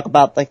 Like we talk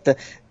about like the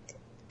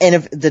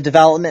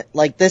development,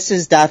 like this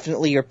is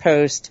definitely your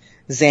post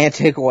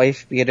Zantig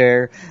wife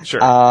beater.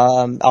 Sure.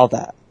 All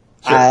that.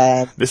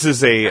 Sure. This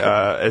is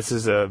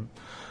a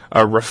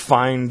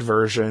refined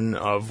version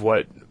of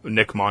what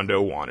Nick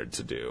Mondo wanted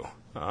to do.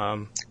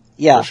 For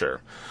sure.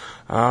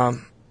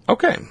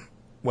 Okay.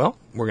 Well,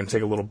 we're going to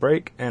take a little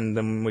break, and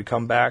then when we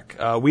come back,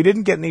 we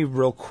didn't get any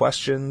real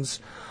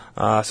questions.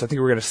 So I think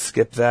we're going to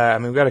skip that. I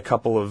mean, we've got a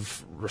couple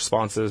of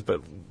responses,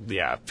 but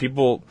yeah,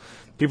 people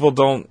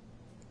don't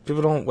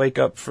wake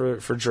up for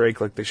Drake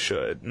like they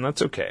should, and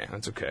that's okay.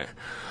 That's okay.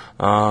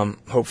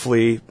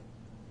 Hopefully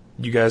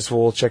you guys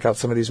will check out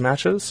some of these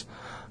matches.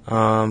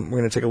 We're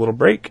going to take a little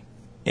break,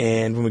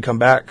 and when we come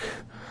back,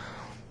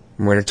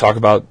 we're going to talk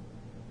about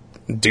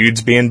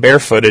dudes being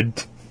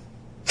barefooted.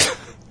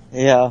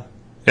 Yeah.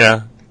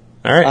 Yeah.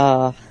 All right.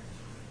 All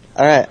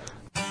right.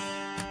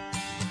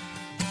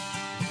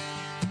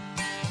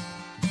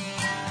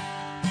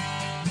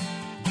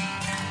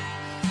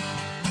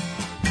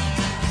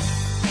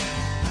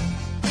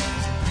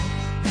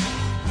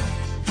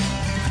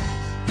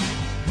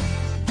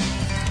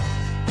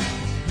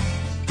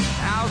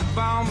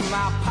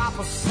 My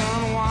papa's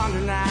son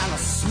wandering out a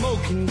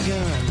smoking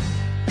gun.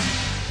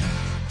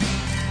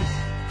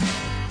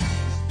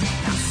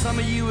 Now some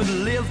of you would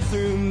live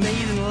through me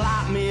and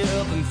lock me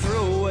up and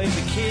throw away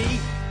the key,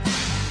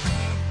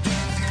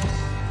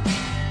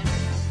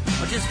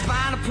 or just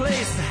find a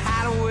place to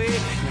hide away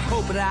and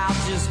hope that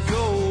I'll just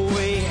go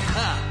away.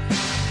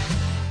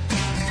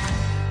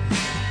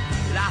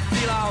 Did I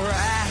feel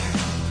alright?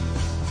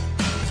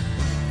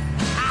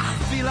 I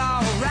feel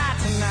alright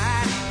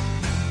tonight.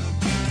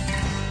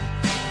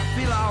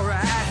 Feel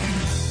alright.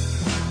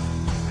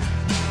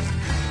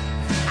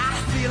 I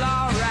feel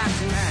alright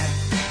tonight.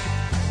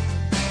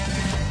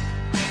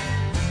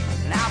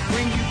 And I'll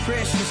bring you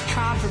precious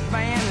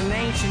contraband and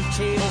ancient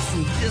tales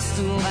from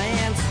distant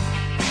lands.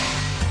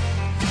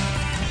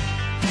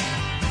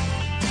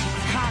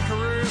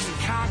 Conquerors and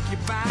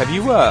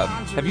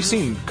concubines. Have you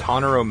seen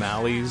Conor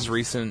O'Malley's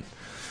recent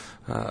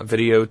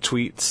video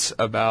tweets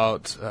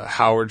about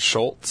Howard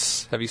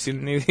Schultz? Have you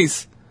seen any of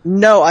these?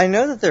 No, I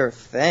know that they're a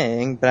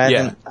thing, but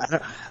I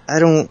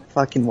don't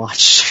fucking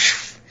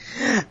watch.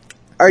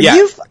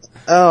 You?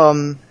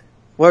 What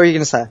were you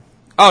gonna say?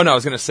 Oh no, I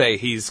was gonna say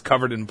he's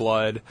covered in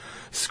blood,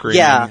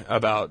 screaming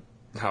about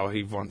how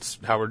he wants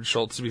Howard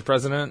Schultz to be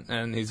president,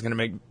 and he's gonna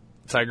make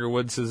Tiger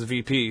Woods his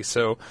VP.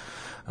 So,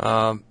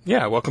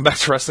 welcome back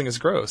to Wrestling is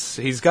Gross.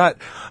 He's got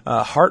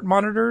heart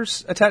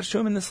monitors attached to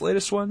him in this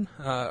latest one,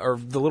 or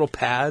the little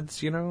pads,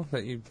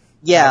 that you.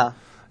 Yeah.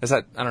 Is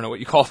that, I don't know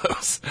what you call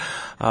those.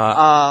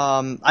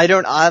 I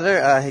don't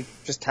either. I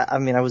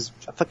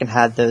fucking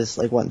had those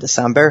like one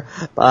December,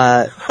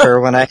 but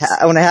when I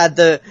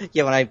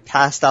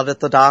passed out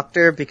at the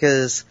doctor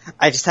because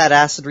I just had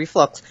acid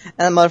reflux,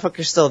 and that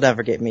motherfucker still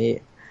never gave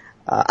me.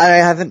 I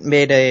haven't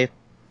made I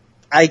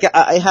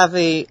have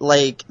the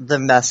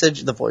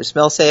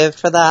voicemail saved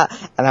for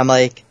that, and I'm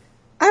like,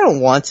 I don't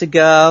want to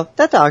go.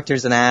 That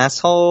doctor's an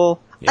asshole.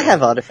 Yeah. I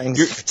have other things.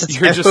 You're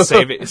just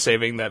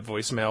saving that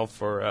voicemail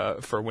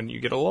for when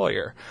you get a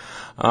lawyer.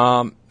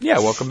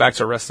 Welcome back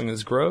to Wrestling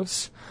is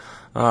Gross.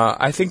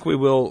 I think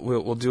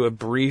we'll do a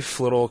brief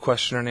little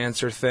question and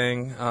answer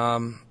thing.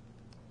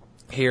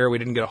 Here we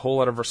didn't get a whole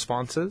lot of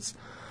responses,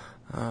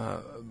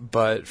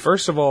 but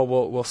first of all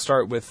we'll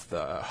start with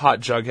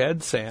Hot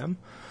Jughead Sam,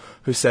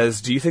 who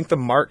says, do you think the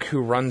Mark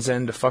who runs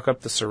in to fuck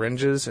up the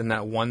syringes in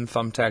that one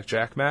Thumbtack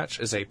Jack match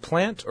is a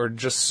plant or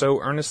just so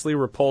earnestly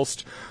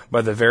repulsed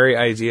by the very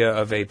idea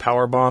of a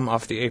powerbomb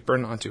off the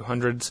apron onto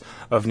hundreds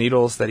of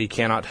needles that he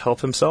cannot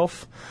help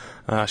himself?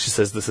 She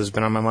says, this has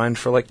been on my mind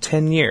for like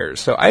 10 years.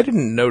 So I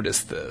didn't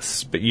notice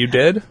this, but you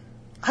did?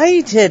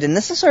 I did, and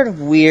this is sort of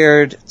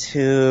weird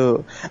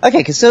to... Okay,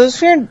 because so it was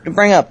weird to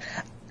bring up.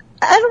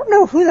 I don't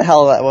know who the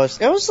hell that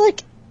was. It was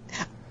like...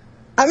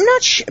 I'm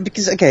not sure,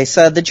 because, okay,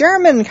 so the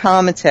German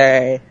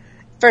commentary,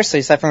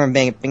 firstly, aside from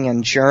being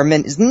in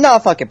German, is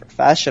not fucking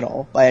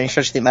professional by any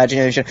stretch of the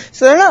imagination.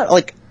 So they're not,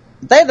 like,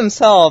 they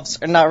themselves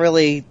are not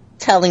really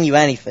telling you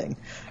anything.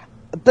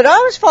 But I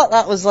always thought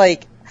that was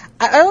like,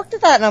 I looked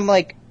at that and I'm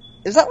like,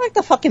 is that like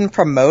the fucking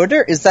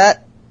promoter? Is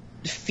that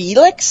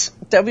Felix,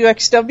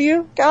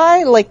 WXW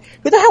guy? Like,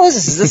 who the hell is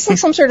this? Is this like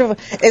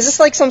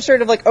some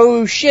sort of like,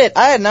 oh shit,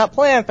 I had not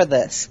planned for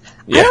this.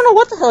 Yeah. I don't know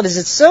what the hell it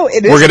is.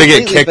 We're gonna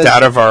get kicked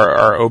out of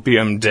our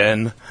opium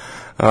den,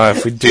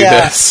 if we do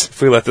this,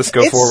 if we let this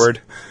go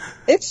forward.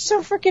 It's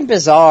so freaking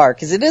bizarre,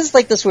 because it is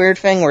like this weird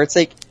thing where it's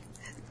like,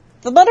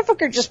 the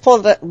motherfucker just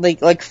pulled out,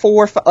 like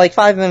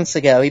 5 minutes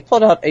ago, he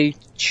pulled out a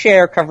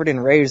chair covered in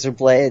razor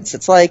blades.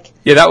 It's like...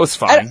 Yeah, that was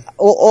fine.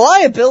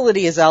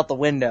 Liability is out the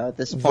window at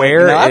this point.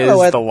 Where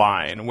is the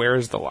line? Where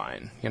is the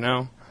line, you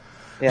know?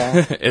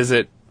 Yeah. Is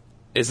it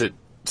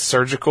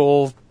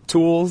surgical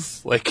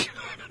tools? Like,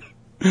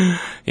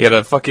 he had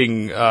a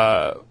fucking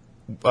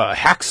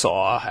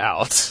hacksaw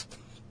out.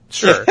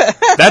 Sure,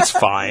 that's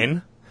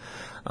fine.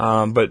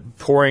 But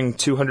pouring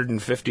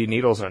 250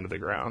 needles under the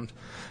ground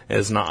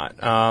is not.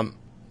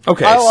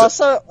 Okay. Oh,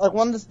 also, like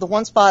the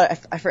one spot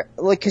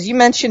like, because you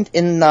mentioned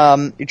in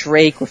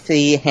Drake with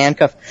the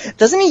handcuff,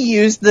 doesn't he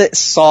use the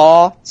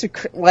saw to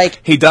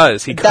like? He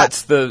does. He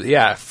cuts the.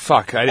 Yeah.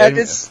 Fuck.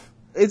 It's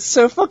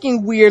so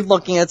fucking weird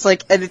looking. It's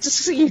like, and it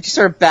just he just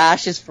sort of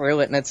bashes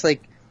through it, and it's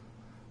like,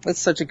 it's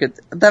such a good.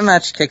 That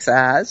match kicks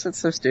ass. It's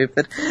so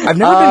stupid. I've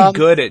never been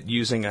good at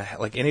using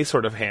any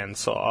sort of hand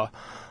saw.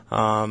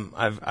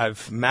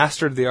 I've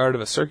mastered the art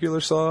of a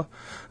circular saw.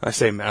 I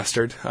say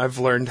mastered. I've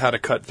learned how to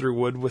cut through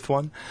wood with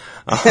one.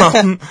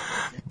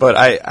 But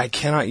I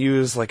cannot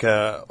use like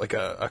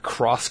a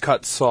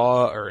cross-cut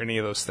saw or any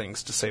of those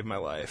things to save my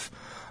life.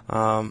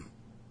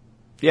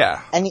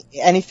 Yeah.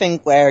 Anything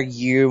where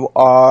you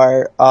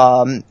are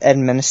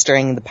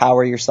administering the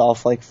power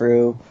yourself, like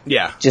through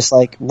just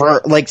like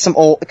some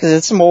old, because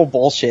it's some old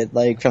bullshit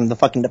like from the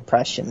fucking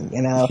Depression,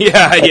 you know?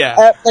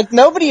 Yeah. Like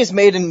nobody has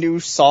made a new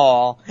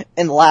saw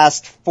in the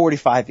last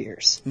 45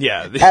 years.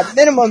 Yeah. At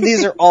minimum,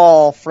 these are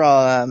all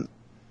from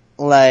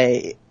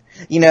like.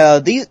 You know,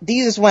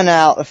 these went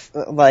out,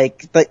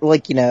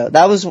 but you know,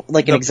 that was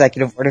like an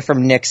executive order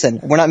from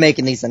Nixon. We're not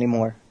making these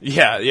anymore.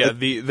 Yeah.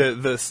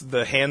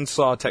 The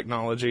handsaw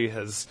technology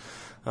has,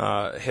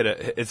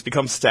 it's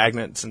become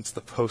stagnant since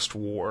the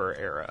post-war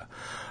era.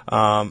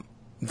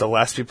 The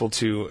last people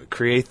to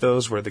create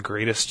those were the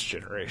Greatest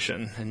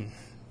Generation, and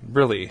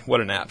really, what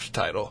an apt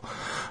title.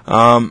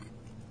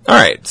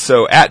 Alright,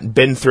 so at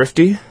Ben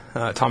Thrifty,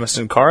 Thomas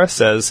Sankara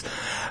says,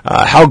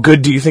 how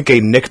good do you think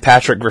a Nick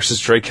Patrick versus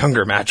Drake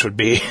Younger match would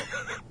be?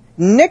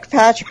 Nick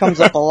Patrick comes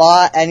up a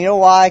lot, and you know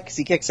why? Because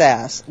he kicks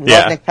ass.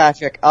 Love Nick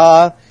Patrick.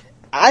 I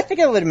think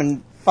it would have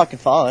been fucking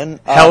fun.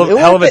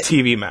 Hell of a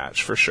TV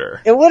match, for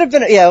sure. It would have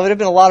been, it would have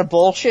been a lot of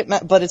bullshit,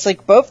 but it's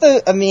like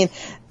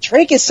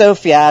Drake is so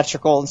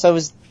theatrical, and so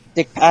is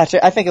Nick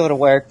Patrick. I think it would have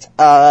worked.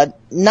 Not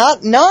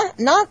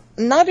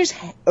as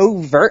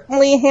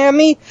overtly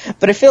hammy,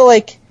 but I feel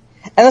like,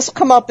 and this will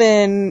come up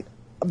in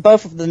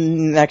both of the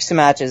next two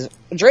matches.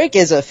 Drake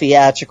is a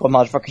theatrical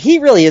motherfucker. He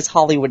really is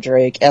Hollywood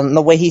Drake, and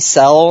the way he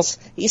sells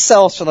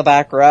for the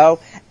back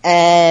row,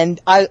 and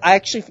I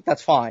actually think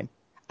that's fine.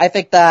 I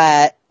think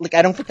that,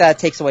 I don't think that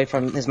takes away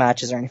from his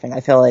matches or anything.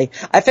 I think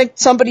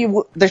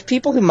there's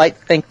people who might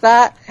think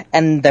that,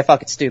 and they're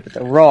fucking stupid.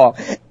 They're wrong.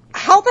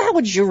 How the hell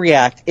would you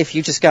react if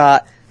you just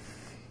got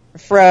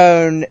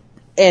thrown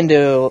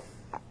into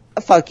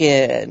a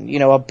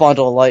fucking, a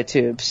bundle of light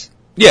tubes?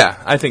 Yeah,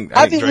 I think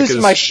I'd be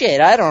losing my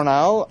shit. I don't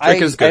know.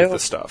 Drake is good at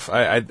this stuff.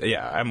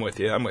 I'm with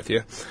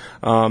you.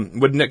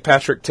 Would Nick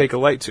Patrick take a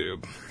light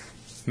tube?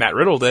 Matt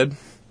Riddle did.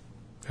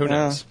 Who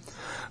knows?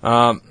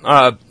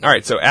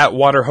 Alright, so at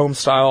Water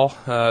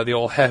Homestyle, the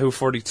old Hehu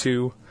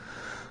 42,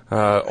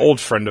 old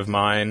friend of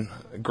mine,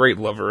 great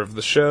lover of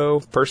the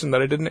show, person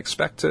that I didn't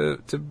expect to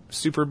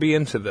super be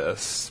into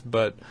this,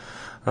 but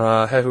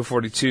Hehu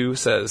 42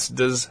 says,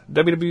 does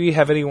WWE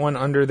have anyone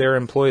under their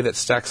employ that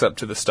stacks up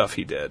to the stuff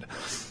he did?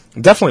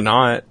 Definitely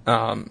not.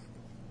 I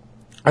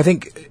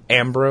think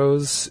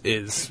Ambrose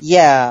is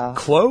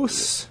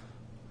close.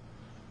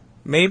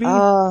 Maybe,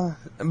 but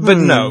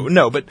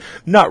no, but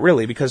not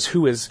really, because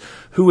who is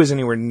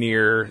anywhere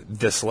near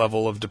this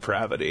level of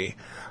depravity?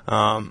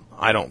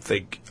 I don't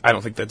think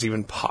that's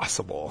even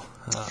possible.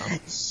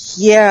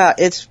 Yeah,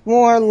 it's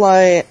more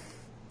like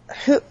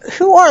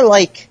who are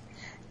like.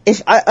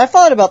 If I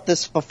thought about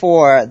this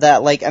before,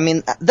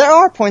 that there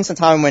are points in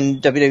time when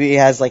WWE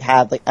has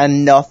had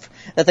enough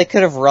that they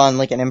could have run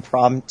an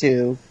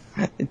impromptu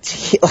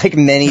like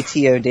mini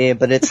TOD,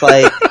 but it's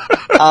like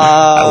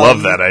I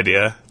love that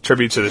idea.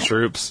 Tribute to the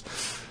troops.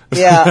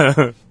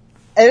 Yeah.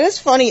 It is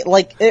funny,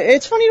 like,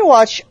 it's funny to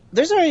watch.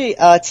 There's a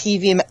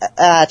TV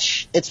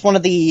match. It's one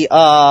of the,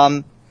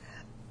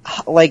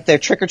 like, their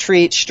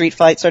trick-or-treat street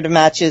fight sort of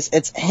matches.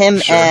 It's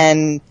him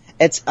and,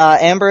 it's,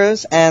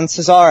 Ambrose and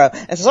Cesaro.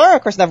 And Cesaro,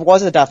 of course, never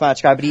was a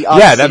deathmatch guy, but he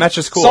obviously... Yeah, that match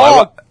is cool.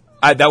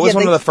 That was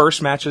one of the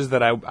first matches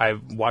that I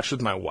watched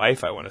with my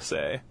wife, I want to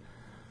say.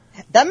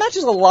 That match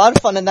is a lot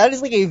of fun, and that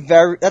is like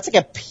that's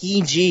like a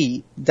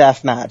PG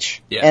death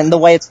match. Yeah. And the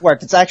way it's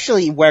worked, it's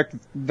actually worked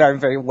very,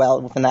 very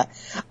well within that.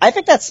 I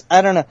think that's,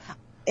 I don't know,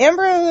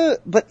 Ambrose,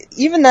 but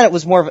even then it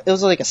was more of, it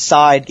was like a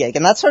side gig,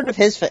 and that's sort of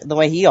the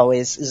way he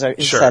always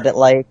said it,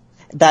 like,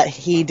 that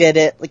he did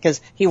it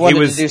because he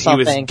wanted to do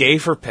something. He was gay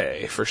for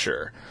pay, for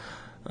sure.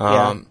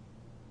 Yeah.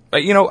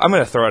 But, you know, I'm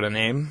going to throw out a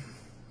name.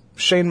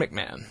 Shane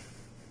McMahon.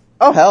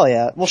 Oh, hell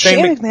yeah. Well,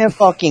 Shane McMahon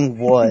fucking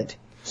would.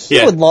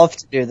 He would love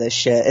to do this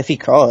shit if he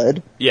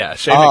could. Yeah,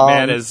 Shane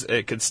McMahon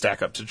it could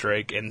stack up to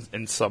Drake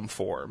in some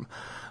form.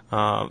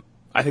 I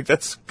think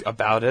that's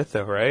about it,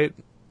 though, right?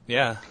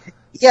 Yeah.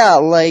 Yeah,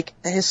 like,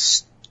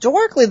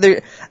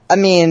 historically,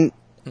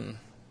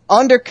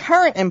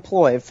 undercurrent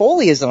employee.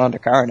 Foley is an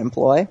undercurrent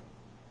employee.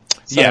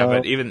 So. Yeah,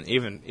 but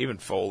even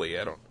Foley,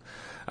 I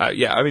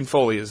don't...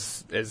 Foley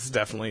is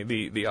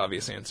definitely the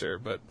obvious answer,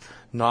 but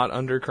not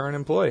undercurrent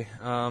employee.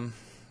 And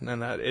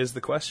that is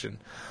the question.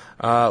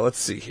 Let's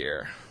see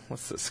here.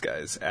 What's this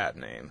guy's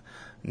 @name?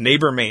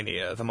 Neighbor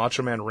Mania, the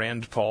Macho Man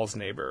Rand Paul's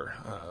neighbor.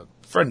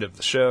 Friend of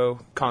the show,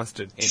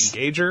 constant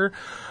engager.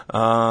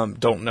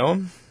 Don't know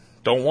him.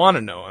 Don't want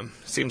to know him.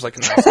 Seems like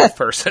a nice enough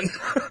person.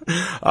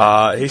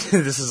 This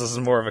is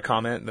more of a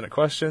comment than a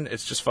question.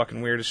 It's just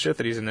fucking weird as shit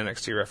that he's an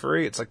NXT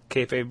referee. It's like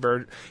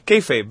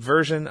kayfabe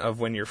version of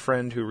when your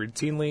friend who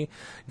routinely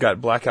got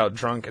blackout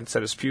drunk and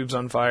set his pubes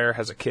on fire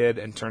has a kid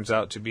and turns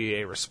out to be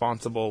a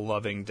responsible,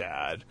 loving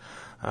dad.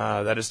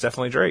 That is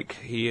definitely Drake.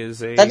 He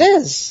is a... That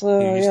is. He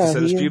used to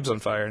set his pubes on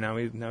fire. Now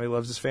he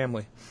loves his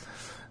family.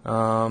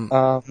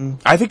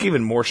 I think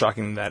even more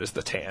shocking than that is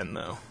the tan,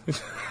 though.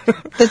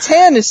 The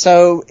tan is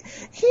so...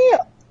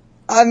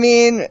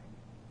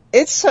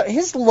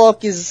 his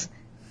look is...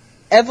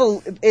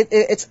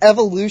 it's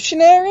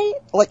evolutionary.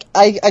 Like,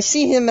 I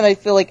see him and I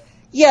feel like,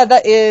 yeah,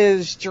 that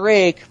is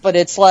Drake, but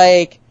it's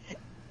like...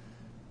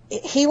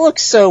 He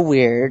looks so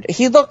weird.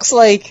 He looks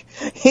like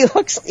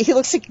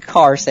a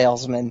car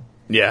salesman.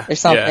 Yeah. Or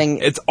something.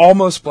 Yeah. It's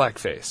almost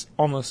blackface.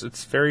 Almost,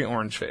 it's very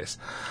orange face.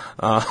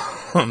 Well,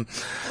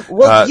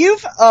 I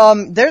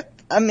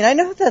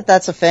know that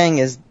that's a thing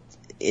is,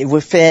 it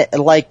would fit,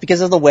 like, because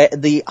of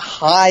the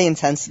high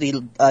intensity,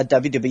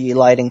 WWE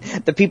lighting,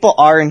 the people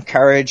are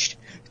encouraged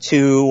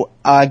to,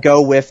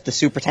 go with the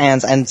super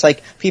tans, and it's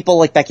like, people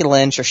like Becky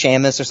Lynch or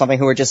Sheamus or something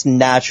who are just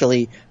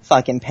naturally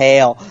fucking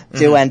pale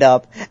do end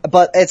up,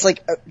 but it's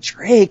like,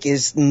 Drake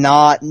is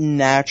not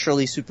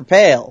naturally super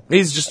pale.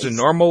 He's just a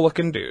normal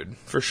looking dude,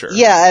 for sure.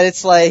 Yeah, and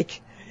it's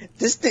like,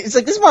 this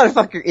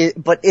motherfucker,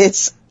 but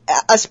it's,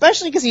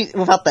 especially because he,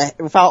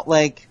 without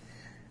like,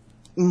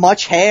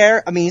 much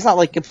hair, I mean, he's not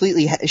like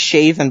completely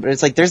shaven, but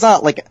it's like, there's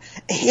not like,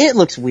 it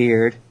looks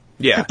weird.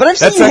 Yeah, but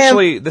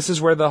this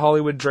is where the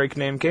Hollywood Drake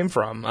name came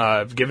from,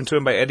 given to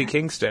him by Eddie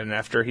Kingston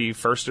after he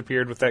first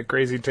appeared with that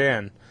crazy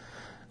tan.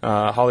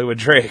 Hollywood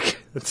Drake.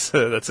 That's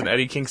an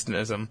Eddie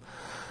Kingstonism.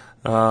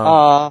 Do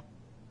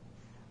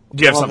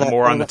you have something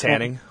more on the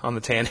tanning?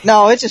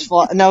 No, it's just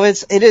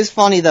it is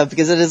funny though,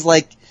 because it is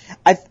like,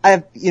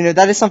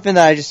 that is something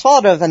that I just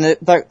thought of, and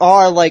there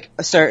are like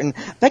a certain,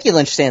 Becky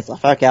Lynch stands the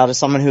fuck out as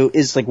someone who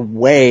is like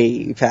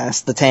way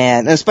past the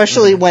tan, and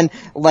especially when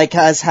like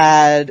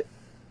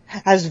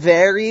has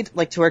varied,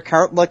 like, to her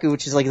current look,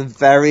 which is, like,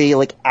 very,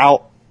 like,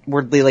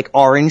 outwardly, like,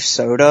 orange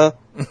soda,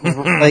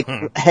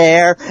 like,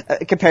 hair,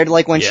 compared to,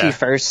 like, when she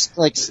first,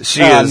 like,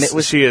 she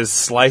is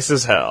slice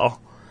as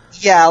hell.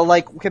 Yeah,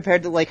 like,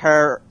 compared to, like,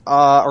 her,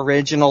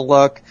 original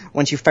look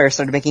when she first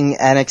started making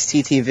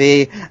NXT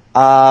TV,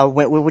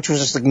 which was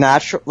just, like,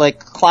 natural, like,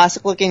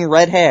 classic looking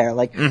red hair,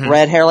 like,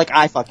 red hair like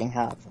I fucking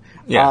have.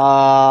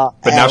 Yeah.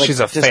 But now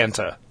she's a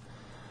Fanta.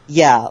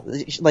 Yeah,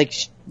 like,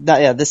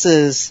 this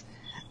is...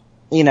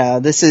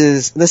 this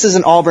is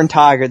an Auburn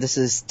Tiger. This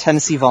is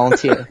Tennessee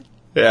Volunteer.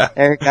 Yeah.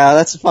 There you go.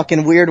 That's a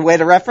fucking weird way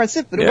to reference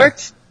it, but it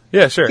works.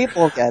 Yeah, sure.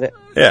 People will get it.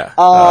 Yeah.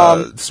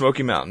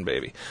 Smoky Mountain,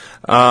 baby.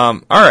 All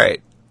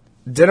right.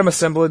 Denim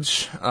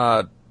Assemblage.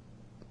 Our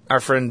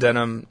friend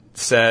Denim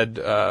said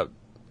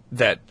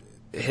that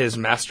his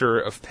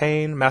Masters of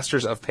Pain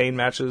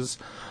matches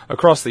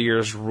across the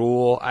years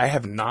rule. I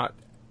have not.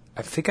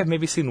 I think I've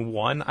maybe seen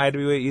one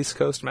IWA East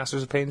Coast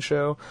Masters of Pain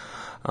show.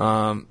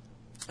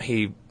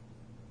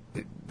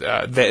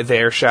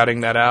 They're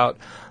shouting that out.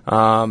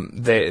 I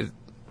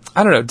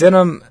don't know.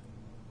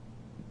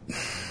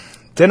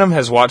 Denim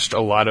has watched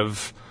a lot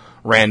of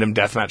random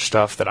deathmatch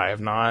stuff that I have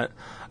not.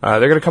 They're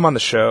going to come on the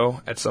show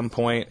at some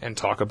point and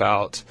talk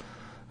about,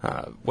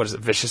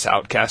 Vicious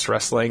Outcast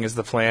Wrestling is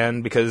the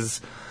plan,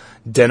 because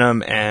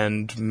Denim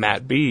and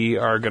Matt B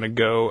are going to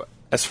go,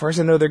 as far as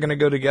I know, they're going to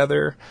go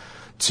together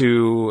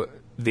to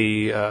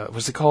the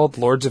what's it called?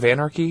 Lords of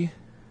Anarchy.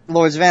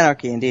 Lords of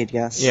Anarchy, indeed,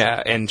 yes.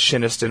 Yeah, in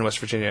Shinniston, West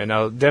Virginia.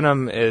 Now,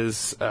 Denham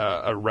is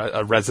a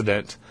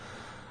resident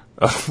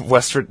of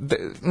West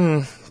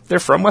Virginia. They're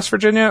from West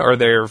Virginia, or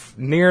they're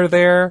near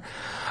there.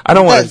 I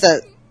don't want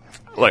to.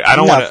 Like, I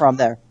don't want to. From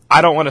there.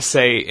 I don't want to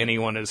say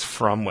anyone is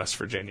from West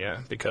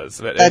Virginia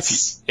because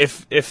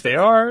if they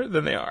are,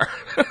 then they are.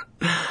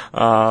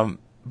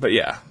 But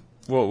yeah,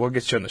 we'll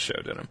get you on the show,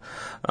 Denham.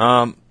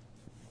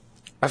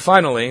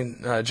 Finally,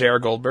 J.R.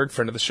 Goldberg,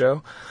 friend of the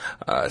show,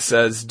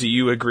 says, do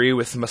you agree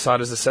with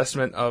Masada's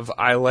assessment of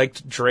I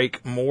liked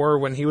Drake more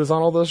when he was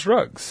on all those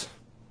drugs?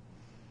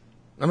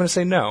 I'm going to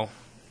say no.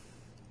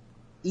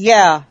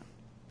 Yeah.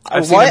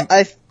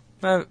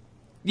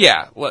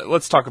 Yeah,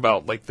 let's talk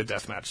about like the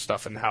deathmatch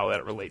stuff and how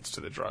that relates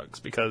to the drugs,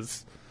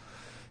 because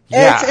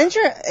it's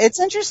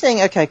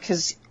interesting. Okay,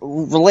 because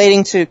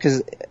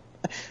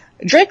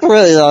Drake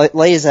really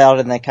lays out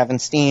in the Kevin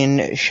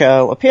Steen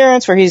show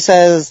appearance where he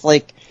says,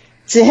 like,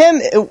 to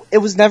him it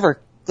was never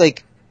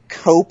like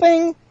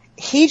coping.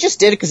 He just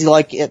did it because he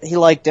liked it. He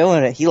liked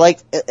doing it. He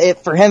liked it.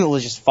 For him, it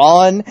was just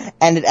fun,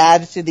 and it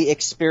added to the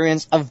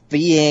experience of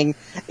being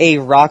a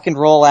rock and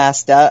roll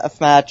ass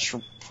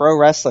deathmatch pro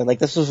wrestler. Like,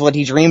 this was what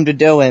he dreamed of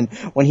doing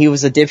when he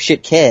was a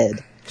dipshit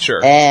kid.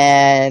 Sure.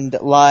 And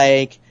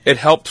like, it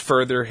helped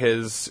further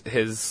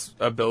his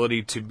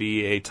ability to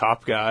be a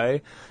top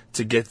guy,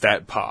 to get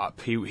that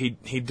pop. He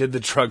did the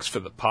drugs for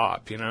the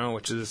pop, you know,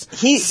 which is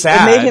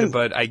sad,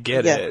 but I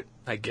get it.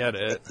 I get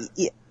it.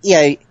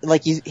 Yeah,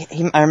 like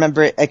I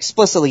remember it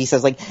explicitly. He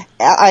says, like,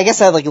 I guess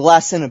I had like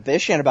less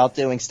inhibition about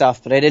doing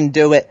stuff, but I didn't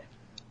do it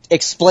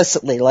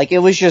explicitly. Like, it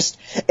was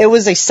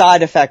a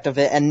side effect of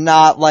it, and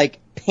not like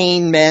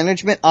pain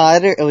management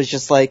either. It was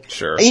just like,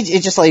 sure,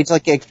 it's just like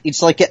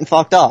getting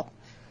fucked up.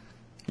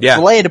 Yeah,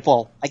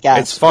 relatable, I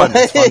guess. It's fun.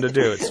 It's fun to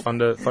do. It's fun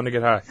to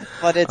get high.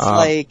 But it's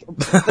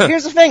but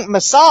here's the thing,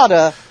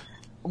 Masada.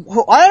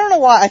 I don't know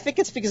why. I think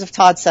it's because of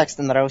Todd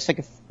Sexton that I was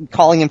thinking of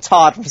calling him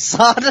Todd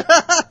Masada.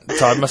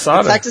 Todd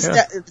Masada. Texas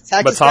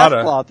Death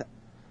Club.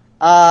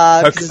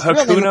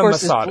 Hakuna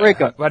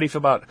Masada. How do you feel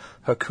about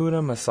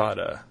Hakuna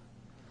Masada?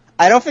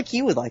 I don't think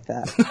he would like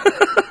that.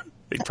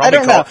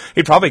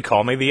 He'd probably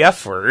call me the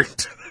F word.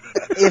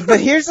 But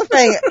here's the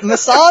thing.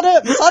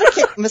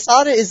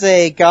 Masada is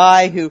a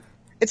guy who,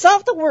 it's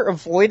not that we're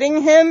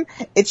avoiding him,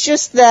 it's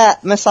just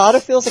that Masada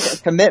feels like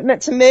a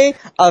commitment to me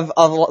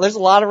there's a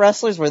lot of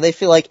wrestlers where they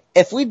feel like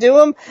if we do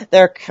them,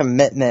 they're a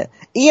commitment.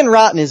 Ian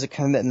Rotten is a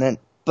commitment,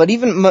 but he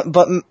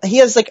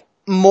has like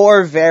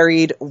more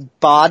varied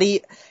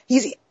body.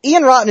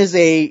 Ian Rotten is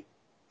a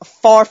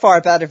far, far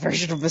better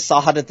version of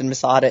Masada than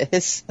Masada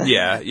is.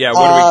 Yeah.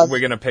 What we're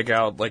gonna pick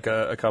out like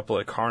a couple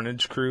of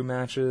Carnage Crew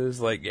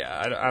matches. Like,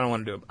 yeah, I don't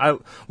want to do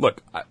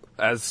them.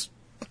 As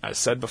I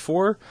said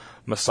before,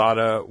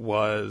 Masada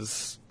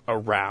was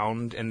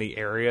around in the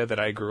area that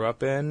I grew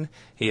up in.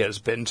 He has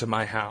been to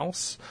my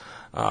house.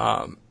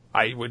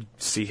 I would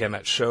see him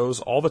at shows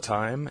all the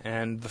time,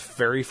 and the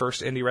very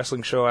first indie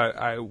wrestling show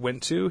I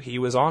went to, he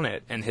was on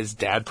it, and his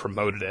dad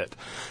promoted it.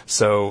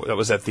 So that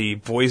was at the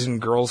Boys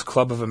and Girls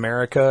Club of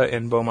America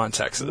in Beaumont,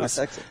 Texas.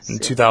 In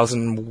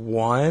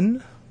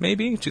 2001,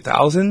 maybe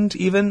 2000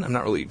 even. I'm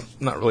not really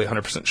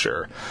 100%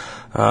 sure.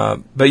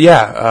 But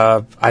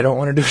yeah, I don't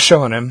want to do a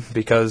show on him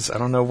because I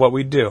don't know what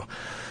we'd do.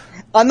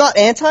 I'm not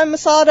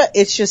anti-Masada.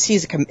 It's just he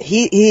is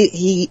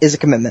a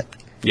commitment.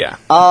 Yeah.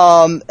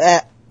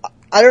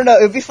 I don't know.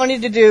 It would be funny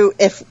to do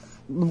if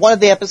one of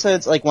the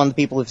episodes, like one of the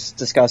people who've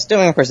discussed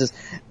doing, of course, is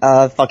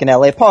fucking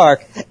LA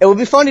Park. It would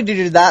be funny to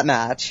do that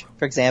match,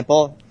 for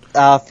example.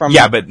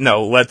 But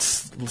no, we'll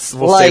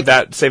save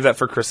that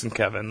for Chris and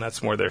Kevin.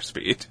 That's more their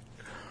speed.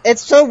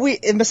 It's so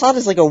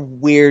Masada's like a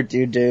weird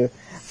dude to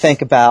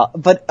think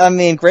about, but I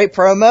mean, great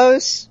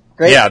promos.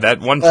 Yeah, that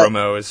one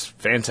promo is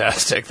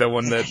fantastic. The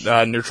one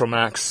that Neutral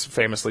Max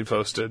famously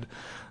posted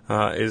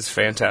is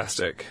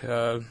fantastic.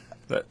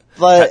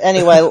 But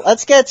anyway,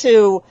 let's get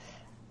to,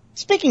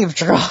 speaking of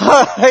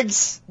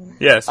drugs.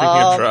 Yeah, speaking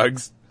of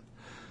drugs.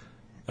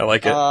 I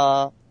like it.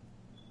 I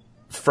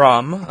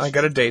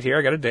got a date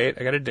here.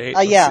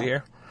 Let's see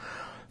here.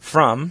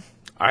 From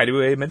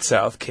IWA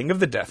Mid-South, King of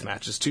the Death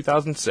Matches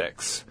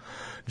 2006,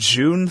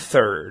 June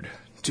 3rd,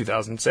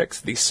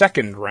 2006, the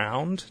second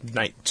round,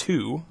 night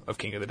 2 of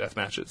King of the Death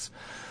Matches.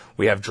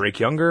 We have Drake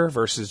Younger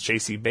versus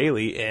JC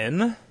Bailey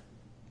in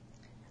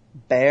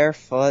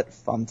Barefoot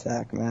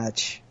Thumbtack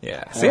match.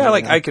 Yeah. See,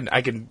 I'll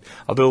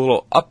do a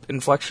little up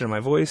inflection in my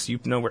voice. You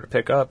know where to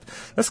pick up.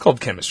 That's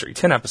called chemistry.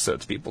 10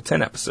 episodes, people.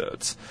 10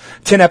 episodes.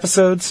 10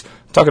 episodes,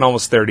 talking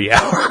almost 30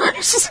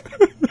 hours.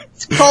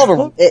 It's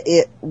called,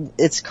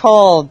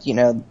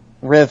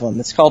 rhythm.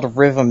 It's called a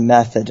rhythm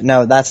method.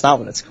 No, that's not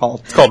what it's called.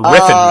 It's called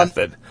riffing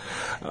method.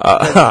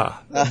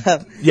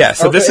 Yeah,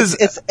 so this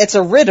it's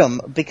a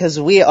rhythm because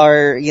we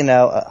are, we're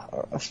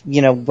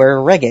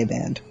a reggae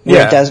band. We're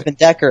yeah. Desmond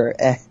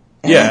Decker.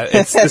 Yeah,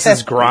 this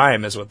is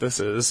grime is what this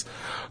is.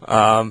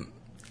 All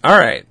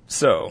right,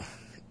 so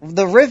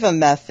the Riva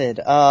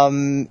method.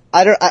 Why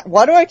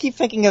do I keep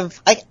thinking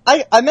of?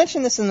 I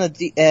mentioned this in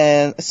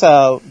the.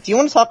 So, do you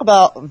want to talk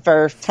about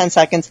for 10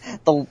 seconds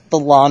the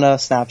Lana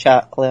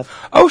Snapchat clip?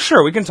 Oh,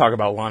 sure. We can talk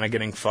about Lana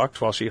getting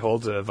fucked while she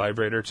holds a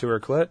vibrator to her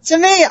clit. To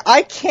me,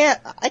 I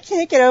can't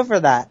get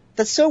over that.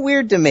 That's so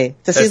weird to me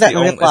to see that in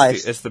real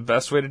life. It's the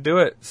best way to do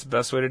it. It's the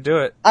best way to do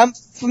it. I'm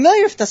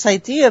familiar with this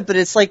idea, but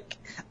it's like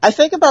I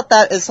think about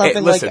that as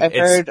something Listen, like I've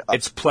heard.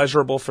 It's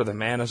pleasurable for the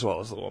man as well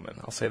as the woman.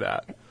 I'll say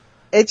that.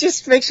 It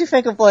just makes you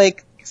think of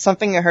like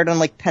something I heard on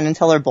like Penn and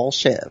Teller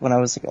bullshit when I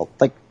was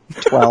like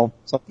 12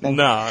 something.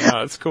 No,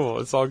 it's cool.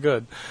 It's all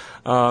good.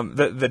 The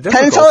difficulty...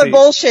 Penn and Teller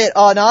bullshit.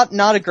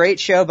 Not a great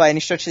show by any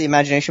stretch of the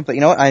imagination, but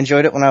you know what? I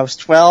enjoyed it when I was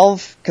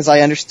 12 because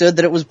I understood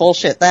that it was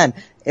bullshit then.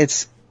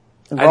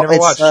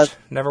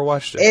 Never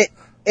watched it.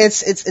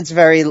 It's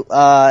very like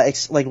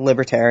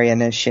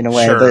libertarianish in a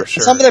way, Sure, but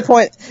sure. some of the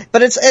point.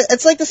 But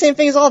it's like the same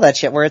thing as all that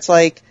shit, where it's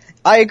like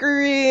I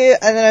agree, and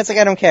then it's like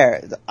I don't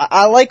care.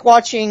 I like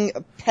watching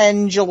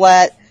Penn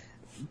Jillette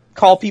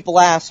call people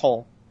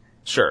asshole.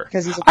 Sure.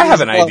 I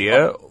have an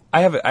idea.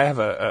 I have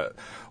a.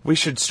 We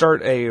should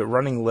start a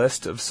running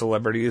list of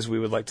celebrities we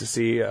would like to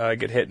see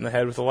get hit in the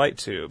head with a light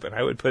tube, and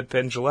I would put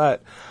Penn Jillette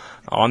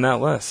on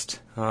that list,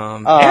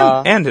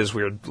 and his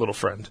weird little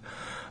friend.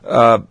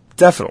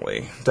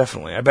 Definitely.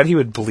 I bet he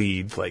would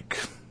bleed like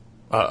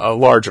a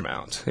large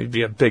amount. He'd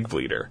be a big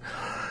bleeder.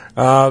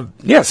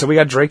 So we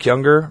got Drake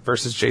Younger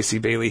versus JC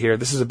Bailey here.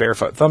 This is a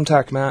barefoot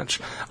thumbtack match.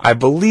 I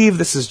believe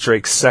this is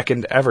Drake's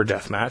second ever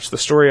death match. The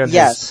story on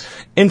his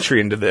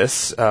entry into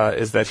this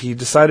is that he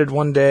decided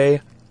one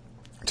day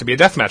to be a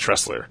deathmatch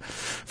wrestler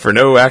for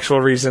no actual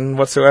reason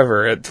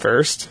whatsoever at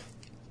first.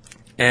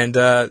 And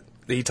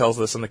he tells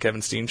this on the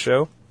Kevin Steen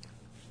show.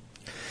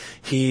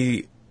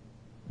 He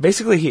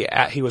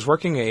was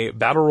working a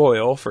battle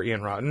royal for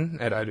Ian Rotten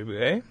at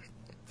IWA.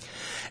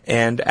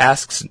 And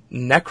asks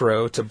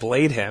Necro to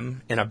blade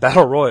him in a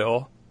battle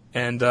royal,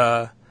 and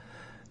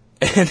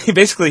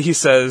he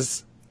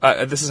says,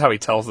 this is how he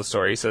tells the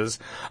story. He says,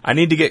 "I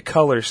need to get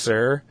color,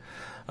 sir,"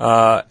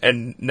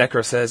 and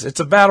Necro says, "It's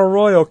a battle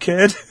royal,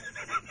 kid."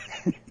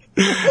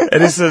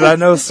 And he says, "I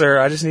know, sir.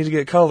 I just need to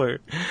get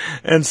color."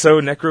 And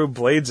so Necro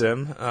blades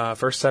him.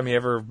 First time he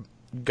ever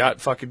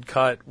got fucking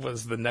cut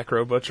was the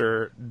Necro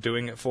Butcher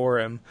doing it for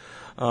him,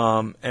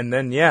 and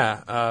then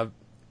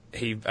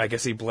I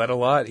guess he bled a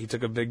lot. He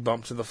took a big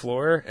bump to the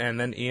floor, and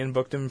then Ian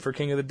booked him for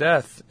King of the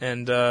Death.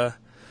 And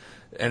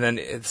then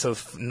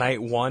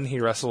night one, he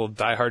wrestled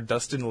Die Hard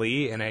Dustin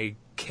Lee in a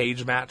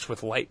cage match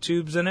with light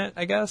tubes in it,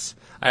 I guess.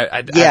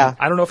 I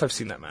don't know if I've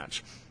seen that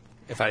match.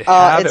 If I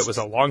have, it was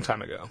a long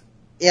time ago.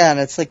 Yeah, and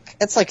it's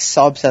like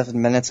sub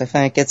 7 minutes, I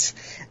think. They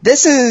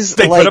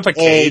put up a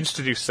cage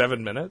to do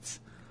 7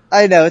 minutes?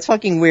 I know, it's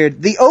fucking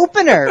weird. The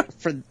opener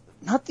for,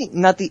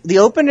 the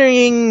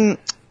opening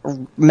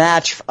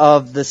match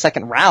of the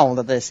second round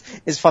of this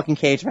is fucking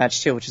cage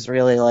match too, which is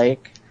really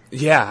like...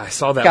 Yeah, I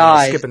saw that when I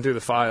was skipping through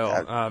the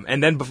file.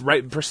 And then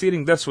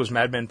preceding this was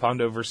Madman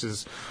Pondo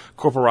versus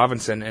Corporal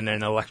Robinson in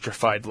an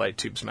electrified light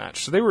tubes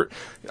match. So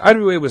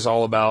IWA was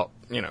all about,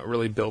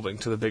 really building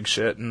to the big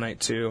shit in night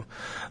two.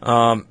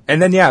 And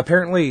then,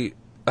 apparently,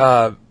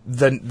 after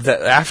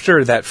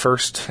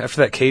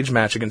that cage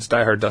match against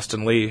Die Hard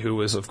Dustin Lee, who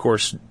was, of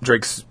course,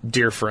 Drake's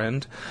dear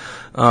friend,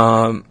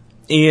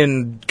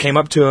 Ian came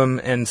up to him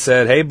and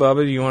said, "Hey,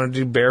 Bubba, you want to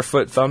do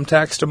barefoot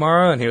thumbtacks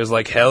tomorrow?" And he was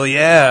like, "Hell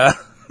yeah."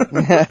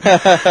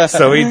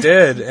 So he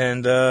did.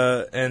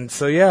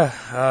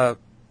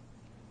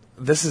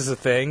 This is a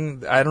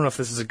thing. I don't know if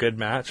this is a good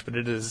match, but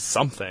it is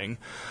something.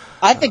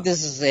 I think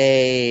this is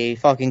a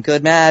fucking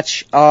good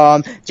match.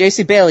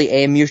 JC Bailey,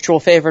 a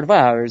mutual favorite of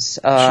ours.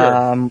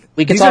 Sure.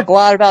 We can talk a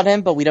lot about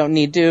him, but we don't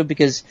need to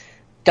because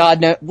God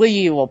knows,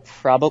 we'll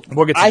probably...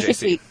 We'll get to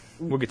JC.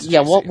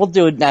 We'll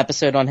do an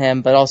episode on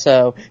him, but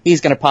also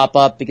he's going to pop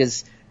up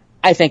because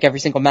I think every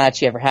single match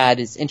he ever had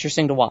is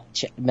interesting to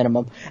watch at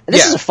minimum.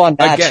 This is a fun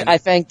match. Again, I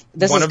think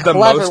this one is of the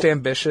clever. most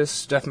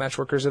ambitious deathmatch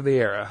workers of the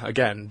era.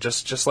 Again,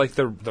 just like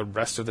the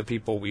rest of the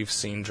people we've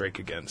seen Drake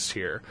against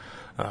here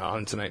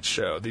on tonight's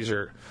show.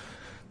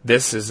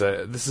 This is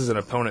an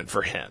opponent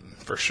for him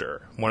for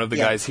sure. One of the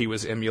guys he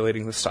was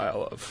emulating the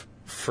style of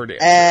for damn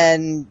sure.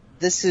 And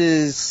this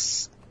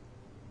is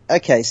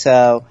okay.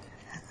 So.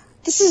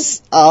 This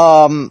is,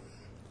 I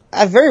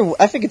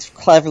think it's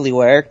cleverly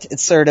worked.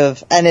 It's sort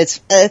of, and it's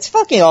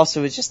fucking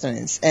also, it's just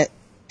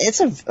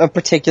it's a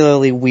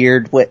particularly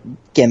weird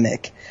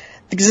gimmick.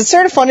 Because it's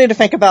sort of funny to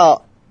think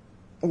about,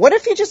 what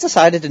if you just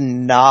decided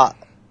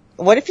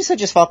what if you said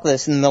just fuck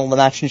this in the middle of the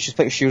match and you just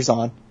put your shoes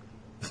on?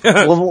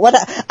 Well,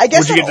 I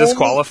guess would you get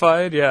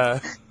disqualified? Yeah.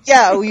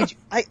 Yeah,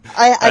 I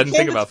didn't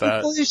think about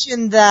that.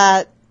 Conclusion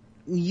that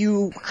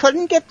you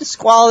couldn't get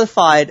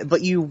disqualified,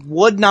 but you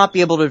would not be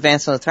able to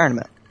advance in the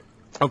tournament.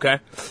 Okay.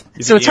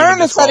 So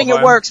tournament setting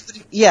it works,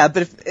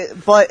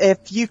 but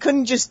if you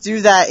couldn't just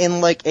do that in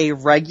like a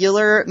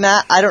regular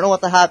match, I don't know what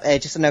to have,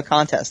 just a no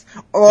contest,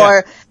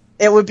 or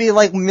it would be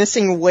like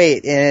missing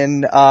weight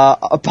in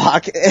a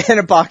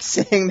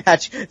boxing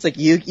match. It's like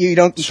you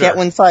can't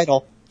win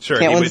title. Sure,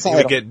 Can't he win would, the he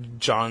would title. get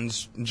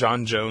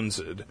John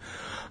Jones'd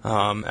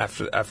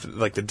after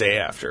like the day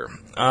after.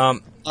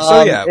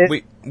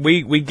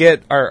 We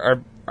get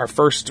our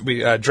first.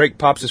 Drake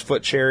pops his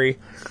foot cherry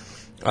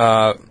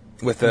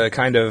with a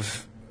kind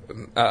of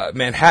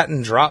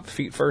Manhattan drop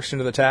feet first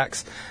into the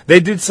tacks. They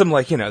did some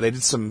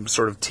some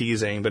sort of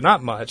teasing, but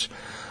not much.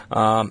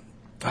 Fuck,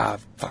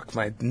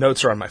 my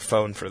notes are on my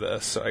phone for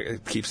this, so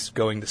it keeps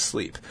going to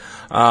sleep.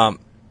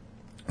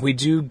 We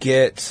do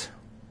get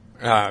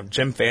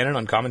Jim Fannin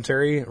on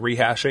commentary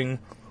rehashing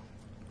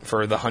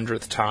for the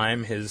 100th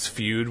time his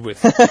feud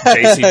with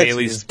J.C.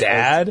 Bailey's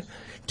dad.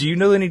 Do you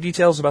know any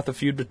details about the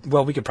feud?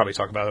 Well, we could probably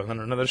talk about it on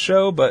another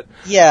show, but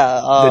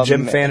Yeah, the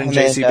Jim Fannin,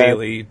 J.C.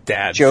 Bailey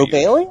dad Joe feud.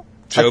 Bailey?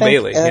 Joe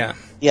Bailey, yeah.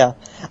 Yeah,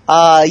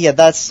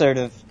 that's sort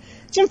of...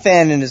 Jim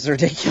Fannin is a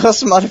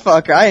ridiculous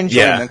motherfucker. I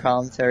enjoy him in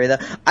commentary, though.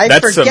 I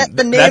forget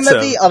the name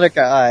of the other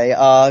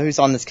guy who's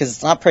on this, because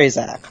it's not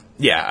Prazak.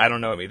 Yeah, I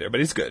don't know him either, but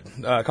he's good.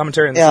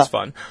 Commentary on this is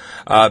fun.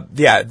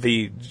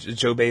 The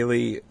Joe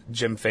Bailey,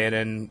 Jim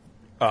Fannin,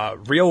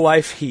 real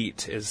life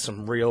heat is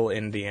some real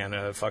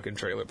Indiana fucking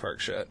trailer park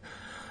shit.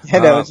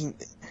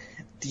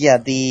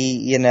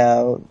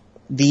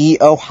 The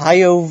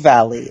Ohio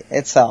Valley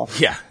itself.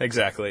 Yeah,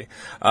 exactly.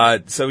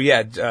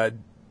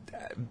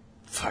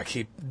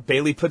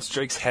 Bailey puts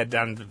Drake's head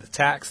down into the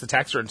tacks. The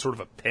tacks are in sort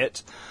of a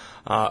pit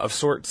of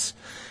sorts,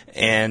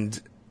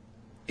 and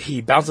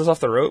he bounces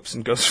off the ropes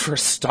and goes for a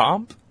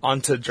stomp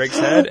onto Drake's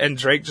head, and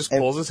Drake just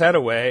pulls his head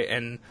away,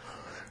 and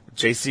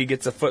JC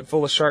gets a foot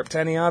full of sharp,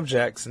 tiny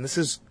objects, and this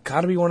has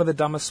got to be one of the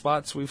dumbest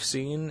spots we've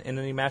seen in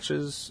any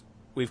matches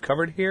we've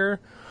covered here,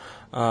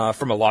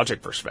 from a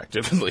logic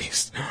perspective, at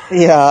least.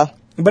 Yeah.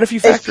 But if you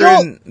factor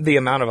in the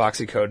amount of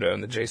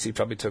oxycodone that JC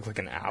probably took like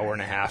an hour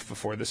and a half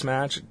before this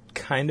match, it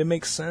kind of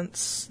makes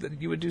sense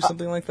that you would do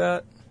something like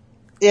that.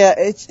 Yeah,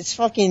 it's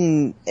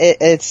fucking, I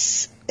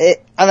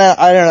don't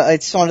know,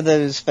 it's one of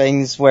those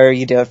things where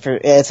you do it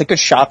it's a good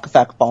shock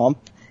effect bump.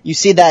 You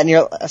see that in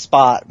your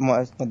spot,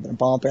 more than a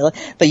bump, really,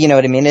 but you know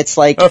what I mean? It's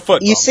like, a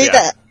foot you bump, see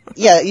that,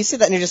 you see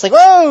that and you're just like,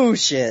 whoa,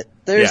 shit.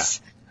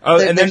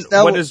 And then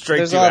what does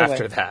Drake do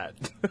after that?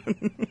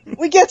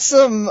 We get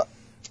some,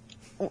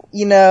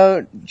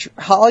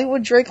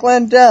 Hollywood Drake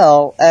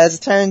Landell, as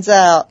it turns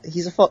out,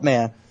 he's a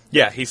footman.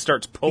 Yeah, he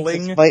starts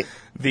pulling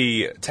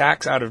the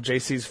tacks out of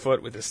JC's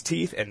foot with his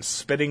teeth and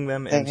spitting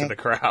them into the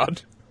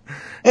crowd.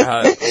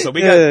 So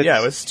we got,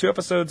 it was 2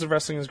 episodes of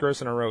Wrestling is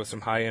Gross in a row with some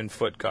high-end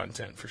foot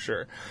content for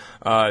sure.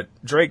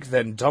 Drake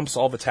then dumps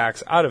all the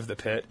tacks out of the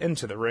pit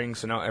into the ring,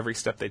 so now every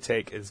step they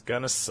take is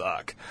gonna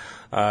suck.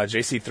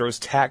 JC throws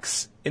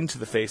tacks into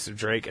the face of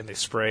Drake, and they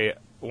spray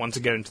once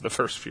again into the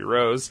first few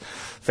rows.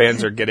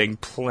 Fans are getting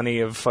plenty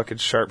of fucking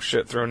sharp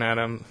shit thrown at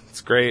him.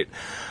 It's great.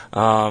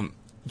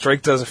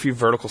 Drake does a few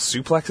vertical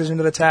suplexes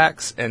into the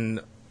tacks, and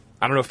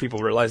I don't know if people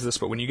realize this,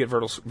 but when you get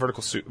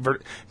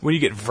when you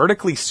get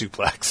vertically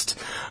suplexed,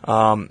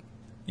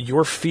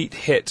 your feet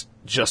hit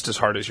just as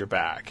hard as your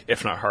back,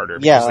 if not harder,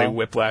 because they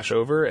whiplash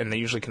over and they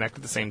usually connect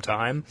at the same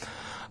time.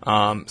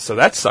 So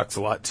that sucks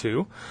a lot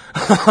too.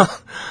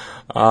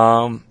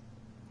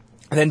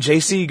 And then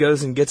JC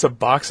goes and gets a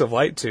box of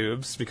light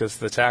tubes because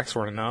the tacks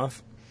weren't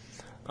enough.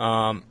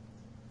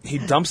 He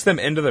dumps them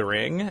into the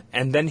ring,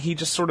 and then he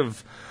just sort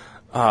of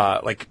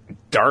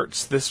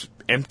darts this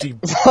empty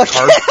card.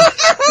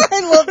 I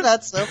love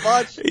that so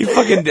much.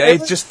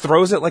 It just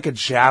throws it like a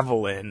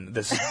javelin,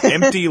 this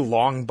empty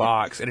long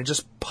box, and it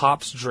just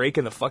pops Drake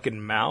in the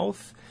fucking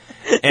mouth.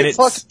 And it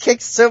fucking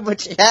kicks so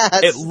much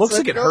ass. It looks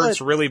like it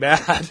hurts really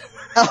bad.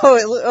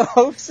 It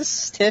was a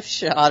stiff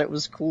shot. It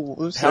was cool. It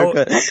was so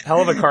good.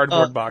 Hell of a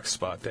cardboard box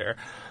spot there.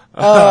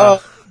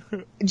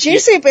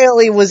 JC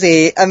Bailey was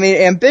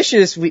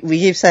ambitious, we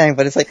keep saying,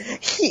 but it's like,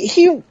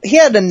 he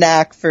had a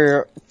knack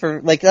for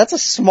that's a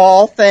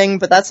small thing,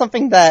 but that's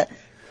something that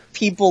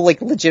people,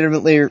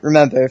 legitimately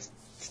remember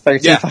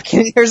 13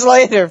 fucking years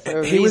later for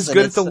a He was reason.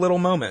 good at the little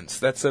moments.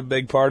 That's a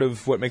big part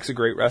of what makes a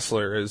great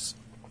wrestler is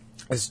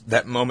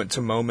that moment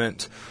to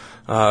moment,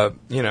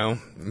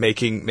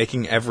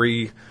 making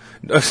every,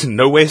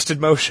 no wasted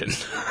motion.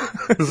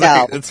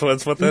 It's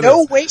what that is.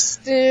 No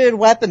wasted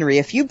weaponry.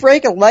 If you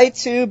break a light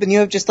tube and you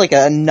have just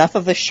enough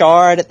of a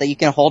shard that you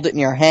can hold it in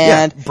your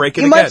hand, break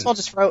it you again. might as well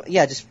just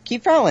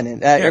keep throwing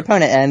it at your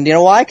opponent. And you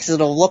know why? Because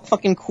it'll look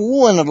fucking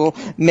cool and it'll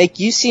make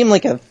you seem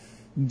like a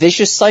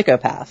vicious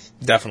psychopath.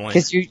 Definitely.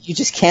 Because you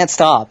just can't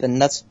stop,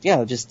 and that's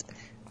just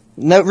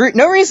no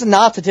reason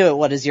not to do it.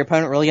 What, is your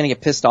opponent really going to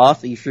get pissed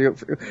off that you threw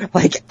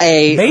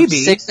a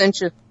 6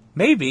 inch?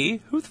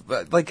 Maybe.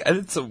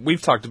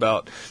 We've talked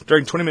about,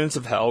 during 20 Minutes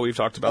of Hell, we've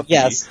talked about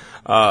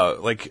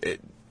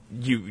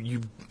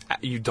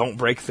you don't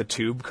break the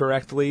tube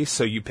correctly,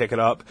 so you pick it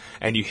up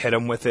and you hit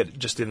him with it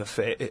just in the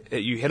face.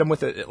 You hit him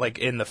with it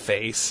in the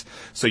face,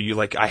 so you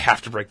I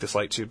have to break this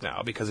light tube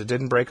now because it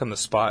didn't break on the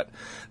spot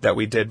that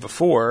we did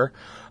before.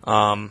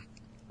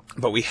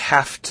 But we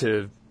have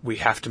to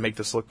make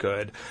this look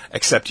good.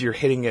 Except you're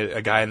hitting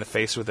a guy in the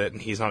face with it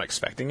and he's not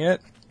expecting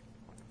it.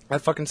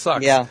 That fucking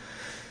sucks. Yeah.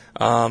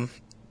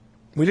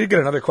 We did get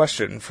another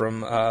question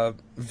from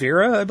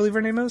Vera, I believe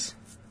her name is.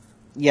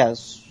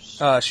 Yes.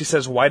 She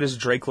says, why does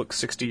Drake look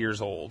 60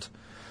 years old?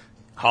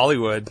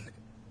 Hollywood.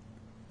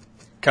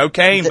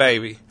 Cocaine,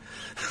 baby.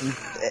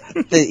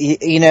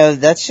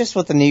 That's just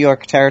what the New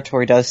York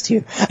territory does to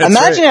you.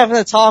 Imagine right. having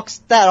to talk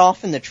that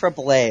often to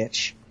Triple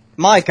H.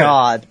 My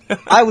God,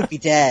 I would be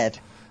dead.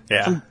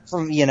 Yeah.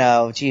 From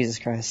Jesus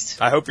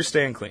Christ. I hope you're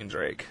staying clean,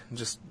 Drake.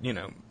 Just,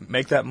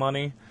 make that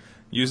money,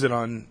 use it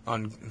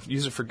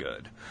use it for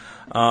good.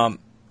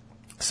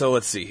 So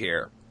let's see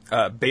here.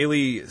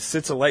 Bailey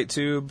sits a light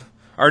tube.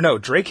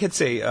 Drake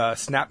hits a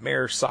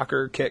snapmare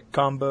soccer kick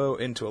combo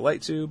into a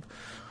light tube,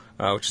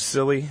 which is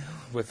silly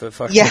with a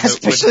fucking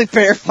especially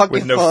bare fucking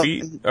with no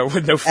feet,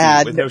 with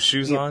no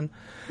shoes on.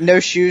 No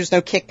shoes,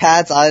 no kick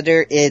pads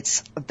either.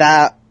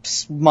 That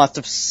must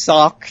have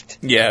sucked.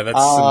 Yeah,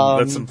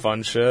 that's some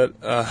fun shit.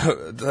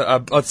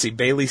 Let's see.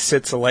 Bailey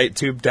sits a light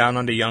tube down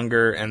onto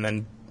Younger and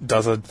then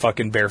does a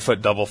fucking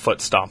barefoot double foot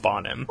stomp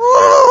on him.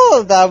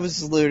 Oh, that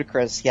was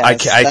ludicrous.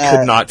 Yes, I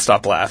could not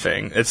stop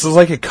laughing. It's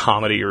like a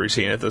comedy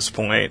routine at this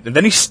point. And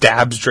then he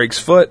stabs Drake's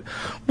foot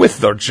with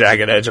the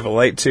jagged edge of a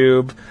light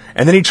tube.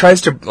 And then he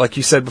tries to, like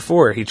you said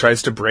before, he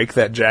tries to break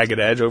that jagged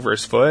edge over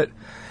his foot,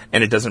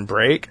 and it doesn't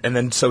break. And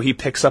then so he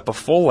picks up a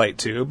full light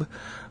tube,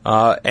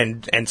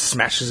 and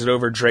smashes it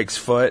over Drake's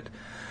foot,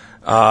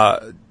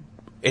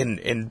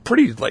 in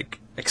pretty,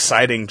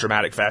 exciting,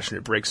 dramatic fashion.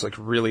 It breaks,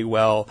 really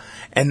well.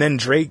 And then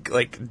Drake,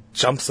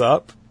 jumps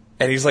up,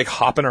 and he's,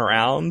 hopping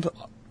around,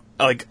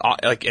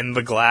 in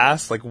the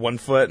glass, one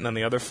foot and then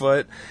the other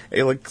foot.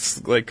 It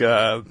looks like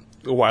a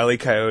Wile E.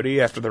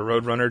 Coyote after the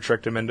Roadrunner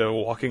tricked him into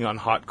walking on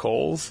hot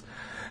coals.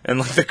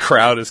 And, the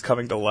crowd is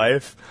coming to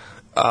life.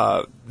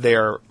 They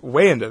are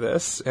way into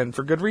this, and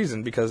for good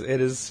reason, because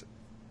it is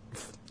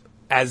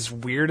as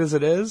weird as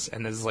it is,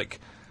 and as,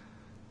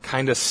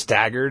 kind of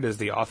staggered as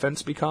the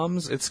offense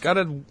becomes, it's got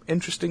an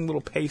interesting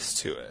little pace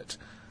to it.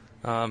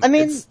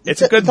 It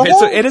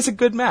is a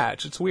good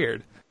match. It's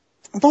weird.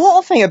 The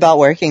whole thing about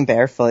working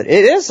barefoot,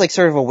 it is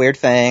sort of a weird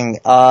thing,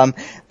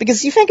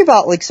 because you think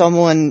about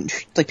someone,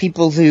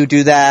 people who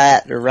do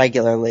that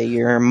regularly,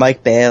 your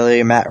Mike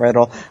Bailey, or Matt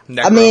Riddle.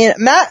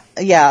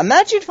 Necro.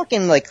 Imagine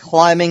fucking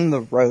climbing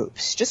the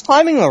ropes, just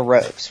climbing the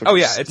ropes. Oh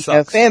yeah, it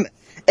sucks.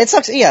 It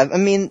sucks, yeah.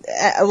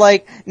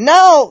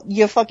 Now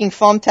you have fucking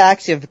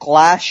thumbtacks, you have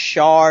glass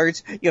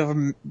shards, you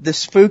have the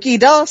spooky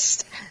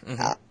dust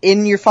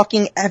in your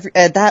fucking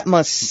that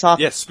must suck.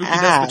 Yeah, spooky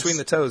dust between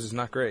the toes is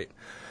not great.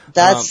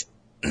 That's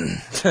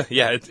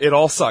yeah, it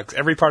all sucks.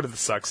 Every part of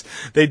this sucks.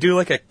 They do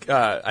I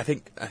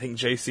think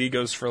JC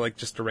goes for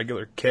just a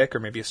regular kick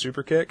or maybe a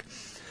super kick,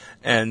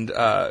 and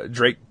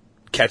Drake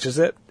catches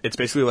it. It's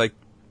basically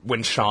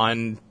when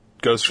Shawn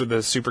goes for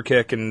the super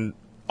kick and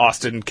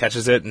Austin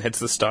catches it and hits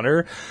the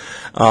stunner,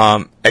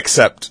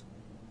 except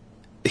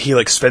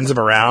he spins him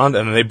around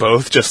and then they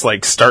both just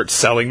start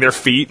selling their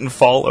feet and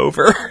fall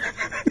over.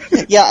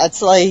 Yeah, it's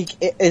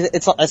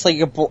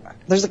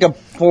there's a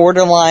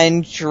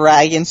borderline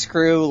dragon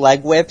screw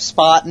leg whip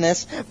spot in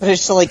this, but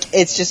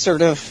it's just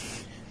sort of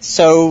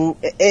so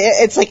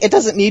it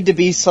doesn't need to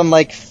be some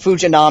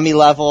Fujinami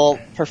level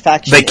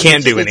perfection. They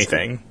can't do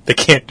anything. They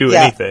can't do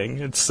anything.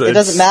 It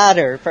doesn't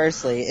matter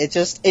personally. It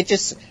just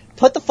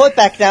put the foot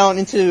back down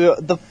into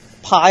the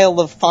pile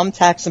of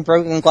thumbtacks and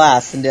broken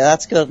glass, and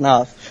that's good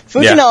enough.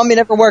 Fujinami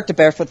never worked a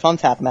barefoot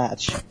thumbtack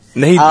match.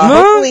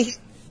 Hopefully,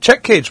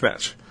 check cage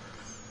match.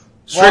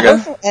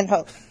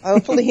 Striga?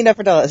 Hopefully he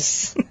never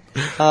does.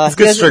 Let's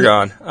get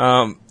Striga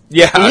on.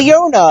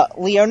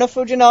 Leona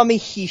Fujinami,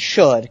 he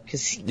should,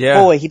 because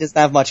boy, he doesn't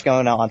have much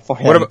going on for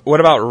him. What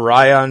about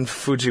Ryan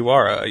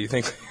Fujiwara? You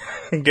think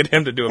get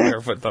him to do a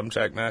barefoot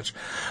thumbtack match?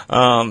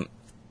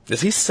 Is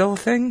he still a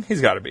thing?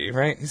 He's got to be,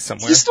 right? He's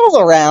somewhere. He's still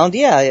around,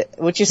 yeah.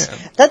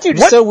 That dude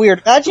is so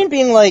weird. Imagine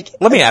being Let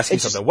me ask you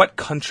something. What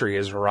country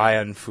is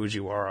Ryan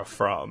Fujiwara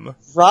from?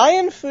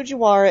 Ryan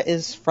Fujiwara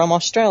is from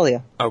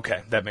Australia.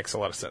 Okay, that makes a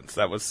lot of sense.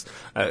 That was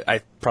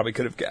I probably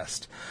could have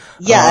guessed.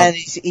 Yeah, and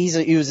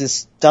he was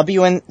this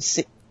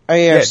WNC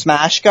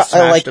Smash guy.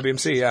 Smash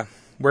WMC, yeah.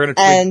 We're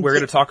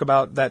gonna talk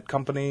about that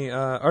company.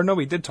 Or no,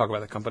 we did talk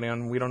about that company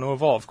on We Don't Know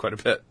Evolve quite a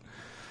bit.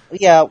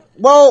 Yeah,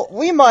 well,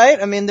 we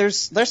might. I mean,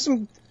 there's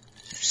some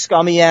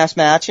scummy ass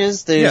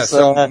matches. There's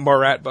some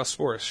Marat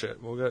Bosphorus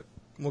shit. We'll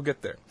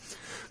get there.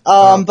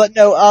 But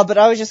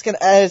I was just gonna.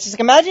 It's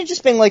imagine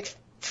just being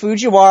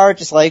Fujiwara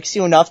just likes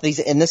you enough that he's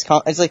in this.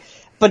 It's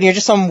but you're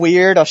just some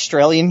weird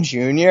Australian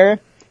junior.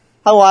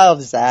 How wild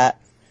is that?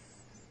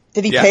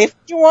 Did he pay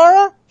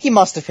Fujiwara? He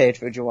must have paid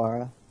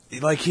Fujiwara.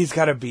 He's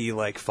got to be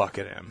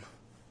fucking him.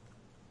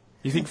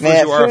 You think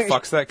Fujiwara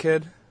fucks that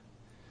kid?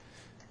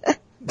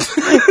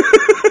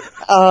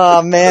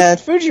 Oh man,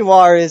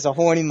 Fujiwara is a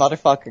horny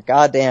motherfucker,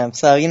 goddamn.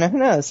 So, who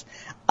knows?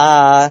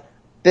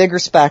 Big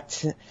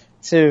respect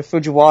to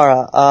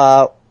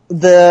Fujiwara.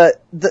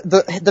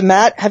 The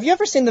match, have you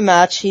ever seen the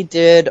match he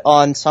did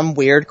on some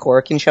weird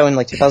Korakuen show in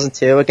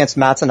 2002 against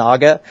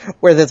Matsunaga,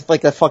 where there's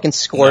the fucking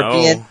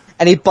scorpion,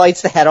 and he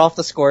bites the head off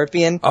the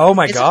scorpion. Oh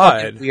my It's God.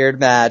 a fucking weird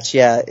match.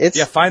 Yeah,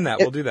 Yeah, find that.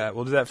 We'll do that.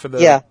 We'll do that for the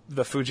Yeah.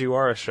 the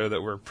Fujiwara show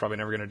that we're probably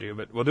never going to do,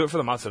 but we'll do it for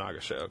the Matsunaga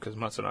show because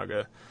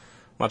Matsunaga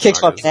kicks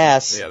fucking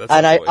ass. Yeah, that's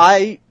and his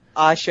voice.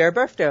 I share a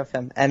birthday with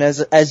him, and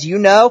as you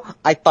know,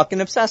 I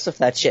fucking obsess with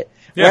that shit.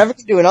 Yeah. We're never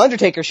gonna do an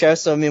Undertaker show,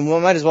 so I mean, we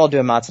might as well do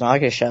a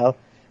Matsunaga show.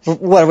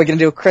 What are we gonna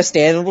do? A Chris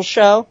Daniels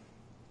show?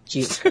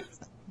 Jesus.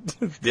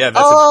 Yeah,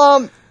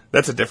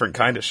 that's a different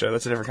kind of show.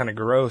 That's a different kind of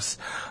gross.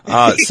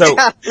 So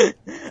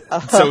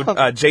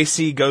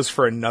JC goes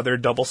for another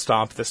double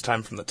stomp, this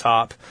time from the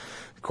top.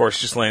 Of course,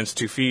 just lands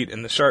 2 feet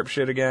in the sharp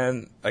shit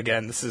again.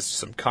 Again, this is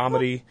some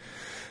comedy.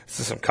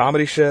 This is some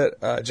comedy shit.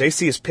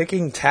 JC is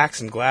picking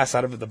tacks and glass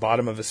out of the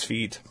bottom of his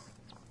feet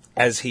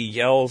as he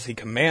yells. He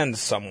commands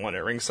someone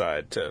at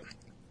ringside to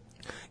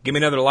give me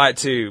another light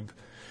tube.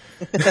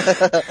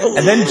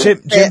 And then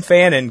Jim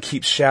Fannin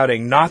keeps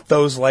shouting, "Not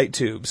those light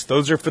tubes.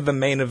 Those are for the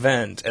main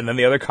event." And then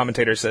the other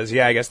commentator says,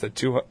 "Yeah, I guess the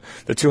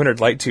 200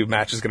 light tube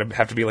match is going to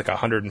have to be like a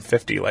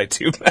 150 light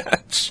tube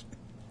match."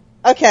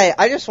 Okay,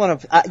 I just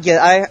want to.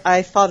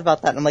 I thought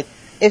about that, and I'm like,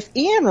 if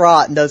Ian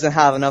Rotten doesn't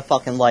have enough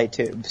fucking light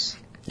tubes,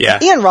 Yeah.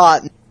 Ian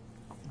Rotten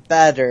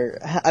better.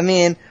 I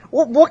mean,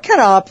 what kind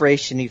of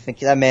operation do you think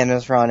that man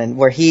is running?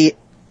 Where he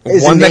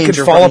is one in that could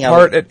danger of fall running out?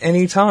 apart at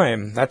any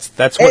time. That's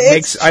what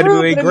makes It's true,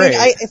 IWA but great.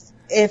 I mean,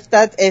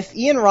 if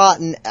Ian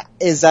Rotten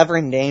is ever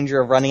in danger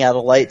of running out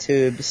of light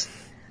tubes,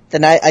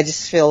 then I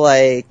just feel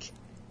like,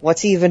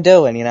 what's he even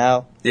doing? You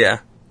know? Yeah.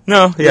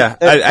 No. Yeah.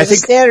 There's I a think.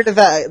 standard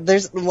of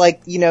there's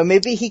like, you know,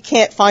 maybe he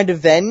can't find a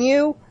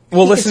venue.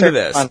 Well, He can listen to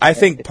certainly this. find a I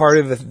think venue. part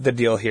of the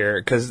deal here,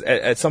 because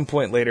at some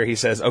point later he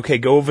says, "Okay,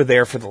 go over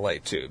there for the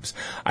light tubes."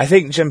 I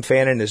think Jim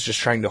Fannin is just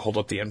trying to hold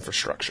up the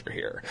infrastructure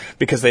here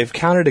because they've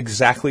counted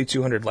exactly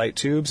 200 light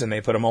tubes and they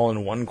put them all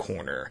in one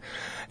corner.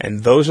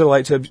 And those are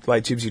light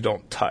tubes you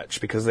don't touch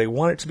because they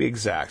want it to be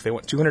exact. They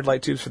want 200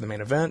 light tubes for the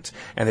main event,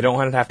 and they don't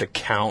want to have to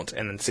count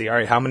and then see, all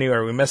right, how many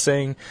are we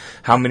missing?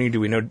 How many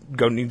do we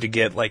need to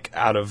get like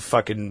out of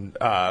fucking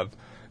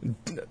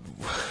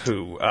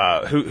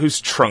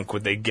whose trunk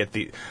would they get?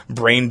 The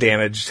Brain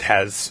Damage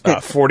has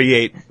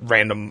 48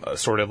 random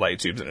assorted light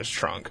tubes in his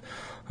trunk.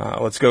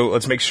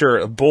 Let's make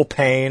sure Bull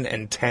Payne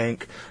and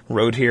Tank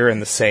rode here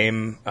in the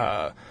same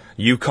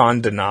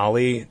Yukon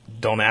Denali.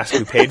 Don't ask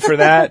who paid for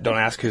that. Don't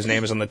ask whose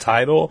name is on the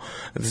title.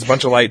 There's a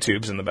bunch of light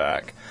tubes in the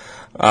back.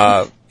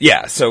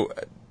 Yeah, so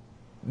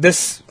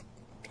this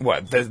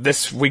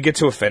we get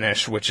to a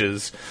finish, which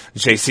is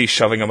JC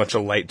shoving a bunch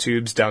of light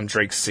tubes down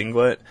Drake's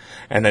singlet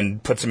and then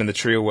puts him in the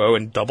Trio Woe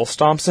and double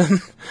stomps him.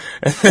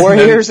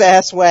 Warrior's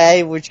ass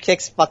way, which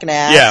kicks fucking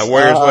ass. Yeah,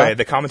 Warrior's way.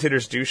 The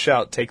commentators do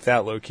shout, "Take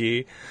that, low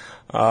key."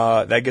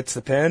 That gets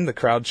the pin. The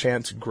crowd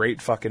chants,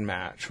 "Great fucking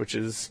match," which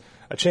is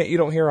a chant you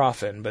don't hear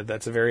often, but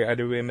that's a very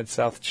IWA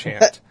Mid-South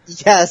chant.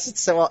 Yes,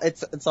 it's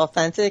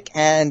authentic,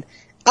 and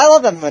I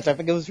love that match. I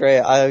think it was great.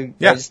 I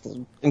just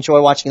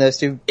enjoy watching those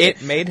two.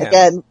 It made him.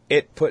 Again,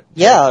 it put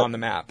him on the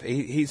map.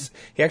 He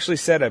actually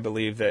said, I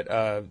believe, that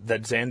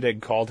Zandig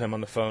called him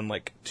on the phone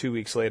like 2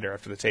 weeks later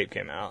after the tape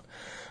came out,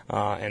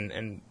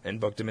 and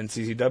booked him in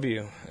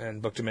CZW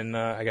and booked him in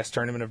I guess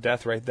Tournament of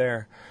Death right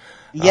there.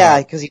 Yeah,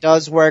 because he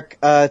does work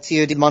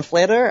TOD a month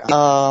later.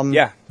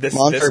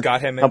 This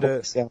got him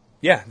into.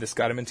 Yeah, this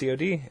got him in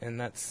TOD, and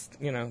that's,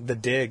 the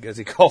dig, as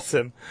he calls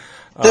him.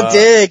 The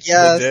dig,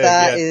 yes, the dig,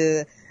 that yes.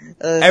 is...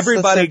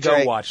 Everybody go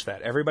Drake. watch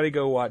that. Everybody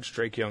go watch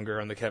Drake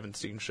Younger on the Kevin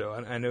Steen show.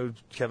 I know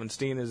Kevin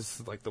Steen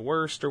is like the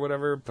worst or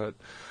whatever, but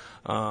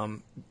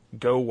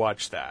go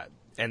watch that.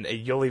 And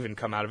you'll even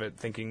come out of it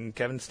thinking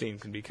Kevin Steen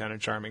can be kind of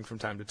charming from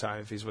time to time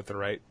if he's with the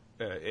right,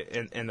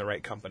 in the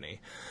right company.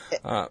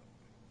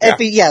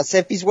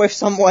 If he's with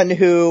someone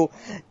who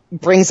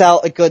brings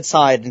out a good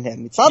side in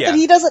him. It's not that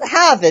he doesn't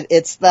have it,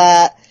 it's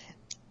that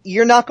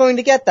you're not going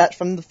to get that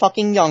from the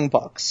fucking Young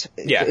Bucks.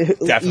 Yeah,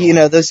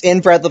 definitely. Those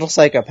inbred little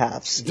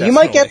psychopaths. Definitely. You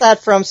might get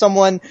that from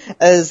someone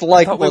as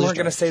like. I thought we weren't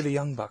going to say the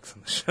Young Bucks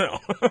on the show.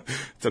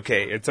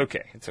 It's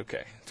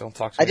okay. Don't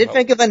talk to me. I did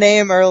think of a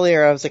name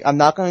earlier. I was like, I'm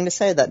not going to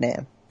say that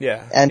name.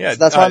 Yeah. And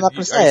that's why I'm not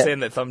going to say it. Are you it. saying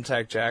that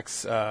Thumbtack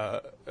Jack's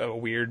a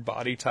weird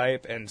body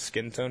type and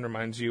skin tone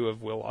reminds you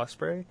of Will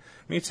Ospreay?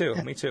 Me too.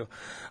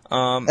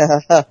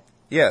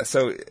 Yeah,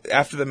 so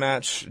after the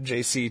match,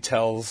 JC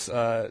tells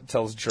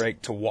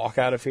Drake to walk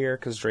out of here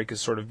because Drake is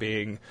sort of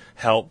being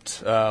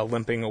helped,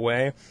 limping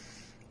away.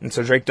 And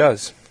so Drake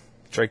does.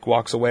 Drake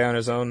walks away on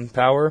his own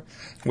power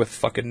with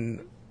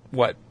fucking,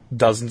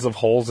 dozens of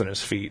holes in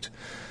his feet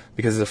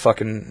because he's a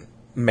fucking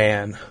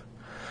man.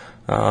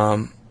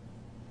 More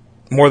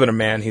than a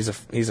man, he's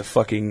a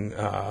fucking,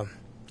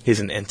 he's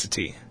an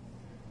entity.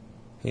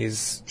 He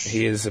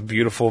is a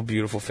beautiful,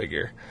 beautiful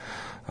figure.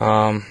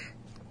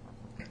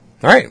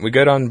 All right, we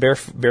good on bare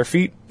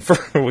feet?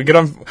 Are we good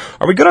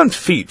on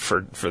feet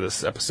for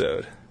this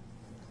episode?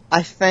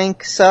 I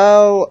think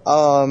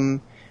so.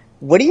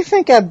 What do you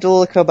think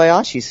Abdullah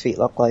Kobayashi's feet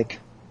look like?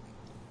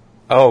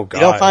 Oh God,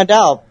 you don't find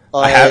out.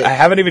 I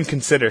haven't even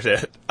considered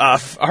it. All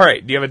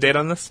right, do you have a date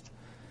on this?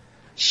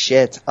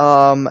 Shit.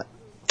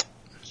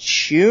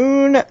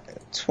 June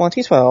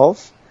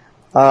 2012.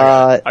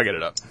 I get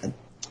it up.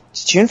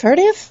 It's June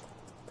 30th?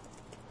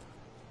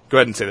 Go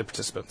ahead and say the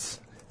participants.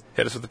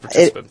 Hit us with the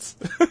participants.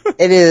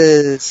 It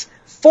is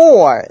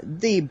for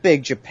the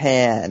Big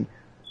Japan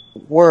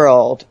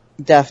World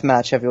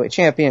Deathmatch Heavyweight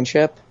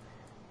Championship.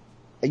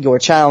 Your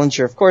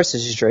challenger, of course,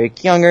 is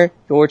Drake Younger.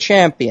 Your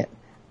champion,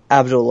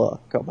 Abdullah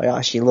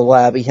Kobayashi, Little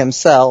Abby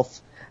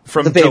himself.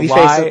 From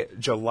the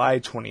July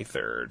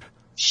 23rd.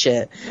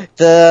 Shit.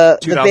 The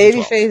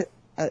 2012.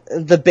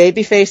 the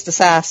baby-faced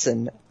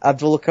assassin,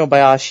 Abdullah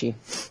Kobayashi.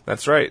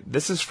 That's right.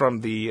 This is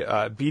from the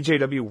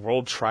BJW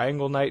World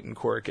Triangle Night in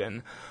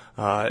Korakuen,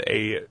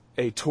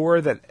 a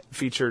tour that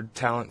featured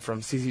talent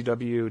from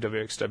CZW,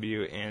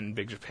 WXW, and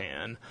Big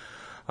Japan.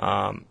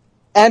 And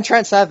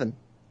Trent Seven.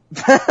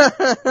 Yeah,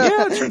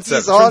 Trent Seven.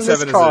 He's on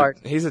this card.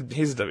 He's a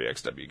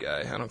WXW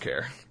guy. I don't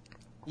care.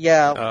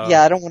 Yeah,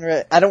 I don't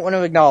want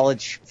to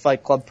acknowledge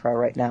Fight Club Pro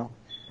right now.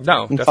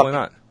 No, definitely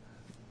not.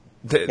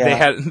 They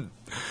had.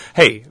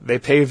 Hey, they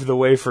paved the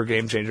way for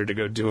Game Changer to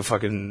go do a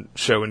fucking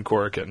show in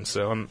Korakuen,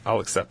 so I'll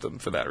accept them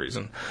for that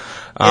reason.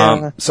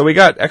 So we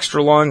got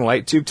extra long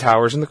light tube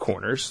towers in the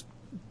corners.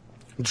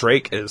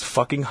 Drake is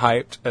fucking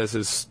hyped as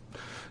his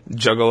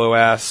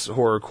juggalo-ass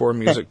horrorcore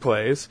music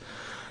plays.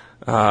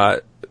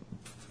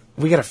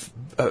 We got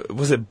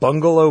was it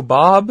Bungalow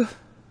Bob?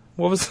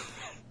 What was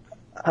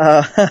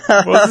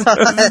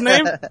his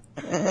name?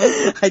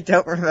 I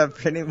don't remember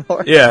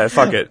anymore. Yeah,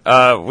 fuck it.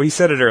 We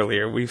said it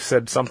earlier. We've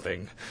said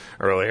something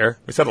earlier.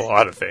 We said a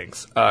lot of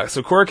things.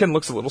 So Korakuen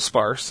looks a little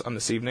sparse on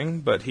this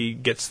evening, but he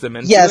gets them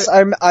into Yes,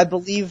 it. I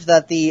believe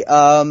that the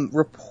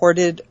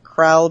reported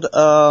crowd,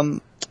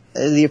 the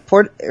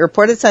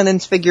reported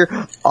attendance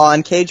figure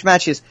on Cage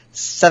Match is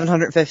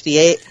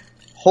 758.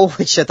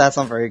 Holy shit, that's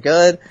not very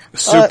good.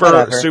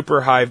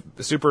 Super high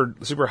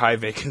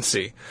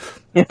vacancy.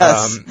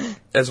 Yes.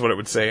 Is what it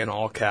would say in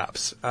all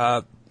caps.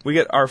 We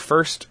get our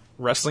first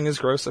Wrestling is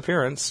Gross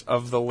appearance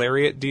of the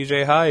Lariat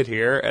DJ Hyde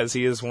here, as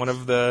he is one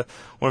of the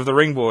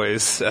ring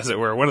boys, as it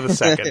were, one of the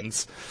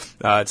seconds.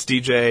 It's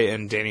DJ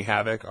and Danny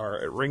Havoc are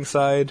at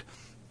ringside,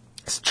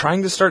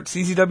 trying to start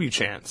CZW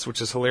chants,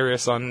 which is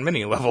hilarious on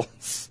many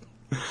levels.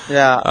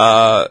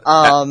 Yeah.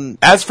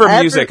 As for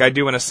music, I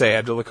do want to say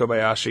Abdullah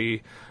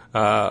Kobayashi,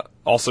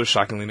 also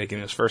shockingly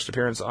making his first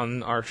appearance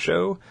on our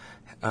show,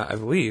 I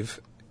believe.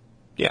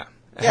 Yeah.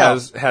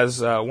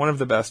 Has one of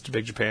the best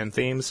Big Japan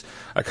themes,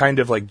 a kind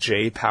of like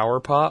J power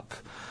pop.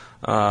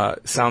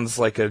 Sounds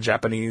like a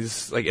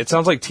Japanese, it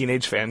sounds like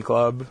Teenage Fan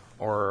Club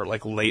or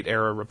like late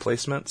era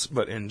Replacements,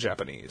 but in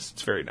Japanese.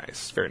 It's very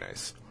nice, very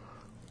nice.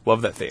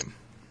 Love that theme.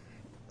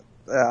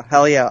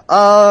 Hell yeah.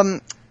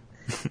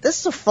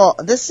 This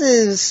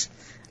is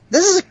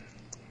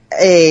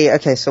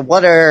okay, so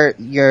what are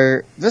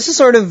this is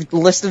sort of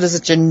listed as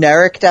a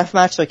generic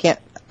deathmatch, so I can't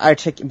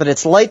articulate, but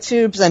it's light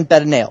tubes and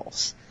bed of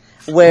nails,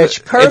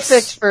 which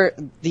perfect for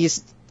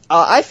these,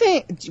 I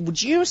think,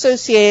 would you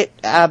associate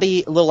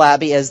Lil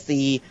Abby as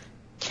the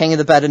king of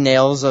the bed of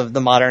nails of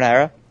the modern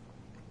era?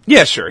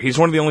 Yeah, sure. He's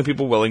one of the only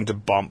people willing to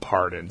bump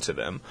hard into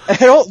them.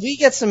 We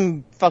get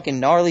some fucking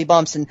gnarly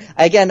bumps, and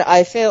again,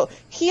 I feel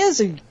he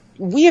has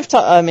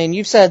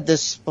you've said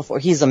this before,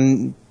 he's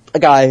a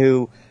guy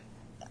who,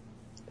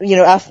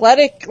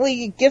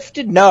 athletically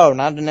gifted? No,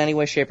 not in any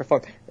way, shape, or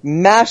form.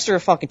 Master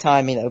of fucking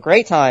timing, though.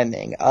 Great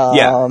timing.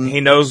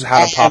 He knows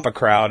how to pop a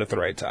crowd at the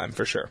right time,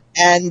 for sure.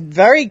 And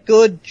very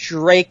good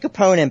Drake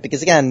opponent,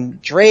 because again,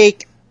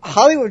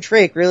 Hollywood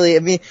Drake,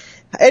 really,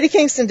 Eddie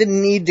Kingston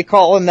didn't need to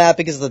call him that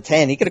because of the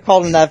tan. He could have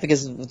called him that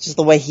because of just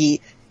the way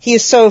he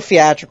is so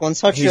theatrical and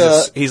such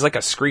he's like a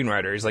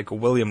screenwriter. He's like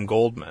William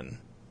Goldman.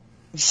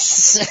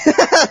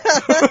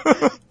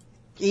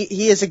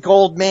 He is a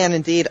gold man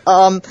indeed.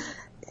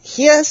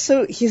 He is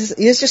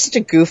just such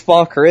a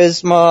goofball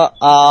charisma,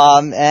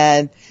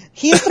 and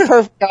he's the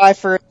perfect guy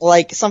for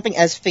something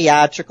as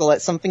theatrical,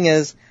 as something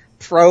as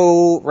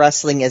pro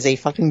wrestling as a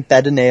fucking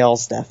bed of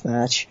nails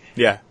deathmatch.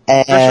 Yeah,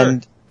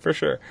 and for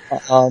sure.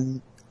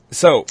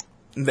 So,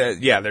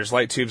 there's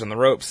light tubes on the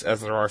ropes, as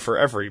there are for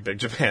every Big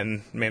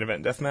Japan main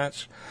event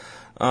deathmatch,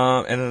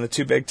 and then the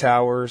two big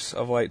towers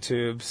of light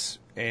tubes.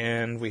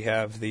 And we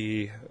have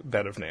the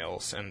bed of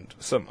nails and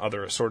some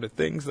other assorted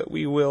things that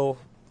we will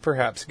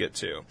perhaps get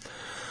to.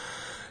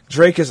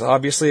 Drake is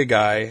obviously a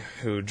guy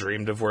who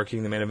dreamed of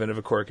working the main event of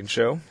a Korakuen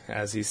show,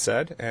 as he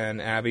said,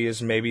 and Abby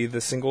is maybe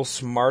the single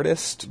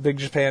smartest Big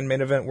Japan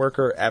main event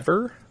worker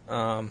ever.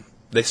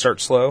 They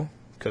start slow,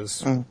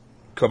 because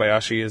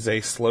Kobayashi is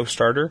a slow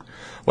starter,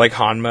 like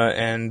Hanma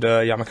and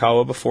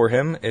Yamakawa before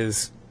him.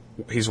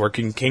 He's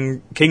working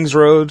King's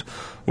Road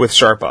with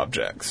sharp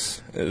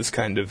objects, is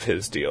kind of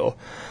his deal.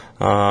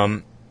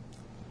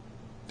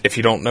 If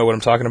you don't know what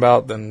I'm talking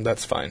about, then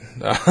that's fine.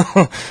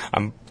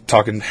 I'm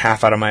talking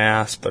half out of my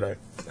ass, but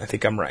I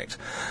think I'm right.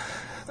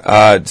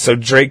 So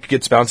Drake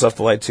gets bounced off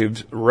the light tube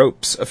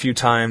ropes a few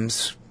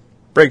times,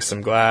 breaks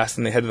some glass,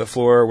 and they head to the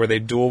floor where they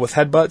duel with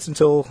headbutts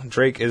until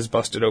Drake is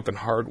busted open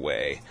hard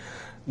way.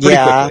 Pretty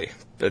quickly.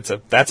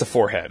 That's a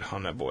forehead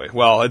on that boy.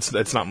 Well,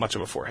 it's not much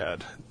of a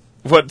forehead.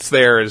 What's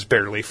there is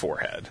barely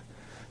forehead.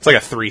 It's like a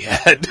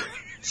 3-head.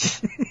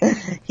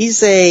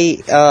 He's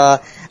I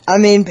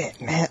mean,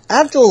 man,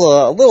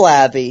 Abdullah, Lil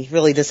Abby,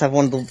 really does have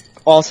one of the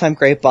all-time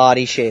great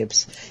body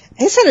shapes.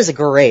 His head is a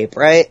grape,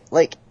 right?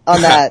 Like,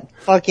 on that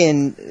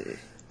fucking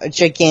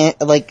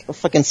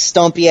fucking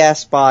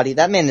stumpy-ass body.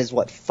 That man is,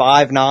 what,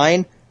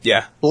 5'9"?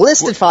 Yeah.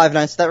 Listed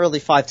 5'9", so that really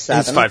 5'7".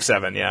 He's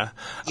 5'7", yeah.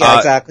 Yeah,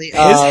 exactly. His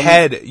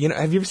head, have you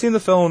ever seen the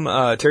film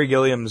Terry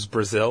Gilliam's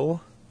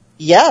Brazil?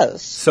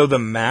 Yes. So the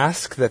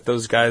mask that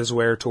those guys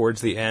wear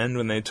towards the end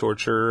when they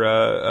torture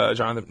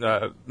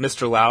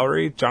Mr.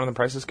 Lowry, Jonathan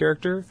Pryce's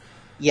character?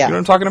 Yeah. You know what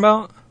I'm talking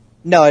about?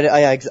 No,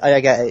 I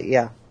get it,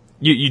 yeah.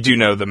 You do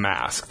know the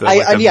mask, the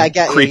I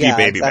get creepy yeah,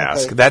 baby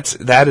exactly. mask.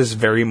 That is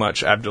very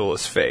much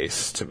Abdullah's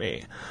face to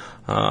me.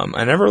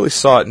 I never really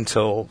saw it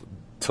until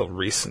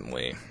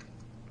recently.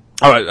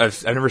 Oh,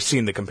 I've never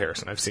seen the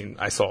comparison.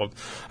 I saw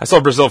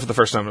Brazil for the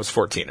first time when I was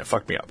 14. It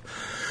fucked me up,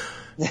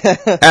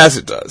 as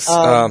it does.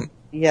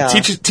 Yeah,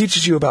 it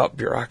teaches you about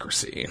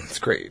bureaucracy. It's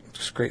great.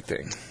 It's a great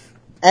thing.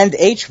 And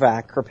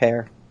HVAC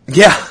repair.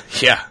 Yeah,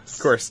 of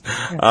course.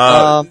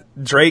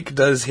 Drake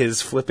does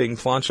his flipping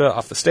plancha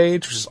off the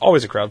stage, which is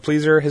always a crowd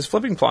pleaser. His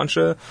flipping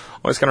plancha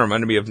always kind of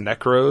reminded me of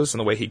Necro's and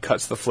the way he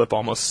cuts the flip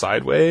almost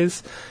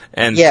sideways.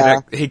 And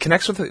he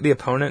connects with the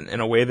opponent in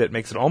a way that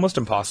makes it almost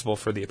impossible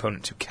for the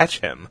opponent to catch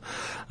him,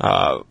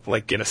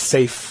 like in a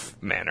safe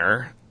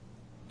manner.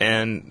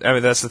 And, I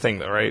mean, that's the thing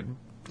though, right?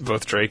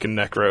 Both Drake and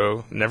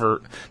Necro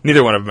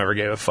neither one of them ever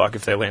gave a fuck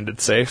if they landed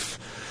safe.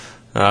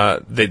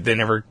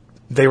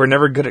 They were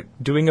never good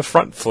at doing a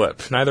front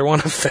flip. Neither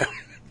one of them.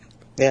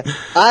 Yeah.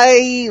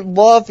 I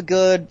love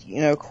good,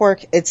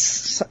 quirk.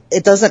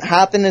 It doesn't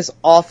happen as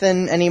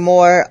often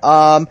anymore.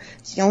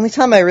 It's the only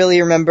time I really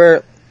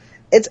remember.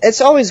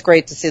 It's always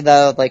great to see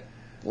though, like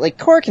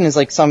Corkin is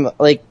like some,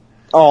 like,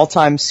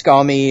 all-time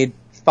scummy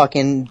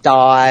fucking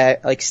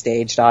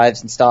stage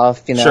dives and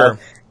stuff, Sure.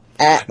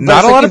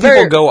 Not a lot of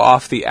people go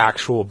off the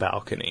actual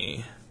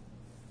balcony.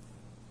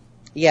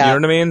 Yeah. You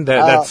know what I mean?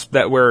 That's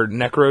where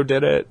Necro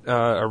did it,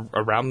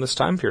 around this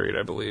time period,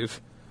 I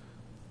believe.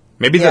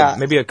 Maybe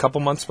a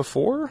couple months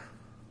before?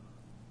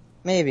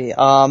 Maybe.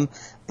 But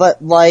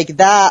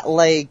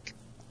the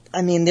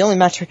only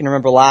match I can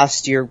remember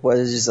last year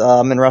was,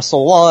 in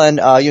Wrestle 1,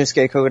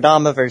 Yusuke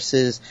Kogodama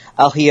versus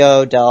El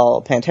Hijo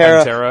del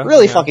Pantera.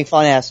 Really fucking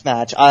fun ass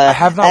match. I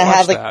have not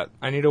watched that.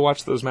 I need to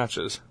watch those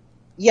matches.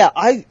 Yeah,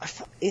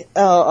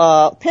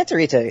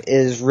 Panterita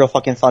is real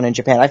fucking fun in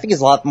Japan. I think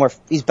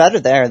he's better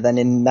there than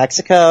in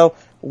Mexico,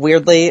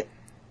 weirdly.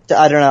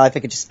 I don't know, I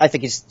think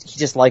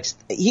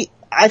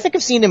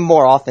I've seen him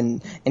more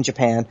often in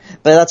Japan,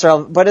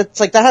 but it's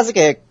like, that has like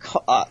a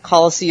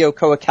Coliseo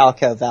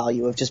Coacalca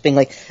value of just being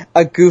like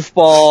a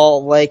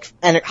goofball, like,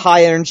 and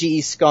high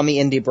energy, scummy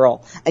indie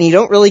brawl. And you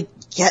don't really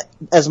get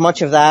as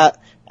much of that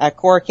at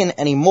Corkin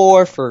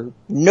anymore for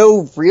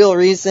no real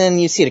reason.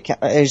 You see it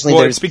occasionally.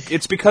 Well,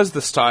 it's because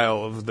the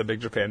style of the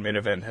Big Japan main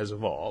event has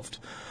evolved.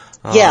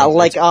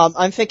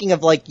 I'm thinking of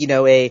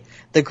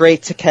the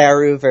Great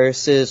Takeru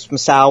versus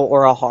Masao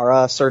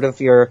Urahara, sort of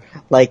your,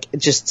 like,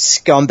 just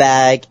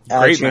scumbag,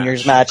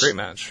 juniors match. Great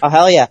match. Oh,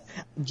 hell yeah.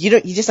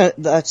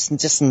 That's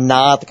just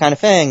not the kind of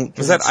thing.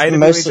 Is that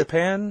IWA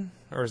Japan?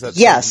 Or is that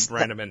some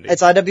random indie?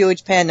 It's IWA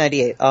Japan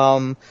 98.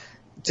 And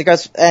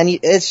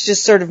it's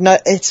just sort of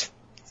not, it's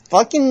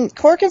fucking,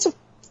 Corkin's a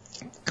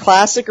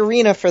classic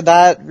arena for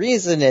that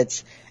reason.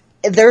 But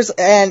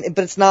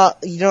it's not,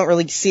 you don't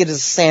really see it as a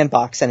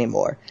sandbox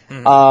anymore.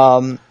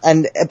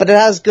 Mm-hmm. But it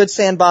has good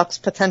sandbox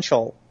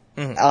potential.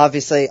 Mm-hmm.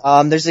 Obviously.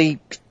 There's a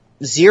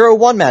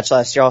 0-1 match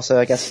last year also,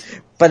 I guess,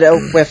 but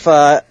with,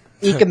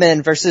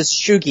 Ikemen versus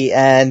Shugi,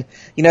 and,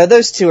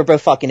 those two are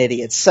both fucking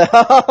idiots,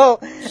 so,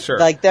 sure.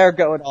 Like, they're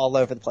going all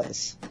over the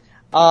place.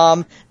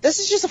 This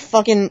is just those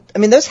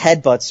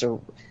headbutts are,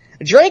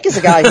 Drake is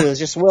a guy who is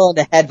just willing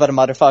to headbutt a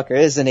motherfucker,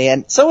 isn't he?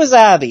 And so is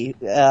Abby.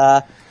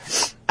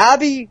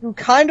 Abby, who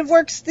kind of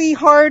works the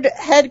hard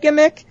head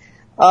gimmick,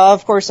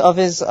 of course, of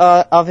his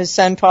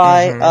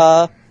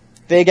senpai,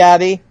 Big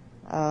Abby.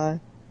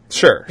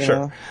 Sure.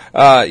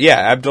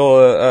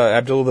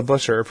 Abdullah the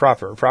Butcher,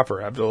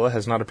 proper Abdullah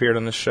has not appeared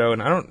on this show,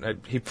 and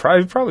he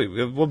probably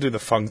will do the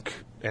Funk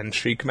and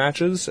Sheik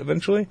matches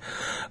eventually.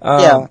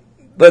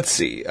 Let's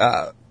see.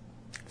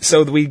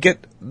 So we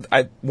get,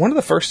 one of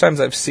the first times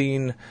I've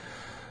seen,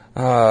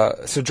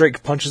 so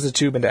Drake punches the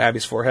tube into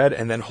Abby's forehead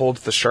and then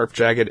holds the sharp,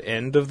 jagged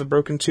end of the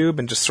broken tube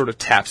and just sort of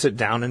taps it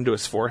down into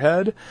his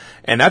forehead.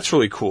 And that's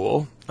really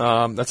cool.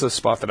 That's a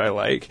spot that I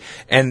like.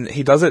 And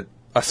he does it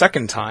a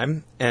second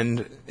time,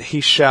 and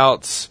he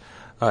shouts,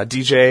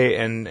 DJ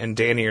and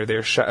Danny are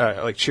there,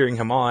 cheering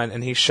him on,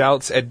 and he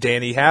shouts at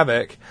Danny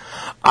Havoc,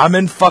 "I'm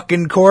in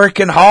fucking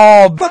Corkin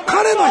Hall!" Because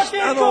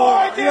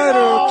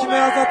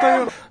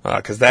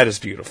that is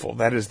beautiful.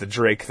 That is the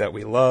Drake that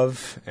we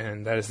love,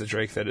 and that is the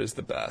Drake that is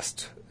the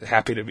best.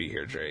 Happy to be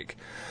here, Drake.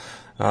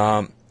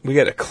 We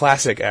get a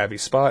classic Abby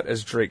spot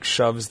as Drake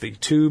shoves the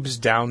tubes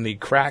down the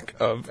crack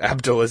of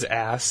Abdullah's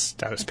ass,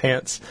 down his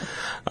pants,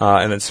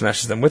 and then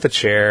smashes them with a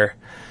chair.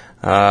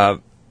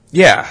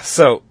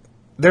 So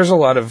there's a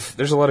lot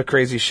of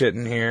crazy shit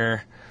in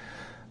here.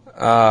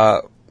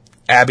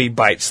 Abby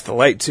bites the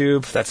light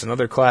tube. That's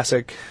another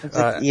classic.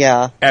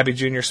 Yeah. Abby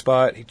Jr.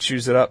 spot. He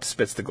chews it up,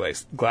 spits the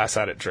glass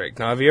out at Drake.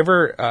 Now, have you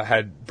ever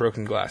had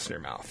broken glass in your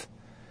mouth?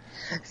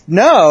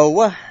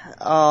 No.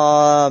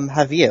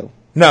 Have you?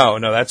 No,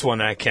 that's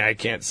one I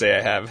can't say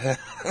I have.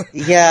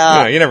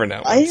 Yeah. No, you never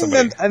know.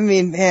 I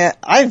mean, man,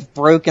 I've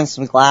broken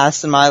some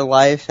glass in my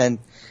life, and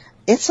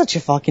it's such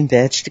a fucking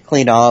bitch to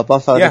clean up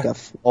off of like a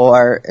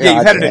floor. Yeah,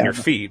 you had it in your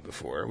feet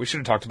before. We should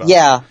have talked about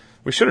Yeah.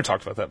 We should have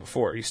talked about that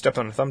before. You stepped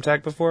on a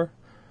thumbtack before?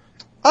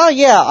 Oh,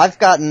 yeah, I've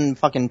gotten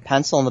fucking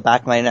pencil in the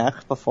back of my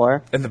neck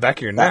before. In the back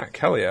of your neck?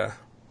 Hell yeah.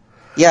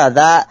 Yeah,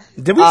 that...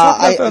 Did we talk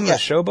about that on the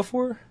show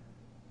before?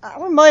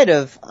 We might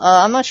have.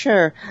 I'm not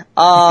sure.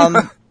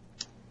 But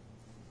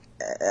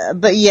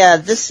yeah,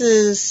 this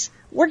is...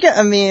 we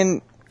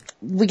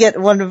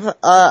get one of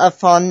a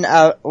fun,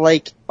 have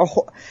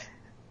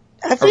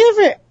you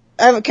ever...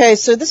 Okay,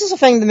 so this is a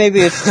thing that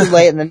maybe it's too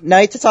late in the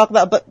night to talk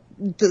about, but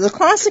the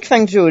classic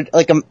thing to do,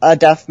 like a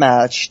death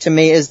match, to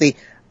me, is the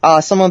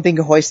someone being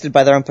hoisted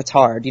by their own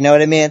petard. You know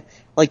what I mean?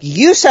 Like,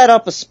 you set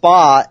up a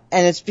spot,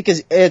 and it's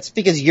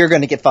because you're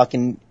gonna get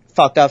fucking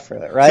fucked up for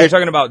it, right? So you're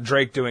talking about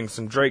Drake doing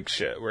some Drake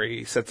shit, where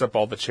he sets up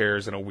all the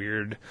chairs in a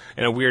weird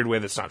way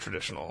that's not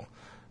traditional,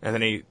 and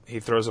then he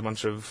throws a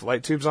bunch of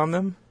light tubes on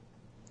them.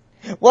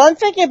 Well, I'm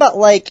thinking about,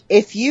 like,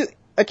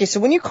 so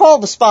when you call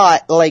the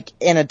spot, like,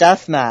 in a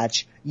death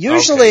match,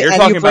 usually, you're and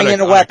talking you bring about in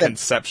a on weapon. a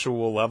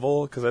conceptual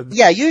level?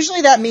 Yeah,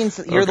 usually that means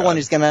that you're the one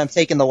who's gonna have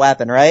taken the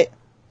weapon, right?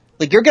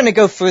 Like, you're gonna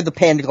go through the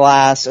pane of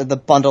glass, or the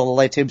bundle of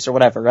light tubes, or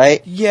whatever,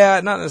 right?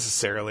 Yeah, not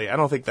necessarily. I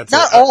don't think that's...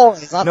 Not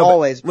always.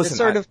 Listen, it's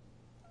sort of...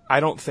 I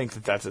don't think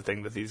that that's a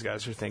thing that these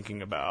guys are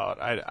thinking about.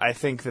 I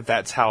think that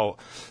that's how...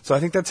 So I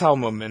think that's how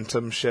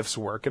momentum shifts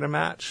work in a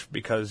match,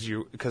 because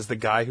the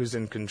guy who's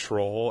in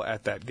control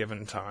at that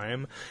given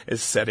time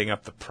is setting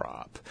up the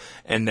prop.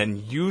 And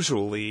then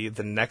usually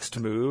the next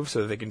move,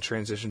 so that they can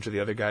transition to the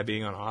other guy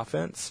being on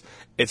offense,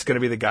 it's going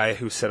to be the guy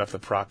who set up the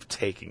prop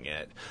taking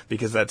it,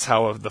 because that's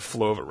how the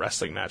flow of a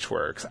wrestling match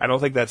works. I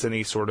don't think that's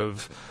any sort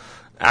of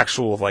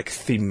actual like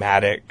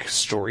thematic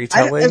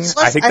storytelling.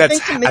 I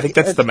think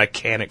that's the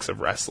mechanics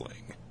of wrestling.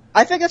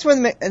 I think that's where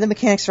the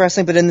mechanics of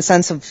wrestling, but in the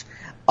sense of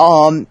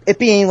it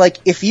being like,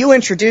 if you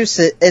introduce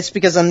it, it's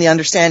because of the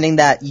understanding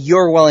that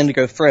you're willing to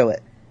go through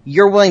it.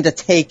 You're willing to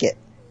take it.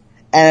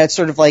 And it's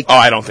sort of like... Oh,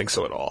 I don't think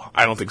so at all.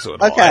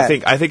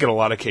 Okay. I think in a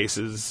lot of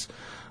cases,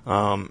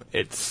 I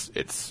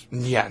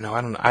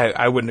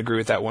wouldn't agree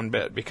with that one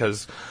bit,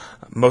 because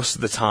most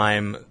of the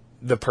time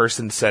the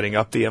person setting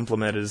up the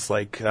implement is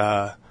like,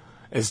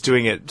 is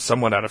doing it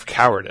somewhat out of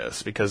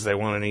cowardice because they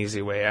want an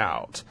easy way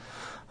out,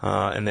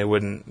 and they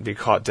wouldn't be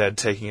caught dead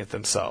taking it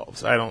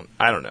themselves. I don't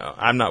know.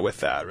 I'm not with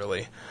that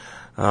really.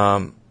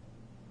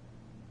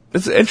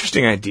 It's an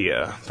interesting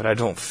idea, but I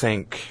don't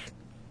think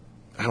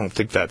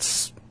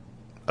that's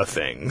a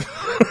thing.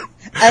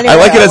 Anyway, I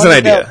like it as an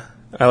idea.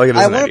 I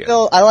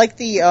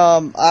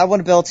want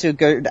to build to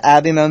go to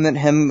Abby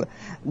moment.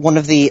 One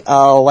of the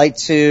light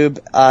tube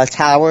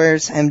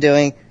towers. Him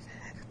doing.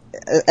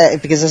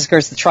 Because this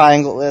occurs the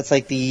triangle, it's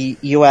like the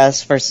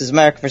U.S. versus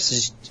America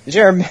versus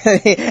Germany,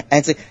 and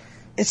it's like,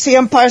 it's the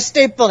Empire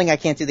State Building. I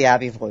can't do the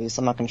Abby voice.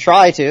 I'm not going to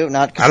try to,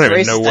 not because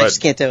it's racist, I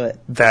just can't do it.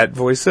 That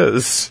voice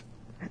is.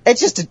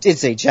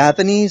 It's a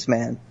Japanese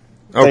man.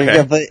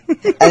 Okay.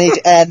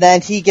 And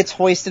then he gets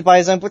hoisted by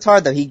his own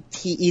petard, though. He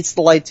eats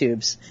the light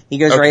tubes. He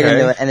goes right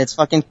into it, and it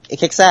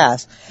kicks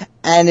ass.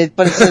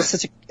 But it's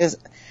such a, so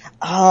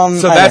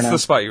that's the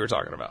spot you were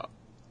talking about.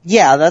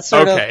 Yeah, that's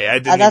sort of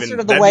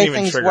the way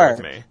things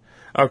work. Me.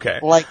 Okay.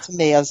 Like, to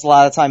me, a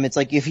lot of time, it's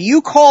like, if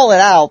you call it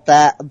out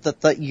that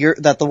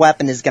the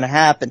weapon is going to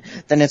happen,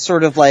 then it's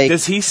sort of like...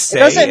 Does he say...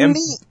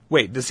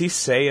 does he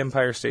say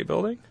Empire State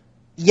Building?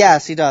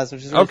 Yes, he does,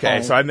 which is really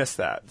funny. So I missed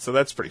that. So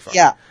that's pretty funny.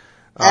 Yeah.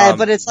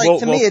 But it's like,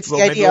 to me, it's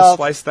the idea of...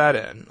 splice that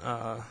in.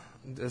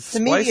 Is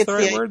splice the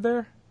right word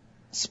there?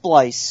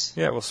 Splice.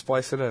 Yeah, we'll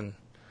splice it in.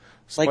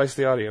 Splice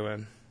the audio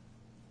in.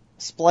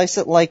 Splice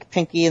it like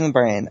Pinky in the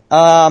brain.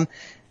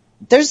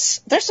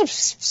 There's some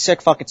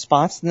sick fucking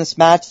spots in this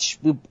match.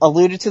 We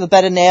alluded to the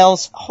bed of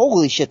nails.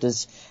 Holy shit,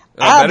 does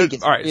Abby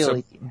gets really...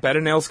 So bed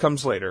of nails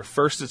comes later.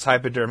 First, it's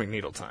hypodermic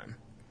needle time.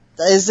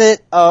 Is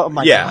it? Oh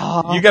my god.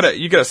 Yeah,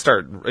 you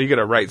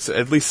gotta write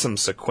at least some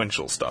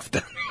sequential stuff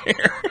down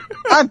here.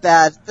 I'm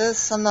bad at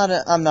this. I'm not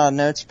a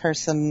notes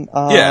person.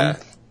 Yeah,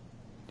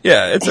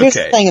 it's here's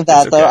okay. The thing of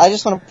that, though, I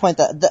just want to point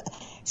that.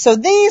 So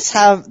these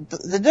have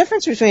the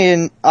difference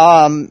between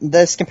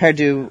this compared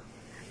to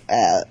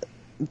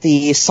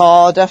the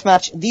Saw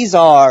deathmatch.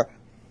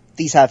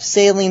 These have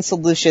saline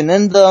solution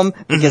in them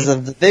because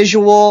of the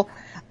visual.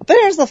 But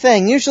here's the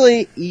thing: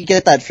 usually you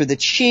get that through the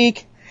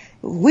cheek.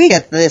 We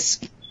get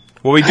this.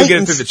 Well, we do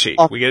get it through the cheek.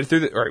 We get it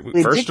through the... All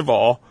right, first of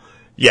all,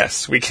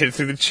 yes, we get it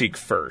through the cheek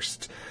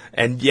first.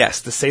 And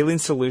yes, the saline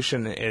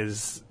solution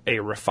is a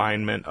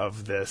refinement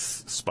of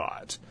this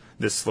spot,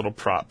 this little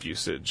prop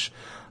usage.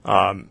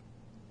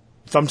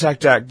 Thumbtack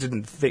Jack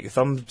didn't think...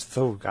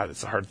 Oh, God,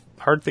 it's a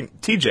hard thing.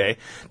 TJ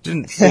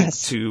didn't think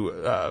Yes.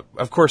 to.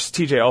 Of course,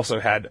 TJ also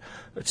had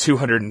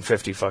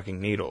 250 fucking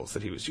needles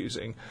that he was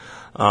using.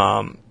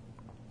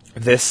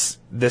 This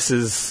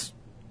is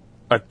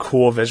a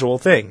cool visual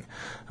thing.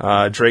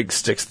 Drake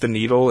sticks the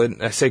needle,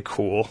 and I say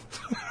cool.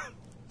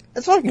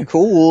 It's fucking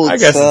cool. I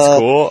guess it's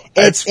cool.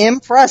 It's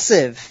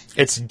impressive.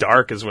 It's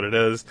dark, is what it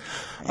is.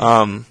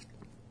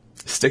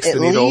 Sticks It the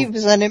needle.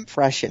 leaves an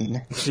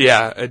impression.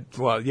 Yeah,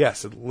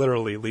 yes, it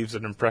literally leaves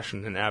an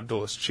impression in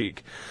Abdullah's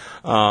cheek.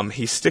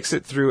 He sticks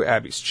it through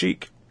Abby's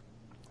cheek,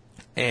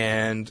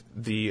 and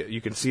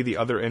you can see the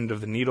other end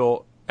of the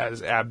needle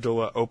as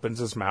Abdullah opens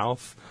his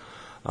mouth,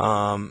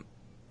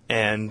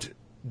 and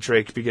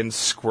Drake begins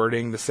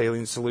squirting the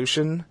saline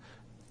solution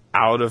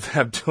out of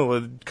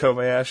Abdullah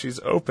Kobayashi's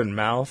open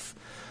mouth.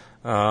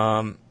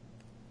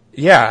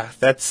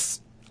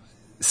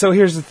 So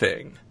here's the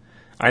thing.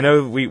 I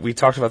know we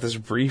talked about this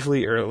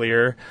briefly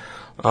earlier,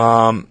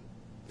 and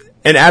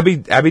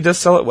Abby does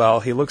sell it well.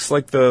 He looks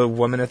like the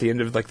woman at the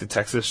end of like the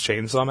Texas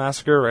Chainsaw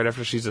Massacre, right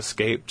after she's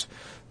escaped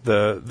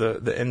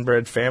the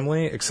inbred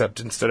family, except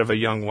instead of a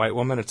young white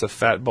woman, it's a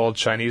fat, bald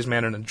Chinese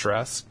man in a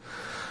dress,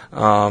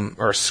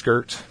 or a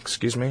skirt,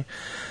 excuse me.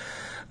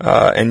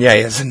 And yeah,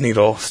 he has a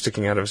needle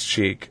sticking out of his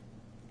cheek.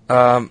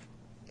 So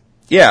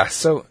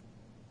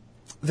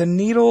the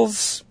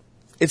needles,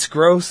 it's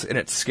gross and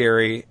it's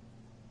scary,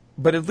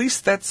 but at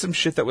least that's some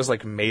shit that was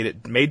like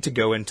made to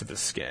go into the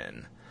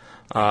skin.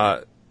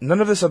 None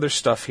of this other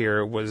stuff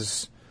here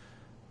was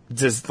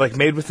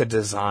made with a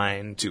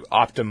design to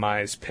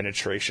optimize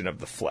penetration of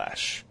the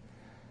flesh,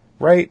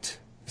 right?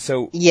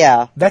 So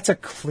Yeah. that's a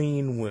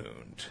clean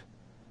wound.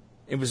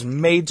 It was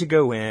made to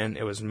go in.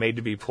 It was made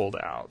to be pulled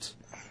out,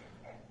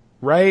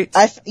 right?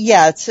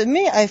 To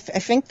me, I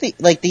think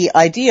the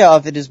idea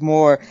of it is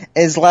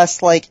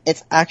less like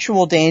it's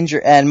actual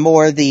danger and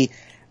more the,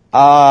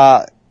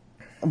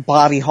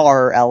 body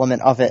horror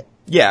element of it.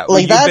 Yeah,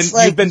 Like,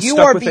 you've been you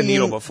stuck are with a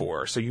needle being-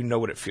 before, so you know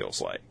what it feels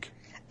like.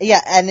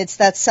 Yeah, and it's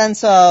that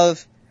sense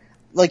of,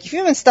 like, if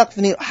you've been stuck with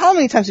a needle, how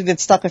many times have you been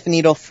stuck with a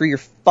needle through your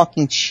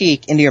fucking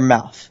cheek into your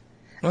mouth?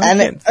 Well,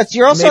 And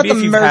you're also maybe at the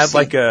if you've mercy. had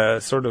like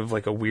a sort of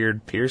like a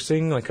weird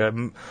piercing, like a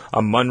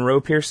Monroe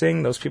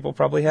piercing, those people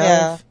probably have.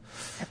 Yeah.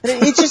 But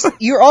it's just,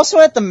 you're also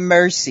at the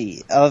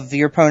mercy of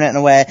your opponent in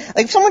a way.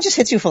 Like, if someone just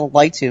hits you with a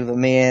light tube, I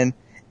mean,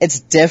 it's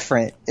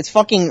different. It's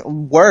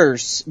fucking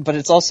worse, but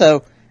it's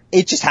also,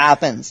 it just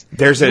happens.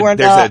 There's You are a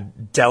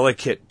not-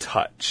 delicate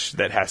touch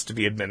that has to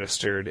be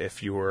administered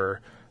if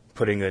you're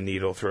putting a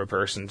needle through a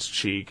person's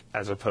cheek,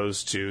 as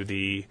opposed to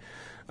the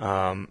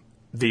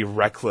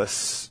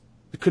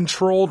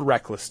controlled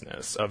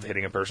recklessness of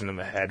hitting a person in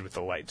the head with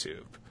a light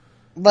tube.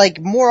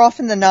 like, more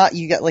often than not,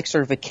 you get, like,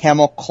 sort of a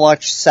camel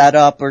clutch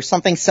setup or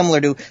something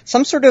similar to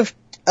some sort of,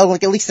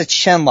 like, at least a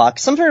chin lock,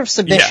 some sort of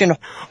submission. Yeah.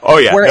 Oh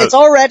yeah. Where no, it's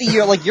already,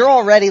 you're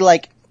already,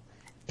 like,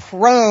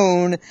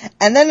 prone,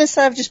 and then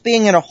instead of just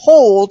being in a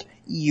hold,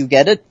 you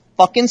get a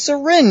fucking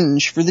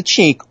syringe for the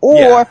cheek. Or,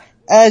 Yeah.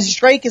 as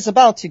Drake is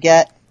about to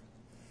get,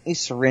 a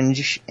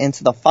syringe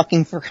into the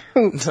fucking throat.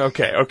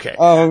 Okay.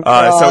 Oh,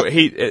 God.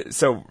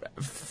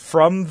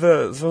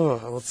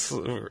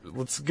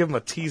 Let's give him a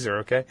teaser,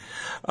 okay?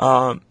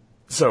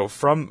 So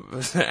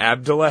from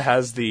Abdullah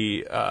has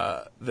the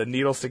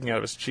needle sticking out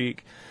of his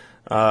cheek,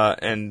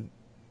 and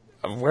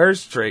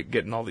where's Drake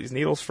getting all these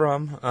needles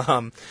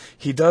from?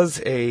 He does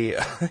a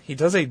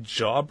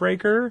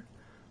jawbreaker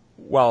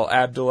while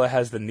Abdullah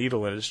has the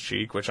needle in his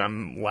cheek, which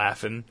I'm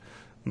laughing.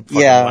 I'm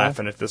fucking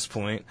laughing at this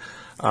point.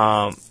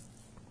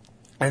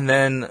 And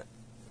then,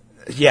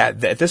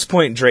 at this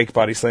point, Drake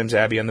body slams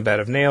Abby on the bed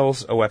of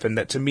nails, a weapon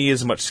that to me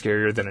is much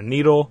scarier than a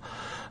needle.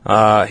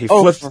 He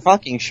flips, For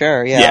fucking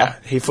sure, yeah.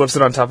 he flips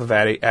it on top of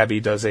Abby. Abby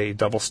does a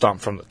double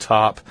stomp from the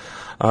top.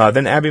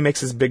 Then Abby makes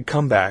his big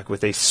comeback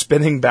with a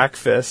spinning back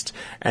fist,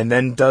 and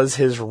then does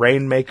his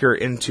Rainmaker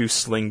into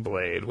Sling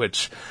Blade,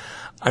 which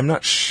I'm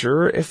not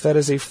sure if that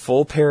is a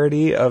full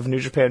parody of New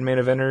Japan main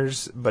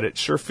eventers, but it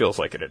sure feels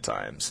like it at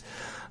times.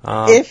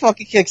 It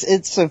fucking kicks.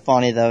 It's so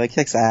funny though. It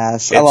kicks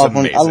ass. I It's love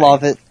amazing. I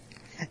love it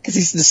because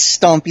he's this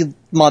stumpy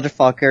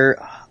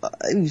motherfucker.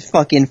 He's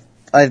fucking.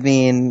 I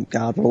mean,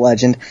 God, what a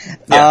legend.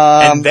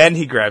 Yeah, and then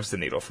he grabs the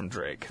needle from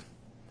Drake.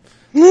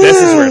 This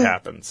is where it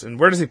happens. And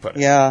where does he put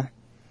it? Yeah,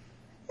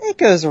 it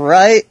goes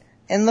right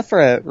in the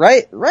throat.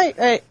 Right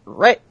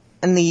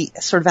in the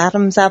sort of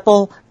Adam's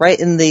apple. Right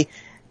in the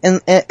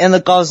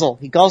guzzle.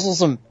 He guzzles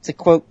them to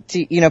quote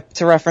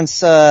to reference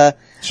Sure.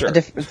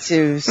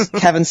 to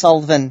Kevin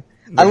Sullivan.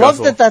 I love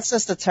guzzle. that that's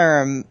just a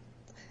term.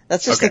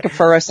 That's just like a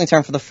pro wrestling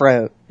term for the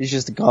throat. It's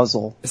just a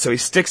guzzle. So he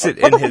sticks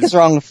it What in the fuck his is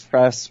wrong with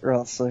pro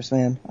wrestlers,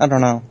 man? I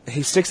don't know.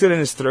 he sticks it in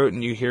his throat,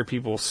 and you hear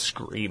people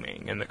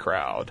screaming in the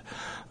crowd.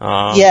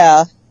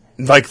 Yeah.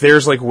 Like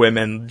there's like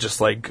women just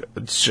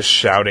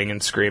shouting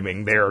and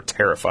screaming. They are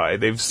terrified.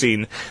 They've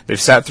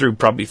sat through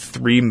probably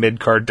 3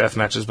 mid-card death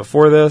matches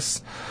before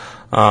this.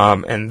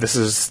 And this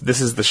is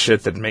the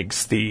shit that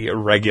makes the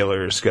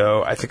regulars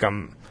go, I think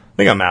I'm I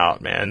think I'm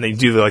out, man. They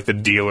do the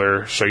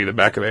dealer, show you the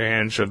back of the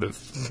hand, show the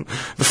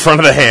front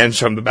of the hand,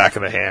 show them the back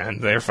of the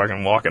hand. They're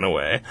fucking walking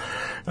away.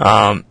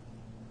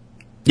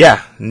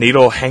 Yeah,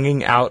 needle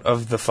hanging out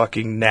of the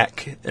fucking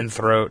neck and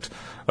throat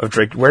of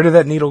Drake. Where did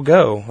that needle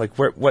go? Like,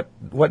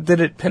 what did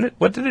it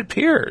what did it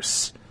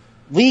pierce?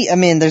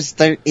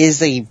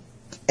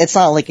 It's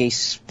not like a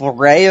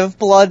spray of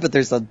blood, but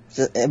there's a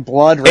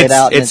blood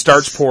out. It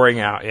starts pouring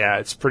out. Yeah,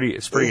 it's pretty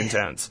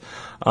intense.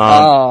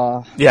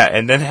 Yeah,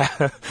 and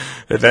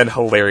then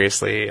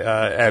hilariously,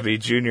 Abby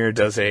Jr.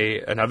 does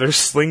another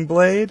sling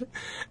blade,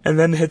 and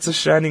then hits a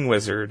Shining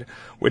Wizard,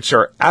 which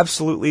are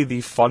absolutely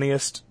the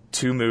funniest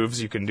 2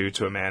 moves you can do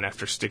to a man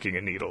after sticking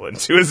a needle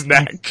into his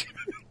neck.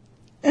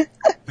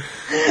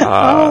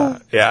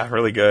 Yeah,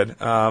 really good.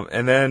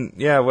 And then,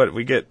 what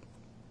we get.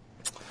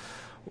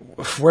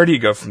 Where do you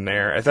go from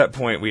there? At that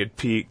point, we had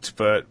peaked,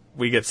 but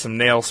we get some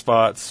nail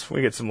spots.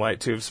 We get some light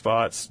tube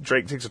spots.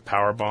 Drake takes a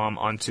power bomb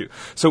onto.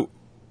 So,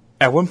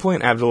 at one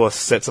point, Abdullah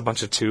sets a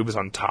bunch of tubes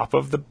on top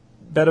of the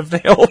bed of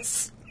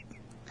nails,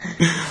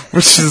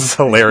 which is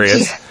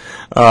hilarious.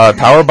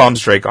 Power bombs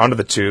Drake onto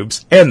the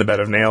tubes and the bed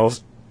of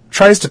nails.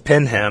 Tries to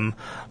pin him,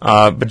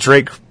 but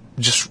Drake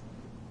just.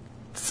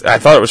 I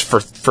thought it was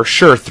for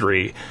sure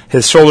 3.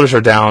 His shoulders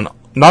are down,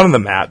 not on the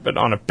mat, but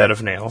on a bed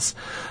of nails.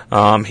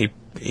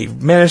 He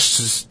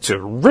managed to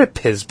rip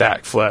his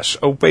back flesh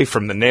away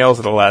from the nails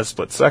at the last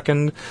split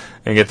second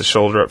and get the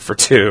shoulder up for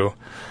 2.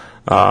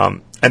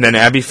 And then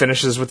Abby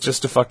finishes with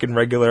just a fucking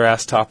regular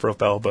ass top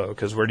rope elbow.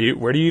 Because where do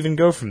you even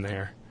go from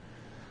there?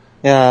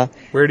 Yeah.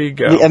 Where do you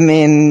go? I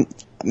mean,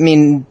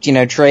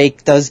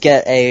 Drake does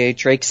get a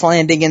Drake's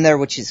Landing in there,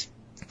 which is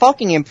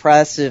fucking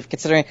impressive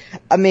considering.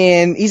 I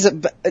mean,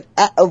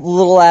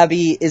 little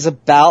Abby is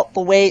about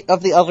the weight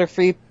of the other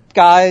 3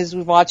 guys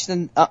we've watched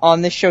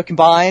on this show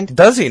combined.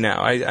 Does he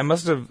now? I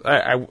must have.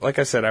 Like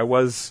I said, I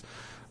was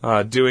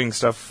doing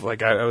stuff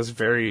I was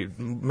very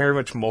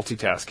much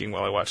multitasking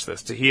while I watched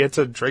this. He hits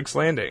a Drake's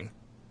Landing.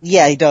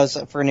 Yeah, he does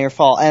for a near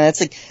fall, and it's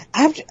like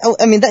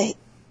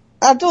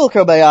Abdullah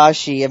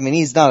Kobayashi. I mean,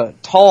 he's not a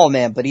tall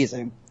man, but he's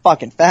a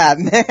fucking fat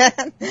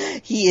man.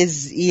 He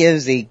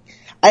is a.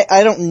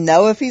 I don't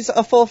know if he's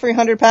a full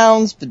 300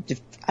 pounds, but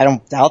I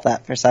don't doubt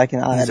that for a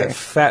second either. He's a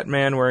fat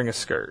man wearing a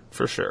skirt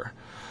for sure.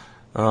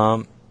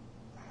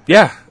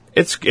 Yeah,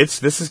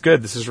 this is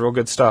good. This is real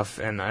good stuff.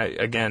 And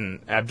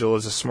Abdul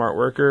is a smart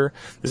worker.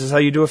 This is how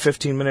you do a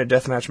 15-minute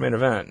deathmatch main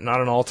event. Not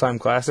an all-time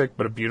classic,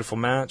 but a beautiful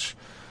match.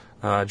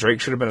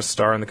 Drake should have been a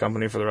star in the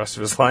company for the rest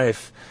of his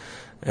life.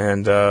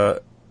 And,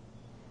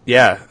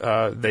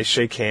 they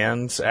shake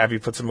hands. Abby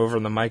puts him over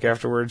on the mic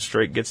afterwards.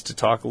 Drake gets to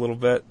talk a little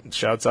bit,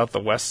 shouts out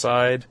the West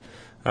Side,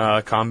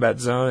 Combat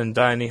Zone, and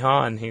Dai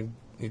Nihan.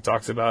 He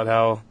talks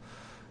about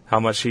how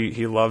much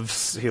he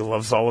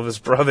loves all of his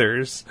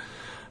brothers.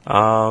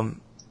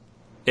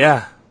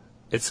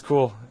 It's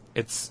cool.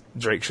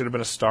 Drake should have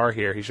been a star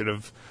here. He should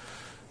have.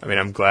 I mean,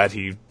 I'm glad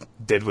he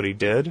did what he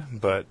did,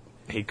 but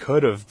he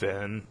could have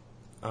been.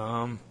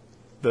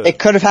 It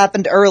could have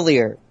happened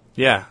earlier.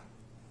 Yeah.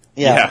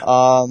 I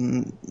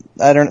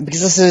don't know,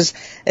 because this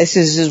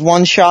is his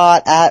one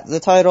shot at the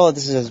title.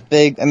 This is his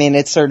big. I mean,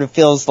 it sort of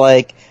feels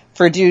like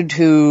for a dude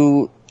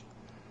who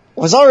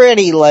was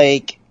already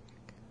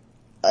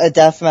a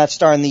deathmatch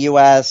star in the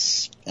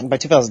U.S. and by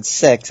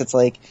 2006, it's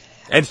like.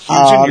 And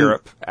huge in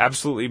Europe.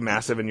 Absolutely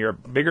massive in Europe.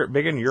 Big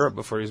in Europe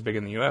before he was big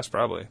in the U.S.,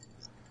 probably.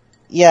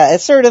 Yeah,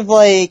 it's sort of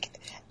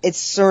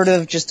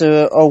just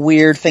a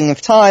weird thing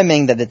of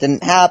timing that it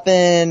didn't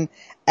happen.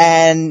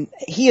 And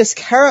he is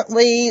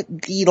currently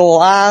the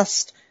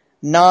last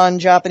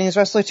non-Japanese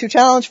wrestler to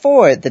challenge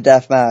for the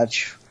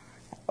deathmatch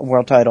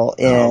world title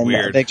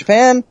in Big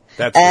Japan.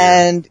 That's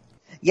weird.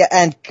 Yeah,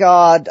 and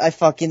God,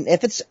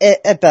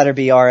 it better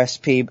be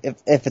RSP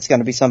if it's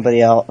gonna be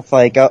somebody else,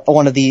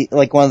 one of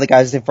the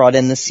guys they brought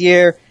in this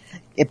year.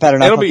 It better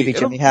not be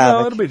Jimmy Havoc.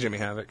 No, it'll be Jimmy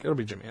Havoc.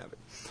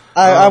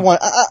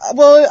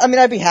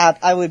 I'd be happy.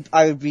 I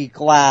would be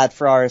glad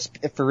for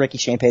Ricky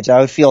Shane Page. I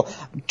would feel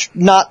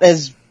not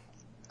as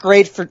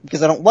great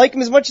because I don't like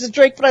him as much as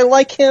Drake, but I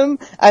like him.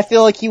 I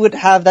feel like he would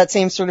have that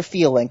same sort of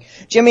feeling.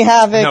 Jimmy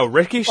Havoc. No,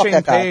 Ricky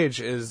Shane Page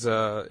he's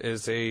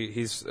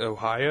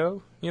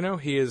Ohio.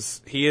 He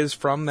is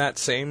from that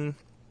same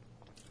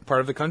part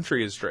of the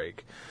country as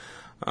Drake.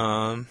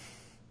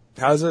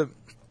 Has a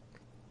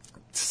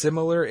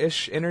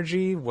similar-ish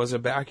energy. Was a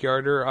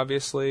backyarder,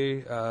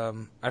 obviously.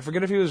 I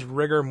forget if he was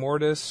Rigor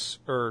Mortis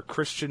or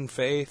Christian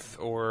Faith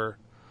or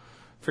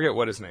forget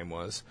what his name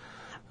was.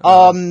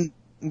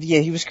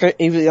 Yeah, he was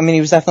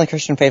definitely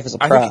Christian Faith as a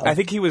pro. I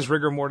think he was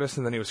Rigor Mortis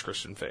and then he was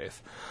Christian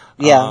Faith.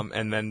 Yeah.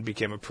 And then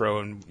became a pro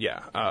and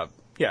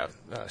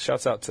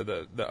shouts out to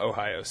the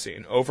Ohio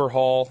scene.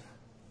 Overhaul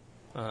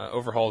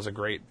is a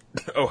great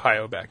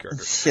Ohio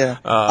backyarder. Yeah.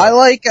 I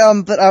like,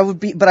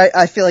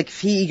 I feel like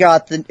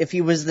if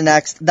he was the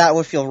next, that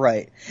would feel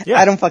right. Yeah.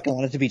 I don't fucking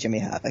want it to be Jimmy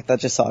Havoc. That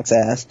just sucks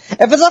ass.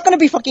 If it's not gonna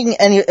be fucking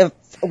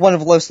one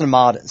of Los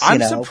Namada's,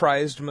 I'm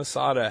surprised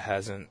Masada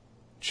hasn't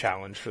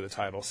challenged for the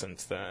title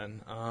since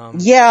then.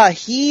 I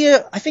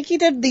think he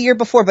did the year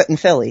before, but in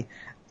Philly.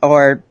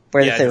 or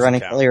where Yeah, it they doesn't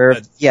running count. earlier.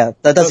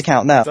 That doesn't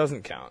count. No.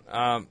 Doesn't count.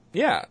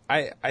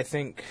 I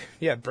think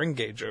bring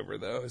Gage over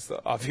though is the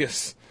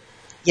obvious.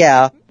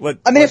 Yeah. Let-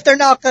 I mean, let- if they're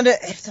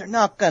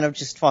not gonna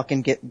just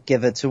fucking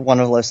give it to one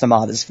of Los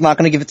Amadas, if they're not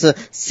gonna give it to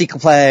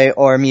Cicloplay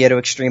or Miedo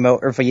Extremo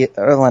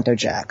or Lento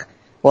Jack.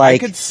 I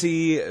Like, could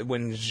see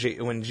when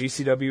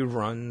GCW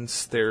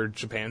runs their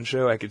Japan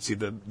show, I could see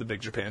the Big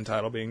Japan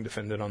title being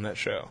defended on that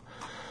show.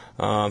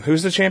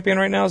 Who's the champion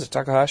right now? Is it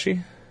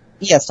Takahashi?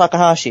 yes,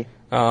 Takahashi,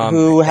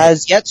 who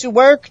has yet to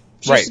work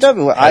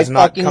GCW. Right. I Has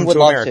not fucking come would to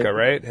love America, to.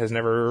 right? Has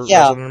never Yeah.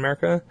 wrestled in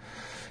America?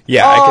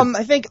 Yeah,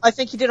 I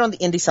think he did on the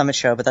Indie Summit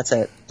show, but that's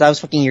it. That was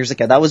fucking years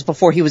ago. That was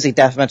before he was a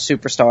deathmatch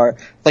superstar,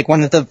 like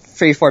one of the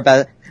 3-4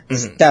 best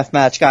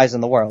deathmatch guys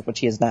in the world, which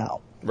he is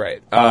now.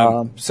 Right.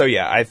 So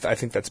yeah, I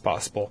think that's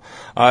possible.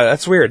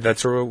 That's weird.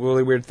 That's a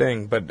really weird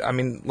thing. But I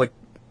mean, like,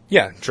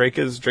 yeah, Drake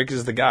is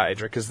the guy.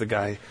 Drake is the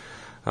guy.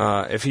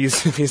 If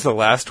he's the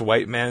last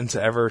white man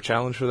to ever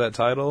challenge for that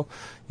title,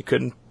 you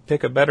couldn't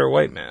pick a better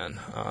white man.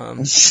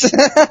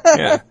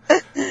 Yeah.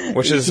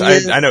 Which is,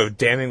 I know,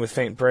 damning with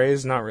faint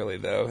praise. Not really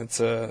though.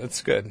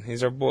 It's good.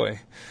 He's our boy.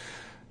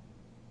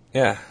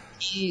 Yeah.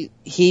 He's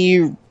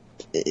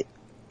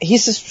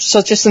just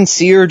such a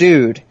sincere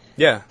dude.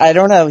 Yeah. I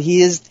don't know.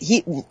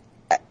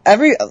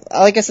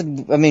 Like I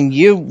said, I mean,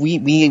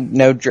 we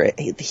know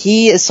Drake.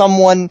 He is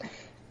someone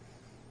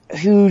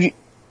who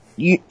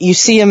you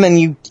see him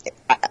and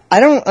I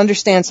don't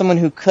understand someone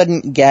who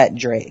couldn't get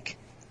Drake.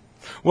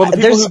 Well,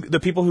 the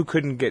people who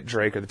couldn't get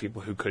Drake are the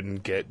people who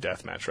couldn't get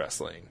deathmatch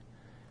wrestling.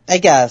 I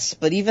guess,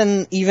 but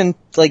even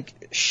like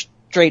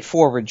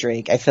straightforward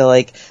Drake, I feel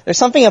like there's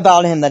something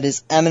about him that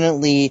is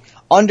eminently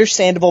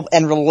understandable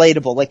and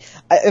relatable. Like,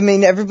 I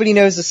mean, everybody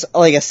knows this,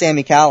 like a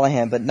Sami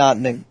Callihan, but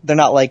they're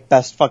not like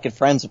best fucking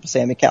friends with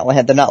Sami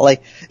Callihan. They're not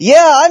like,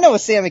 yeah, I know a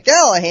Sami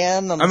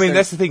Callihan. I mean,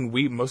 that's the thing.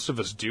 Most of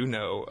us do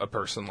know a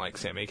person like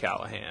Sami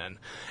Callihan,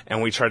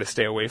 and we try to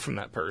stay away from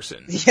that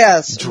person.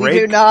 Yes, Drake, we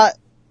do not.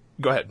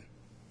 Go ahead.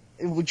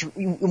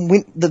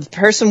 The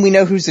person we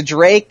know who's a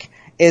Drake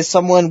is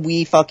someone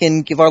we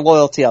fucking give our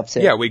loyalty up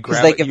to. Yeah, they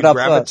give it up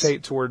to us.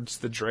 gravitate towards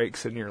the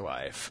Drakes in your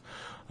life.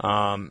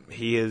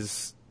 He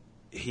is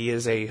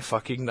a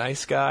fucking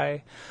nice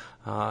guy.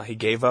 He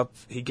gave up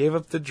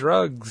the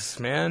drugs,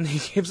 man.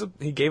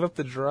 He gave up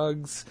the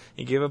drugs.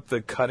 He gave up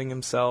the cutting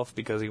himself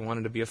because he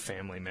wanted to be a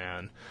family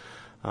man.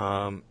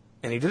 And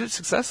he did it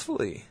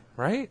successfully,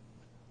 right?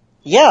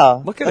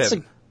 Yeah. Look at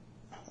him.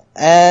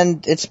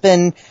 And it's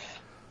been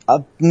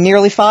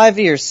nearly 5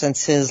 years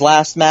since his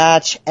last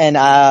match, and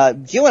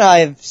you and I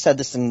have said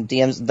this in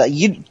DMs that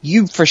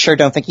you for sure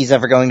don't think he's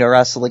ever going to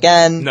wrestle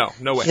again. No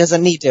way. He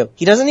doesn't need to.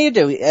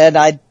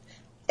 And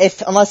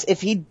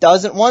if he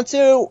doesn't want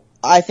to,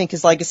 I think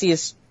his legacy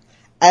is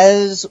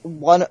as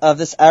one of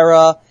this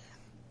era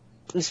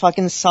is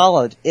fucking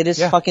solid. It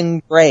is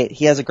fucking great.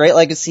 He has a great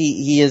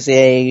legacy. He is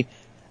a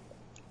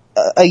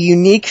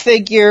unique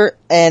figure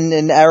in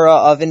an era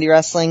of indie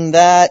wrestling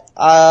that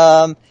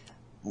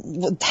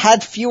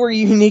had fewer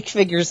unique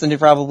figures than it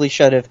probably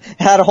should have. It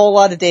had a whole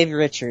lot of Davey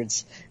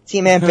Richards,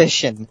 Team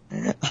Ambition.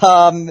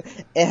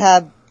 It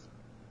had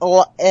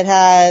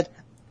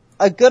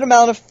a good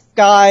amount of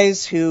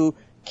guys who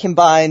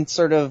combined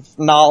sort of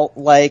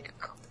like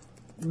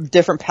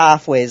different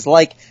pathways,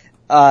 like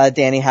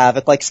Danny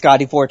Havoc, like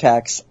Scotty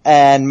Vortex,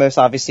 and most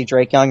obviously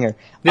Drake Younger.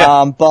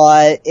 Yeah.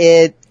 But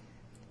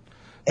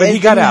he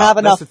got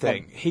out. That's the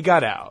thing. He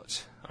got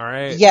out. All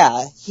right.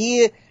 Yeah,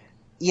 he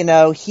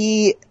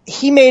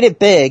made it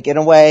big in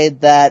a way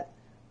that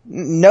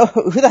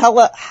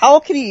how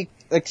could he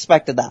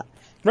expected that?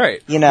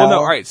 Right. You know? Well, no,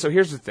 alright, so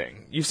here's the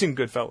thing. You've seen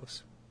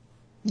Goodfellas.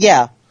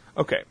 Yeah.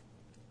 Okay.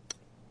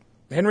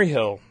 Henry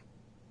Hill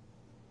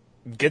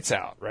gets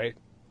out, right?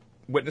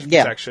 Witness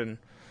protection.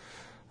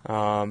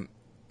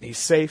 He's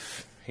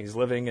safe. He's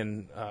living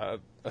in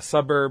a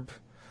suburb.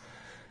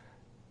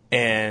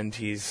 And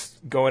he's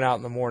going out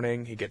in the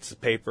morning. He gets his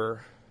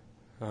paper.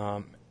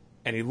 And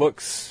he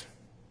looks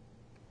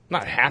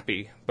not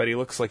happy, but he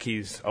looks like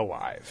he's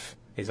alive.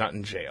 He's not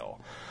in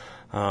jail.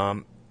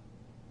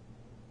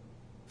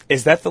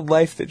 Is that the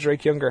life that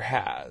Drake Younger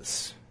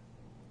has?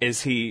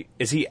 Is he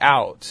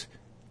out,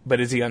 but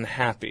is he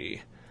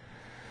unhappy?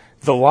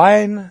 The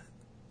line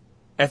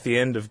at the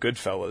end of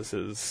Goodfellas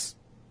is,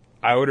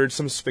 I ordered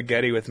some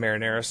spaghetti with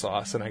marinara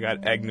sauce and I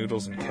got egg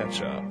noodles and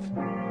ketchup.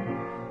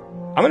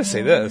 I'm gonna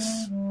say this.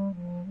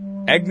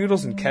 Egg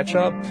noodles and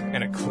ketchup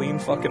and a clean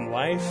fucking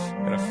life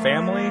and a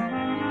family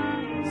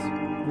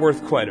is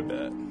worth quite a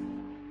bit.